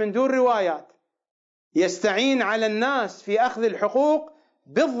كلام من دون روايات، يستعين على الناس في أخذ الحقوق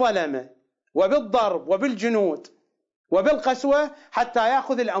بالظلمة وبالضرب وبالجنود وبالقسوة حتى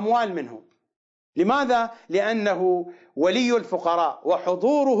يأخذ الأموال منهم. لماذا؟ لأنه ولي الفقراء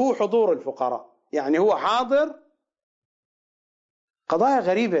وحضوره حضور الفقراء، يعني هو حاضر. قضايا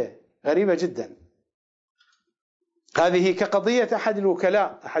غريبة جدا. هذه كقضية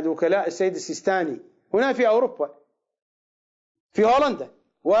أحد وكلاء السيد السيستاني هنا في أوروبا في هولندا،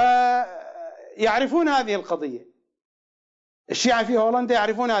 ويعرفون هذه القضية. الشيعة في هولندا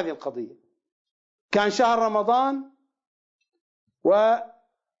يعرفون هذه القضية. كان شهر رمضان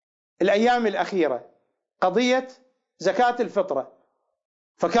والأيام الأخيرة قضية زكاة الفطرة.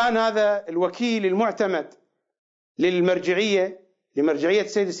 فكان هذا الوكيل المعتمد لمرجعية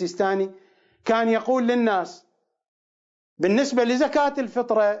السيد السيستاني كان يقول للناس بالنسبة لزكاة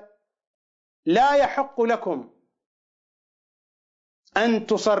الفطرة لا يحق لكم أن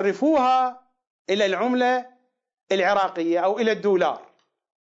تصرفوها إلى العملة العراقية أو إلى الدولار،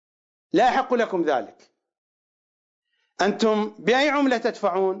 لا يحق لكم ذلك. أنتم بأي عملة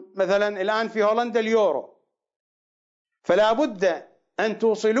تدفعون؟ مثلا الآن في هولندا اليورو، فلا بد أن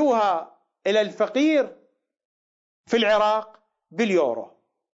توصلوها إلى الفقير في العراق باليورو،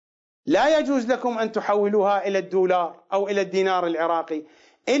 لا يجوز لكم أن تحولوها إلى الدولار أو إلى الدينار العراقي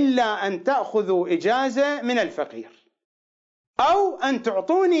إلا أن تأخذوا إجازة من الفقير أو أن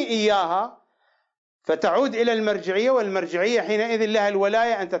تعطوني إياها فتعود إلى المرجعية، والمرجعية حينئذ لها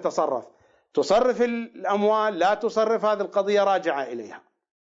الولاية أن تصرف الأموال، لا تصرف هذه القضية راجعة إليها.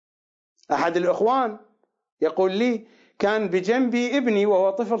 أحد الإخوان يقول لي كان بجنبي ابني وهو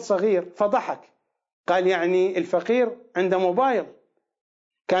طفل صغير فضحك، قال يعني الفقير عنده موبايل.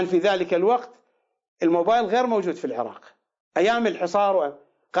 كان في ذلك الوقت الموبايل غير موجود في العراق أيام الحصار،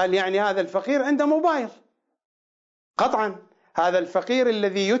 قال يعني هذا الفقير عنده موبايل. قطعا هذا الفقير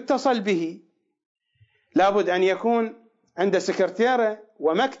الذي يتصل به لابد أن يكون عنده سكرتيرة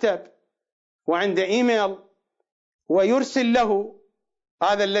ومكتب وعنده إيميل ويرسل له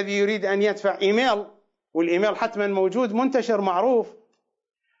هذا الذي يريد أن يدفع إيميل، والإيميل حتما موجود منتشر معروف،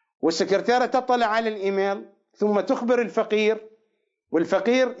 والسكرتيرة تطلع على الإيميل ثم تخبر الفقير،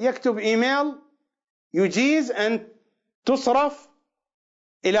 والفقير يكتب إيميل يجيز أن تصرف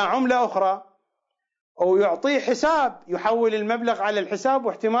إلى عملة أخرى، أو يعطيه حساب يحول المبلغ على الحساب،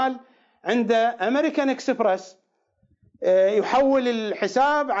 واحتمال عند أمريكان إكسبرس يحول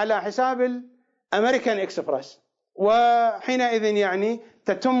الحساب على حساب الأمريكان إكسبرس، وحينئذ يعني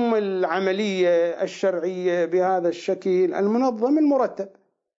تتم العملية الشرعية بهذا الشكل المنظم المرتب.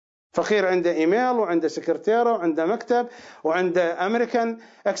 فقير عنده إيميل وعنده سكرتيرة وعنده مكتب وعنده أمريكان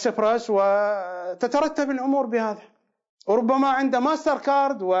إكسبرس، وتترتب الأمور بهذا. وربما عنده ماستر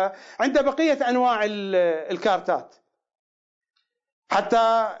كارد وعنده بقية أنواع الكارتات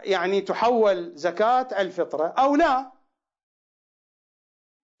حتى يعني تحول زكاة الفطرة، أو لا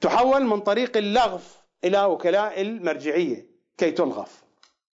تحول من طريق اللغف إلى وكلاء المرجعية كي تلغف.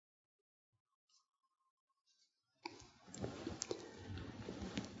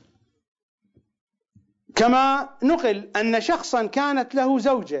 كما نقل أن شخصا كانت له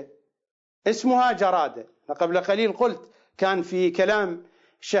زوجة اسمها جرادة. قبل قليل قلت كان في كلام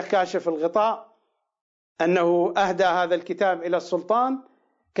الشيخ كاشف الغطاء أنه أهدى هذا الكتاب إلى السلطان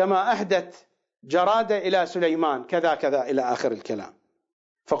كما أهدت جرادة إلى سليمان كذا كذا إلى آخر الكلام،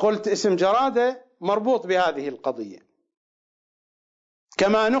 فقلت اسم جرادة مربوط بهذه القضية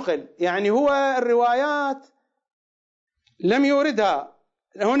كما نقل. يعني هو الروايات لم يوردها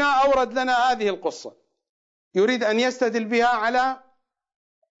هنا، أورد لنا هذه القصة يريد أن يستدل بها على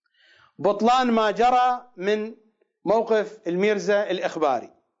بطلان ما جرى من موقف الميرزا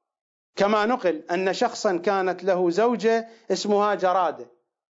الإخباري. كما نقل أن شخصا كانت له زوجة اسمها جرادة،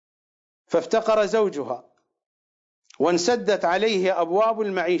 فافتقر زوجها وانسدت عليه أبواب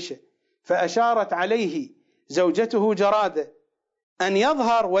المعيشة، فأشارت عليه زوجته جرادة أن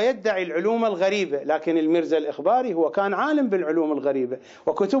يظهر ويدعي العلوم الغريبة. لكن الميرزا الإخباري هو كان عالم بالعلوم الغريبة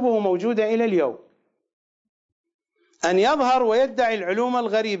وكتبه موجودة إلى اليوم، أن يظهر ويدعي العلوم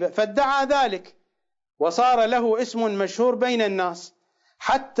الغريبة، فادعى ذلك وصار له اسم مشهور بين الناس،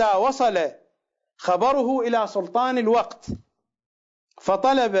 حتى وصل خبره إلى سلطان الوقت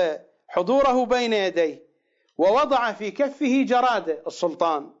فطلب حضوره بين يديه، ووضع في كفه جرادة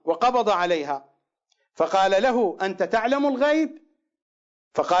السلطان وقبض عليها، فقال له أنت تعلم الغيب؟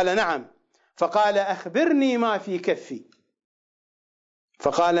 فقال نعم. فقال أخبرني ما في كفي.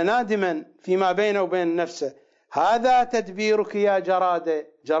 فقال نادما فيما بينه وبين نفسه هذا تدبيرك يا جرادة،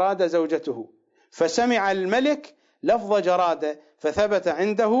 جرادة زوجته. فسمع الملك لفظ جرادة فثبت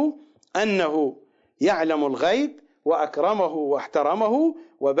عنده أنه يعلم الغيب، وأكرمه واحترمه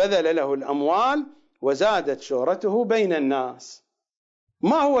وبذل له الأموال وزادت شهرته بين الناس.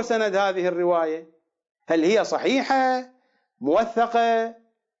 ما هو سند هذه الرواية؟ هل هي صحيحة موثقة؟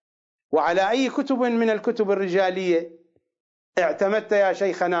 وعلى أي كتب من الكتب الرجالية اعتمدت يا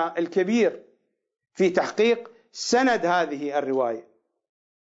شيخنا الكبير في تحقيق سند هذه الرواية؟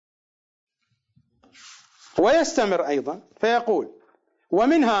 ويستمر أيضا فيقول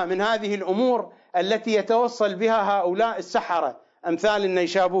ومنها من هذه الأمور التي يتوصل بها هؤلاء السحرة أمثال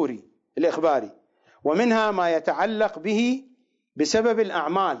النيشابوري الإخباري، ومنها ما يتعلق به بسبب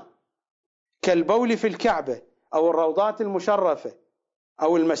الأعمال كالبول في الكعبة أو الروضات المشرفة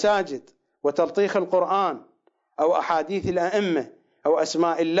أو المساجد وتلطيخ القرآن أو أحاديث الأئمة أو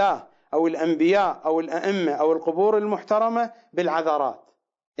أسماء الله أو الأنبياء أو الأئمة أو القبور المحترمة بالعذرات،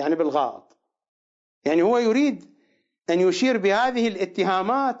 يعني بالغائط. يعني هو يريد أن يشير بهذه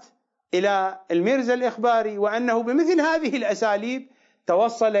الاتهامات إلى الميرزا الإخباري، وأنه بمثل هذه الأساليب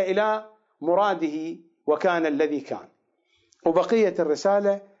توصل إلى مراده وكان الذي كان. وبقية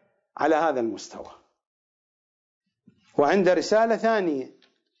الرسالة على هذا المستوى. وعند رسالة ثانية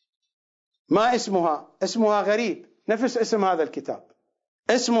ما اسمها غريب، نفس اسم هذا الكتاب،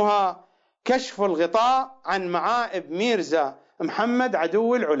 اسمها كشف الغطاء عن معائب ميرزا محمد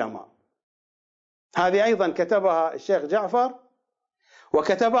عدو العلماء. هذه أيضا كتبها الشيخ جعفر،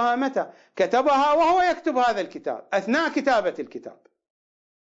 وكتبها متى؟ كتبها وهو يكتب هذا الكتاب، أثناء كتابة الكتاب.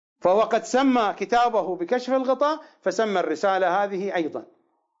 فهو قد سمى كتابه بكشف الغطاء، فسمى الرسالة هذه أيضا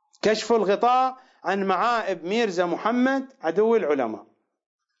كشف الغطاء عن معائب ميرزا محمد عدو العلماء.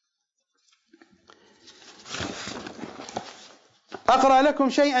 أقرأ لكم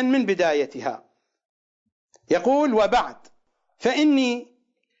شيئا من بدايتها. يقول: وبعد، فإني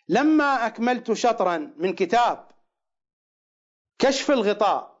لما أكملت شطرا من كتاب كشف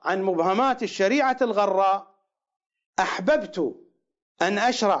الغطاء عن مبهمات الشريعة الغراء، أحببت أن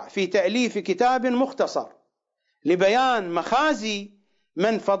أشرع في تأليف كتاب مختصر لبيان مخازي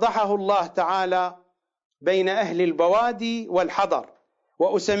من فضحه الله تعالى بين أهل البوادي والحضر،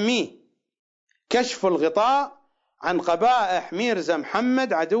 وأسميه كشف الغطاء عن قبائح ميرزا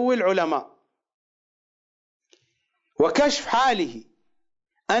محمد عدو العلماء، وكشف حاله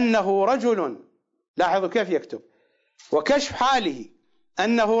أنه رجل، لاحظوا كيف يكتب، وكشف حاله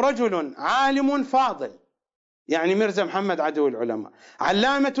أنه رجل عالم فاضل، يعني ميرزا محمد عدو العلماء،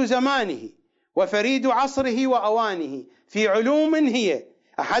 علامة زمانه وفريد عصره وأوانه في علوم هي: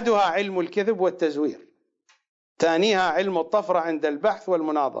 أحدها علم الكذب والتزوير، ثانيها علم الطفرة عند البحث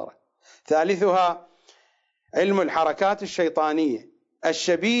والمناظرة، ثالثها علم الحركات الشيطانية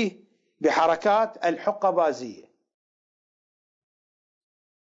الشبيه بحركات الحقبازية.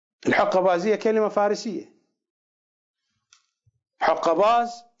 الحقبازية كلمة فارسية،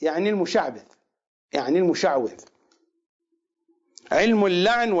 حقباز يعني المشعبذ، يعني المشعوذ، علم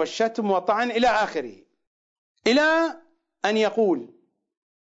اللعن والشتم والطعن إلى آخره، إلى أن يقول،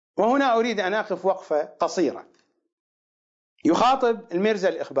 وهنا أريد أن أقف وقفة قصيرة، يخاطب الميرزا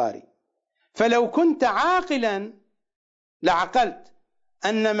الإخباري: فلو كنت عاقلا لعقلت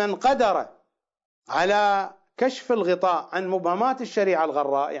أن من قدر على كشف الغطاء عن مبهمات الشريعة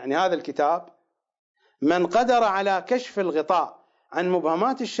الغراء، يعني هذا الكتاب، من قدر على كشف الغطاء عن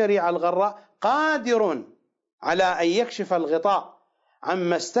مبهمات الشريعة الغراء قادر على أن يكشف الغطاء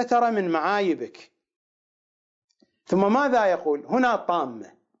عما استتر من معايبك. ثم ماذا يقول هنا؟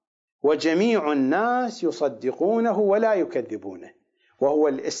 طامة: وجميع الناس يصدقونه ولا يكذبونه، وهو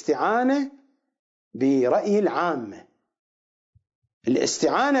الاستعانة برأي العامة،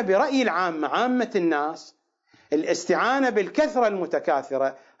 الاستعانة برأي العامة، عامة الناس، الاستعانة بالكثرة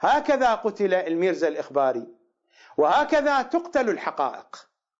المتكاثرة. هكذا قتل الميرزا الإخباري، وهكذا تقتل الحقائق،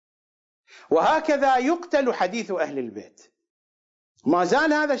 وهكذا يقتل حديث أهل البيت. ما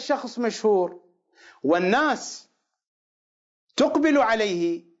زال هذا الشخص مشهور والناس تقبل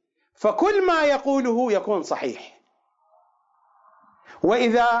عليه، فكل ما يقوله يكون صحيح،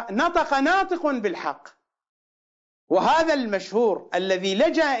 وإذا نطق ناطق بالحق، وهذا المشهور الذي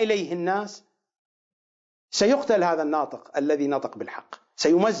لجأ إليه الناس، سيقتل هذا الناطق الذي نطق بالحق،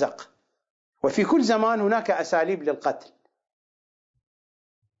 سيمزق. وفي كل زمان هناك أساليب للقتل.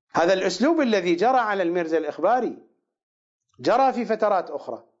 هذا الأسلوب الذي جرى على الميرزا الإخباري جرى في فترات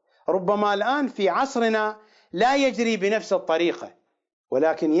أخرى، ربما الآن في عصرنا لا يجري بنفس الطريقة،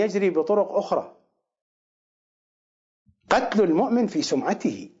 ولكن يجري بطرق أخرى. قتل المؤمن في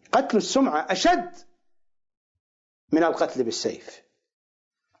سمعته، قتل السمعة أشد من القتل بالسيف،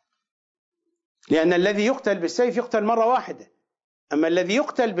 لأن الذي يقتل بالسيف يقتل مرة واحدة، أما الذي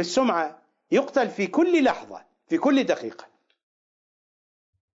يقتل بالسمعة يقتل في كل لحظة، في كل دقيقة.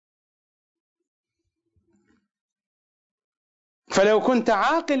 فلو كنت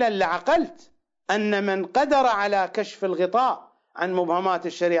عاقلا لعقلت أن من قدر على كشف الغطاء عن مبهمات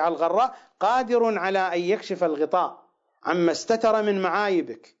الشريعة الغراء قادر على أن يكشف الغطاء عما استتر من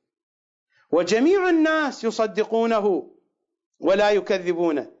معايبك، وجميع الناس يصدقونه ولا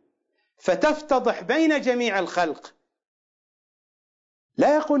يكذبونه، فتفتضح بين جميع الخلق.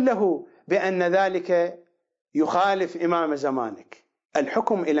 لا يقول له بأن ذلك يخالف إمام زمانك،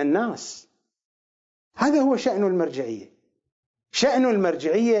 الحكم إلى الناس. هذا هو شأن المرجعية. شأن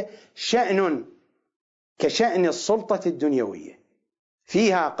المرجعية شأن كشأن السلطة الدنيوية،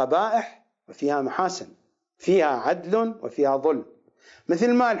 فيها قبائح وفيها محاسن، فيها عدل وفيها ظلم،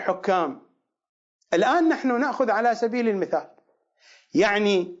 مثل ما الحكام الآن نحن نأخذ على سبيل المثال،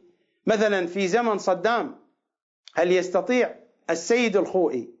 يعني مثلا في زمن صدام هل يستطيع السيد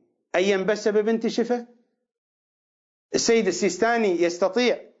الخوئي أن ينبث ببنت شفة؟ السيد السيستاني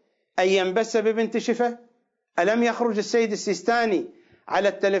يستطيع أن ينبث ببنت شفة؟ ألم يخرج السيد السيستاني على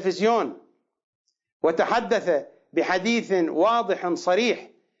التلفزيون وتحدث بحديث واضح صريح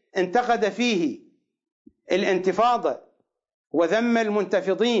انتقد فيه الانتفاضة وذم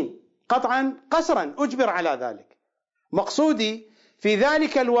المنتفضين؟ قطعا قسرا أجبر على ذلك. مقصودي في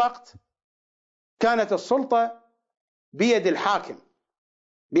ذلك الوقت كانت السلطة بيد الحاكم،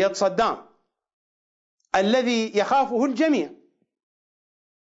 بيد صدام الذي يخافه الجميع،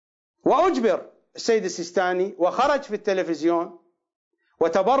 وأجبر السيد السيستاني وخرج في التلفزيون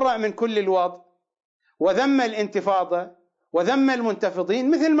وتبرأ من كل الوضع وذم الانتفاضة وذم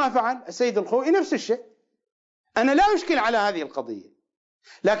المنتفضين مثل ما فعل السيد الخوئي نفس الشيء. أنا لا أشكل على هذه القضية،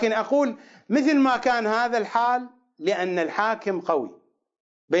 لكن أقول مثل ما كان هذا الحال لأن الحاكم قوي،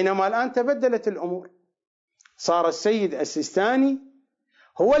 بينما الآن تبدلت الأمور، صار السيد السيستاني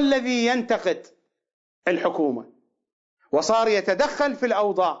هو الذي ينتقد الحكومة وصار يتدخل في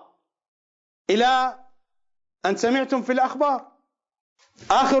الأوضاع، إلى أن سمعتم في الأخبار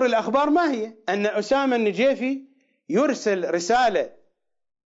آخر الأخبار ما هي؟ أن أسامة النجيفي يرسل رسالة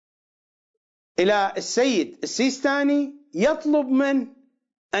إلى السيد السيستاني يطلب من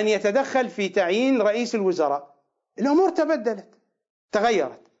أن يتدخل في تعيين رئيس الوزراء. الأمور تبدلت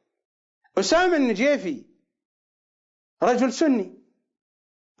تغيرت. أسامة النجيفي رجل سني،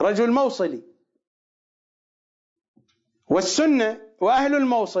 رجل موصلي، والسنة وأهل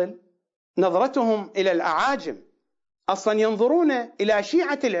الموصل نظرتهم إلى الأعاجم أصلا ينظرون إلى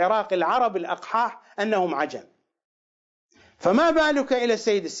شيعة العراق العرب الأقحاح أنهم عجم، فما بالك إلى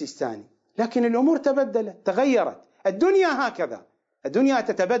السيد السيستاني. لكن الأمور تبدلت تغيرت، الدنيا هكذا، الدنيا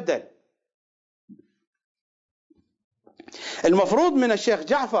تتبدل. المفروض من الشيخ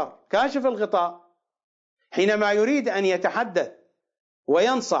جعفر كاشف الغطاء حينما يريد أن يتحدث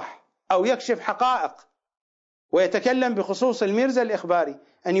وينصح أو يكشف حقائق ويتكلم بخصوص الميرزا الإخباري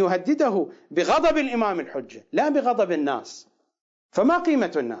أن يهدده بغضب الإمام الحجة لا بغضب الناس. فما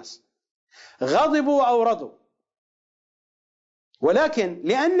قيمة الناس؟ غضبوا أو رضوا، ولكن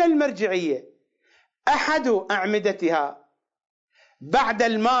لأن المرجعية أحد أعمدتها بعد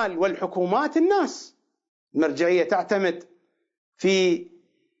المال والحكومات الناس، المرجعية تعتمد في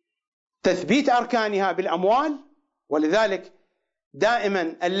تثبيت أركانها بالأموال، ولذلك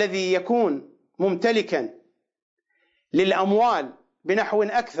دائما الذي يكون ممتلكا للأموال بنحو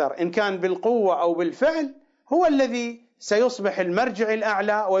أكثر إن كان بالقوة أو بالفعل هو الذي سيصبح المرجع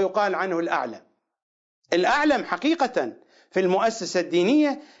الأعلى ويقال عنه الأعلم. الأعلم حقيقة في المؤسسة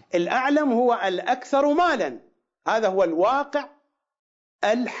الدينية، الأعلم هو الأكثر مالا، هذا هو الواقع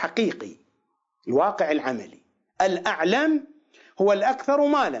الحقيقي، الواقع العملي. الأعلم هو الأكثر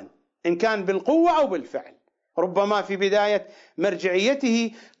مالا إن كان بالقوة أو بالفعل. ربما في بداية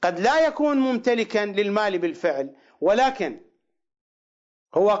مرجعيته قد لا يكون ممتلكا للمال بالفعل، ولكن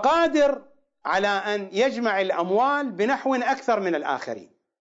هو قادر على أن يجمع الأموال بنحو أكثر من الآخرين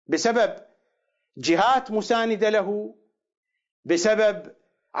بسبب جهات مساندة له، بسبب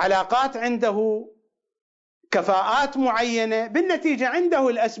علاقات عنده، كفاءات معينة، بالنتيجة عنده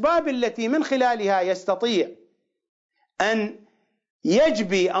الأسباب التي من خلالها يستطيع أن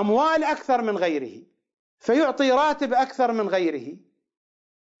يجبي أموال أكثر من غيره، فيعطي راتب أكثر من غيره،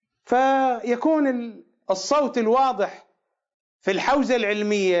 فيكون الصوت الواضح في الحوزة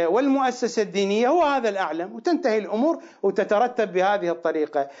العلمية والمؤسسة الدينية هو هذا الأعلم، وتنتهي الأمور وتترتب بهذه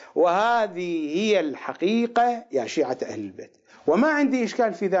الطريقة. وهذه هي الحقيقة يا شيعة أهل البيت، وما عندي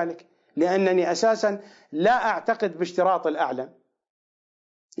إشكال في ذلك، لأنني أساسا لا أعتقد باشتراط الأعلم،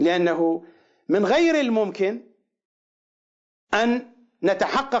 لأنه من غير الممكن أن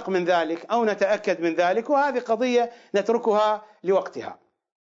نتحقق من ذلك أو نتأكد من ذلك، وهذه قضية نتركها لوقتها.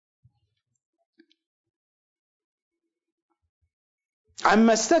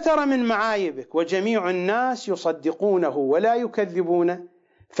 عما استتر من معايبك وجميع الناس يصدقونه ولا يكذبونه،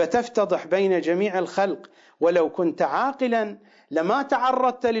 فتفتضح بين جميع الخلق، ولو كنت عاقلا لما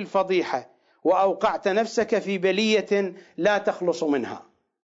تعرضت للفضيحة وأوقعت نفسك في بلية لا تخلص منها.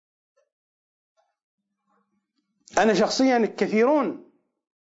 أنا شخصيا كثيرون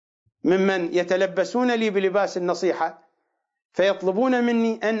ممن يتلبسون لي بلباس النصيحة فيطلبون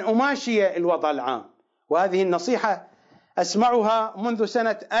مني أن أماشي الوضع العام، وهذه النصيحة أسمعها منذ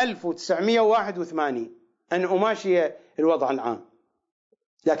سنة 1981 أن أماشي الوضع العام،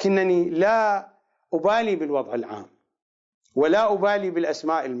 لكنني لا أبالي بالوضع العام ولا أبالي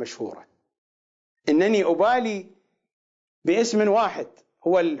بالأسماء المشهورة. إنني أبالي باسم واحد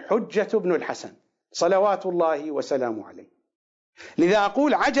هو الحجة بن الحسن صلوات الله وسلامه عليه. لذا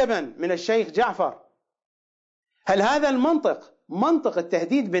أقول عجبا من الشيخ جعفر، هل هذا المنطق منطق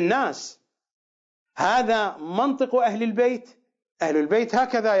التهديد بالناس؟ هذا منطق أهل البيت؟ أهل البيت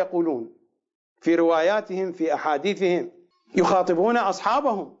هكذا يقولون في رواياتهم، في أحاديثهم، يخاطبون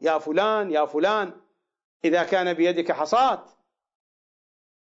أصحابهم: يا فلان يا فلان إذا كان بيدك حصاة.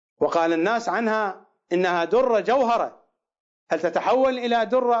 وقال الناس عنها إنها درة جوهرة، هل تتحول إلى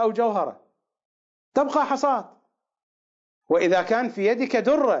درة أو جوهرة؟ تبقى حصاة. وإذا كان في يدك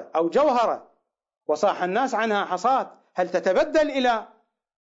درة أو جوهرة وصاح الناس عنها حصاة، هل تتبدل إلى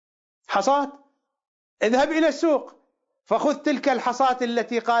حصاة؟ اذهب إلى السوق فخذ تلك الحصاة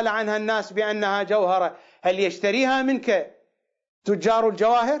التي قال عنها الناس بأنها جوهرة، هل يشتريها منك تجار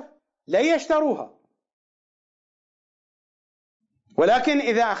الجواهر؟ لا يشتروها. ولكن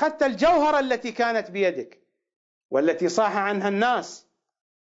إذا أخذت الجوهرة التي كانت بيدك والتي صاح عنها الناس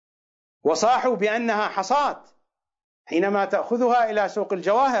وصاحوا بأنها حصاة، حينما تأخذها إلى سوق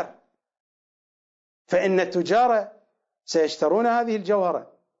الجواهر فإن التجار سيشترون هذه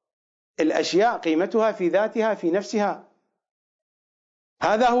الجوهرة، الأشياء قيمتها في ذاتها في نفسها.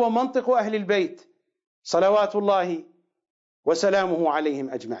 هذا هو منطق أهل البيت صلوات الله وسلامه عليهم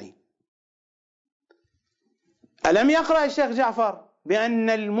أجمعين. ألم يقرأ الشيخ جعفر بأن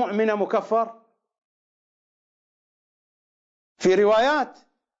المؤمن مكفر؟ في روايات: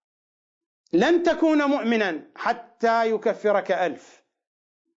 لن تكون مؤمنا حتى يكفرك 1000.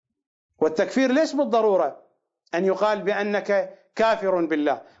 والتكفير ليس بالضرورة أن يقال بأنك كافر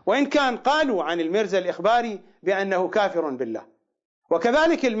بالله، وإن كان قالوا عن الميرزا الإخباري بأنه كافر بالله،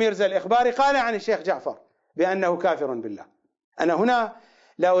 وكذلك الميرزا الإخباري قال عن الشيخ جعفر بأنه كافر بالله. أنا هنا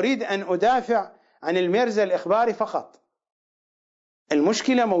لا أريد أن أدافع عن الميرزا الإخباري فقط،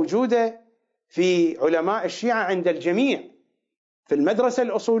 المشكلة موجودة في علماء الشيعة عند الجميع، في المدرسة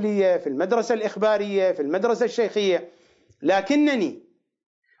الأصولية، في المدرسة الإخبارية، في المدرسة الشيخية. لكنني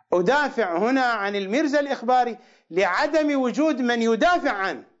أدافع هنا عن الميرزا الإخباري لعدم وجود من يدافع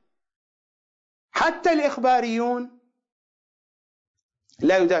عنه. حتى الإخباريون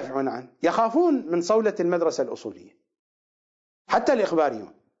لا يدافعون عنه، يخافون من صولة المدرسة الأصولية، حتى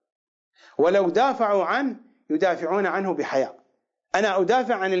الإخباريون، ولو دافعوا عنه يدافعون عنه بحياء. أنا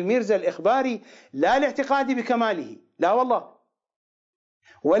أدافع عن الميرزا الإخباري لا لاعتقادي بكماله، لا والله،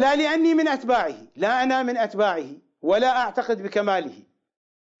 ولا لأني من أتباعه، لا أنا من أتباعه ولا أعتقد بكماله،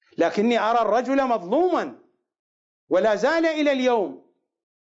 لكني أرى الرجل مظلوما ولا زال إلى اليوم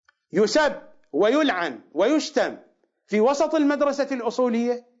يسب ويلعن ويشتم في وسط المدرسة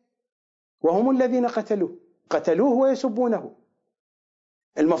الأصولية، وهم الذين قتلوه ويسبونه.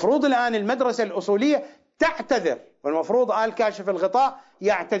 المفروض الآن المدرسة الأصولية تعتذر، والمفروض آل كاشف الغطاء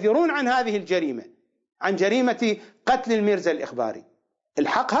يعتذرون عن هذه الجريمة، عن جريمة قتل الميرزا الإخباري.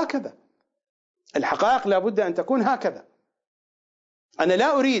 الحق هكذا، الحقائق لا بد أن تكون هكذا. أنا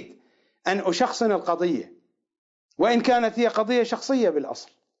لا أريد أن أشخصن القضية، وإن كانت هي قضية شخصية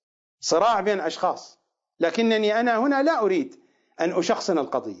بالأصل، صراع بين أشخاص، لكنني أنا هنا لا أريد أن أشخصن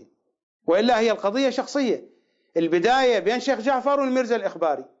القضية، وإلا هي القضية شخصية. البداية بين شيخ جعفر والميرزا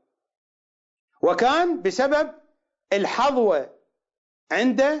الإخباري، وكان بسبب الحظوة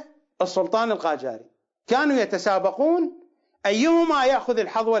عند السلطان القاجاري، كانوا يتسابقون أيهما يأخذ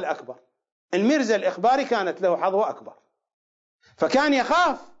الحظوة الأكبر. الميرزا الإخباري كانت له حظوة أكبر، فكان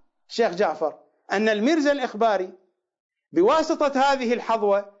يخاف شيخ جعفر أن الميرزا الإخباري بواسطة هذه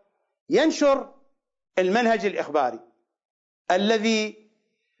الحظوة ينشر المنهج الإخباري الذي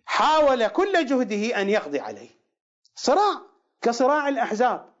حاول كل جهده أن يقضي عليه. صراع كصراع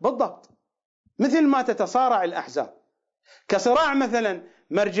الأحزاب بالضبط، مثل ما تتصارع الأحزاب، كصراع مثلا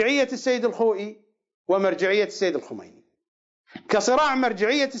مرجعية السيد الخوئي ومرجعية السيد الخميني، كصراع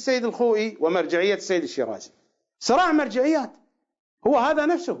مرجعية السيد الخوئي ومرجعية السيد الشيرازي، صراع مرجعيات. هو هذا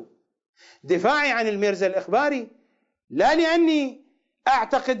نفسه دفاعي عن الميرزا الإخباري، لا لأني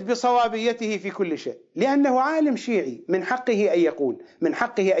أعتقد بصوابيته في كل شيء، لأنه عالم شيعي من حقه أن يقول، من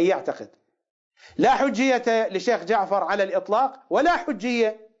حقه أن يعتقد. لا حجية لشيخ جعفر على الإطلاق، ولا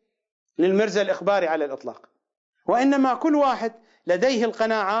حجية للميرزا الإخباري على الإطلاق، وإنما كل واحد لديه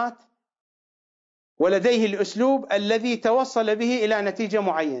القناعات ولديه الأسلوب الذي توصل به إلى نتيجة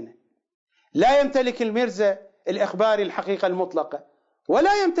معينة. لا يمتلك الميرزا الإخباري الحقيقة المطلقة،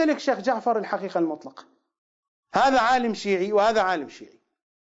 ولا يمتلك شيخ جعفر الحقيقة المطلقة. هذا عالم شيعي وهذا عالم شيعي،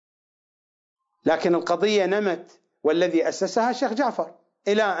 لكن القضية نمت والذي أسسها الشيخ جعفر،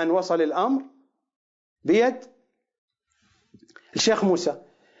 إلى أن وصل الأمر بيد الشيخ موسى.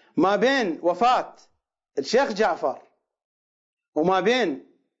 ما بين وفاة الشيخ جعفر وما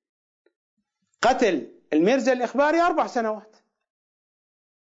بين قتل الميرزا الإخباري 4 سنوات.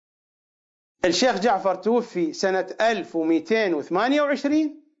 الشيخ جعفر توفي سنة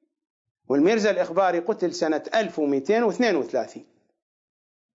 1228 والميرزا الإخباري قتل سنة 1232،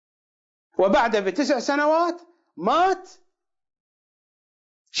 وبعد ب9 سنوات مات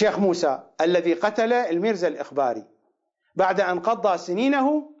شيخ موسى الذي قتل الميرزا الإخباري بعد أن قضى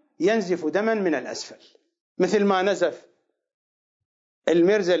سنينه ينزف دما من الأسفل، مثل ما نزف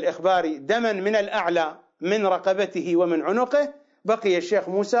الميرزا الإخباري دما من الأعلى من رقبته ومن عنقه، بقي الشيخ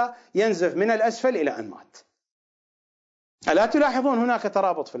موسى ينزف من الأسفل إلى أن مات. ألا تلاحظون هناك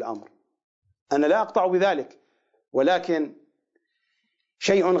ترابط في الأمر؟ أنا لا أقطع بذلك، ولكن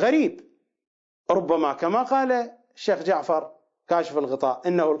شيء غريب، ربما كما قال الشيخ جعفر كاشف الغطاء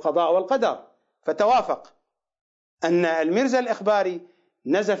إنه القضاء والقدر، فتوافق أن الميرزا الإخباري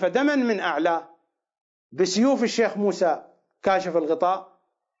نزف دما من أعلى بسيوف الشيخ موسى كاشف الغطاء،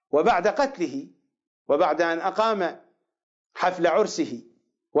 وبعد قتله وبعد أن أقام حفل عرسه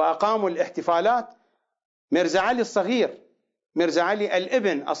وأقاموا الاحتفالات، ميرزا علي الصغير، ميرزا علي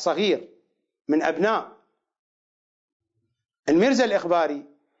الابن الصغير من أبناء الميرزا الإخباري،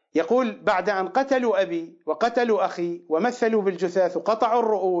 يقول بعد أن قتلوا أبي وقتلوا أخي ومثلوا بالجثث وقطعوا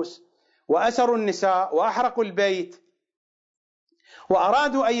الرؤوس وأسروا النساء وأحرقوا البيت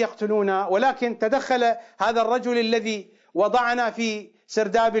وأرادوا أن يقتلونا، ولكن تدخل هذا الرجل الذي وضعنا في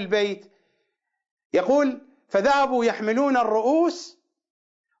سرداب البيت، يقول فذهبوا يحملون الرؤوس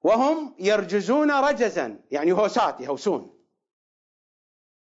وهم يرجزون رجزا، يعني هوسات يهوسون،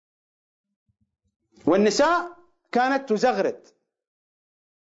 والنساء كانت تزغرد.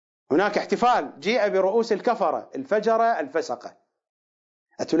 هناك احتفال جيء برؤوس الكفرة الفجرة الفسقة.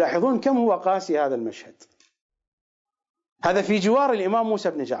 أتلاحظون كم هو قاسي هذا المشهد؟ هذا في جوار الإمام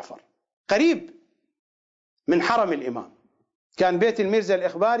موسى بن جعفر، قريب من حرم الإمام، كان بيت الميرزا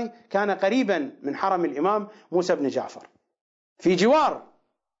الإخباري كان قريبا من حرم الإمام موسى بن جعفر، في جوار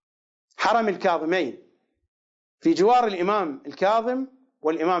حرم الكاظمين، في جوار الإمام الكاظم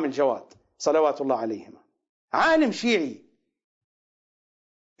والإمام الجواد صلوات الله عليهما. عالم شيعي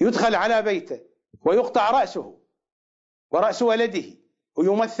يدخل على بيته ويقطع رأسه ورأس ولده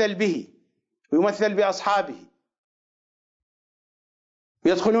ويمثل به ويمثل بأصحابه،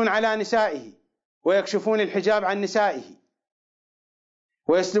 يدخلون على نسائه ويكشفون الحجاب عن نسائه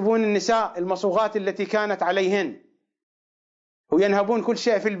ويسلبون النساء المصوغات التي كانت عليهن وينهبون كل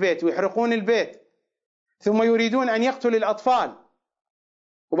شيء في البيت ويحرقون البيت، ثم يريدون أن يقتلوا الأطفال،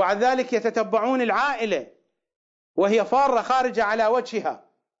 وبعد ذلك يتتبعون العائلة وهي فارة خارجة على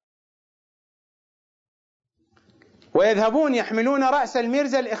وجهها، ويذهبون يحملون رأس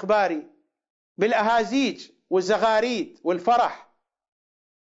الميرزا الإخباري بالأهازيج والزغاريد والفرح،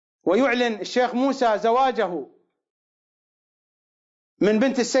 ويعلن الشيخ موسى زواجه من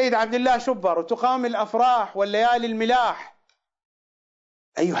بنت السيد عبد الله شبر، وتقام الأفراح والليالي الملاح.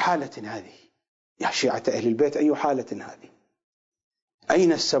 أي حالة هذه يا شيعة أهل البيت؟ أي حالة هذه؟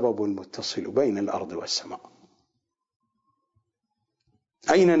 أين السبب المتصل بين الأرض والسماء؟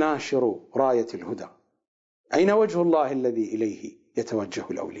 أين ناشر راية الهدى؟ أين وجه الله الذي إليه يتوجه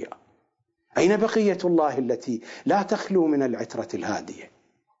الأولياء؟ أين بقية الله التي لا تخلو من العترة الهادية؟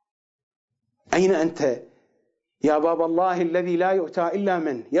 أين أنت يا باب الله الذي لا يؤتى إلا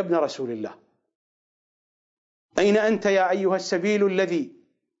منه يا ابن رسول الله؟ أين أنت يا أيها السبيل الذي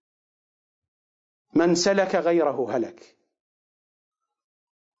من سلك غيره هلك؟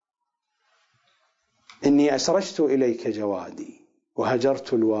 إني أسرجت إليك جوادي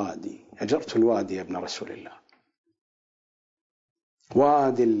وهجرت الوادي، هجرت الوادي يا ابن رسول الله،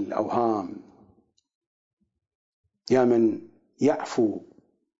 وادي الأوهام، يا من يعفو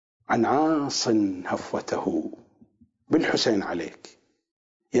عن عاص هفوته، بالحسين عليك،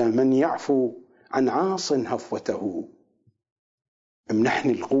 يا من يعفو عن عاص هفوته،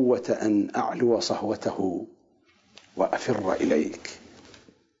 امنحني القوة أن أعلو صهوته وأفر إليك.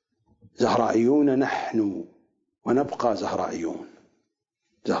 زهرائيون نحن ونبقى زهرائيون،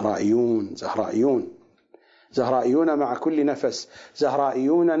 زهرائيون زهرائيون زهرائيون مع كل نفس،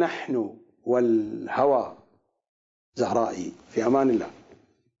 زهرائيون نحن والهوى زهرائي. في أمان الله.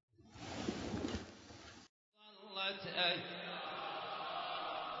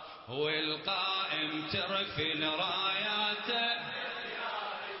 والقائم ترفل راياته،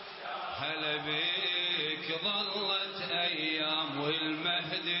 هلا بيك ظلت أيام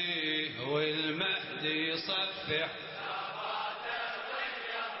والمهدي يصفح،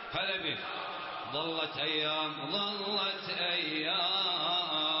 هلا بيك ظلت أيام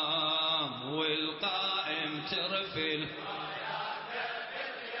والقائم ترفل،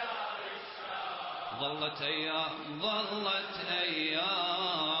 ظلت أيام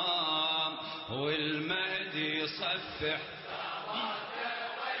والمهدي يصفح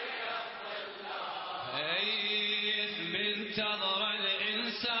منتظر